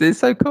 It is. It's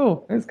so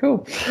cool. It's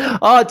cool.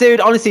 Oh,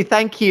 dude, honestly,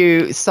 thank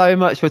you so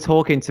much for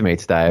talking to me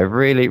today. I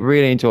really,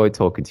 really enjoyed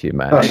talking to you,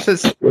 man.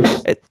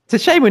 It's a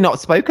shame we've not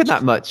spoken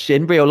that much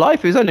in real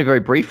life. It was only very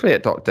briefly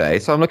at Doc Day.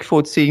 So I'm looking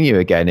forward to seeing you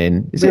again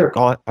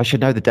I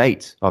should know the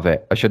date of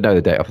it. I should know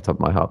the date off the top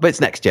of my heart. But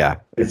it's next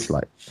year. It's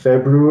like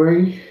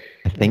February.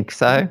 I think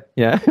so.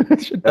 Yeah.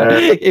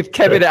 If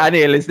Kevin and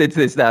Annie are listening to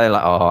this now, they're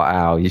like, oh,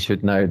 Al, you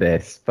should know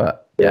this.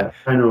 But yeah,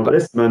 I know.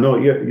 Listen, man. No,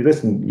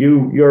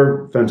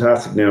 you're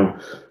fantastic now.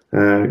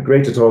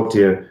 Great to talk to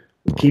you.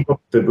 keep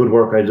up the good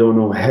work. I don't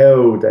know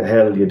how the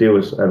hell you do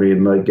it. I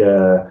mean, like,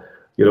 I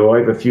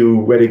have a few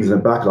weddings in the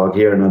backlog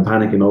here, and I'm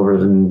panicking over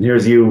it. And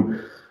here's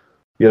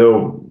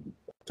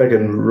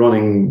fucking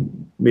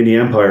running mini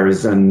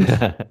empires, and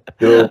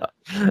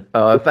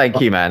Oh, thank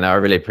you, man. I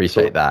really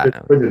appreciate that. It's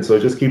brilliant. So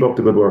just keep up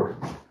the good work.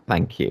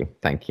 Thank you,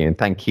 and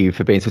thank you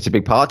for being such a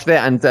big part of it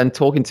and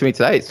talking to me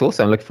today. It's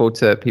awesome. I'm looking forward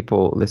to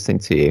people listening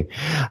to you.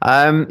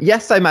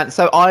 Yes, so man.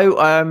 So I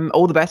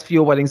all the best for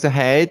your weddings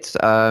ahead,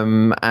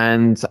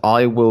 and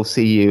I will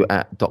see you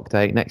at Doc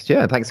Day next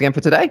year. Thanks again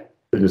for today.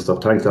 Brilliant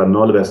stuff. Thanks, Adam.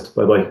 All the best.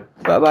 Bye bye.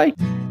 Bye bye.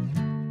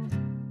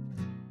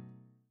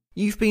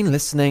 You've been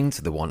listening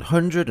to the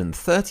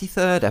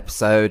 133rd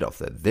episode of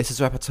the This Is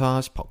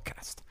Reportage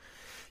podcast.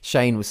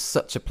 Shane was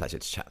such a pleasure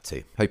to chat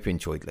to. Hope you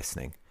enjoyed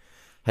listening.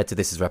 Head to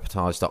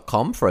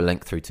thisisreportage.com for a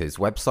link through to his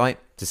website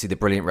to see the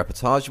brilliant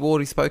Reportage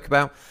Award he spoke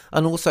about,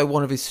 and also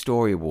one of his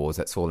story awards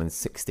that's all in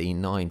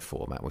 16:9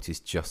 format, which is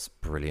just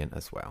brilliant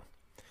as well.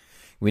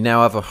 We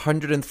now have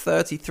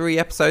 133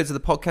 episodes of the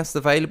podcast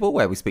available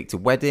where we speak to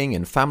wedding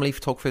and family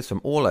photographers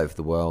from all over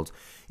the world.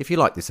 If you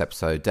like this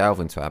episode, delve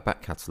into our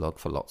back catalogue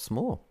for lots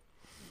more.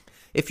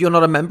 If you're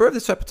not a member of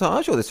This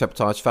Reportage or This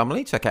Reportage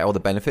family, check out all the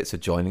benefits of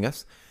joining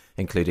us,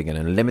 including an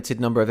unlimited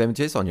number of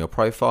images on your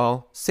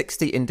profile,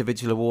 60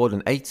 individual award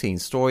and 18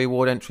 story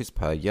award entries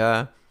per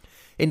year,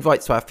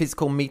 invites to our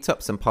physical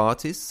meetups and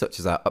parties, such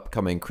as our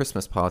upcoming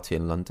Christmas party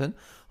in London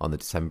on the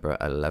December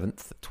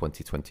 11th,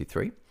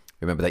 2023.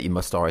 Remember that you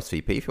must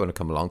RSVP if you want to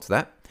come along to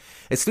that.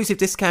 Exclusive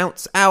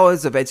discounts,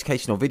 hours of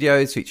educational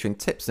videos featuring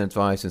tips and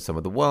advice from some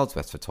of the world's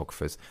best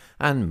photographers,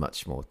 and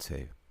much more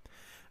too.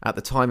 At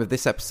the time of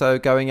this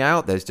episode going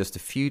out, there's just a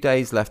few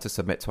days left to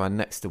submit to our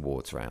next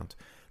awards round.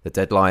 The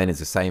deadline is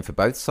the same for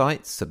both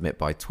sites. Submit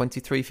by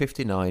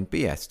 23:59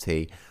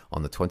 BST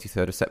on the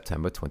 23rd of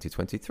September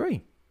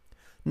 2023.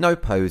 No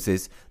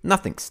poses,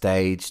 nothing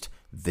staged.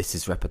 This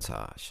is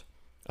Reportage.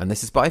 And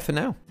this is bye for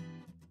now.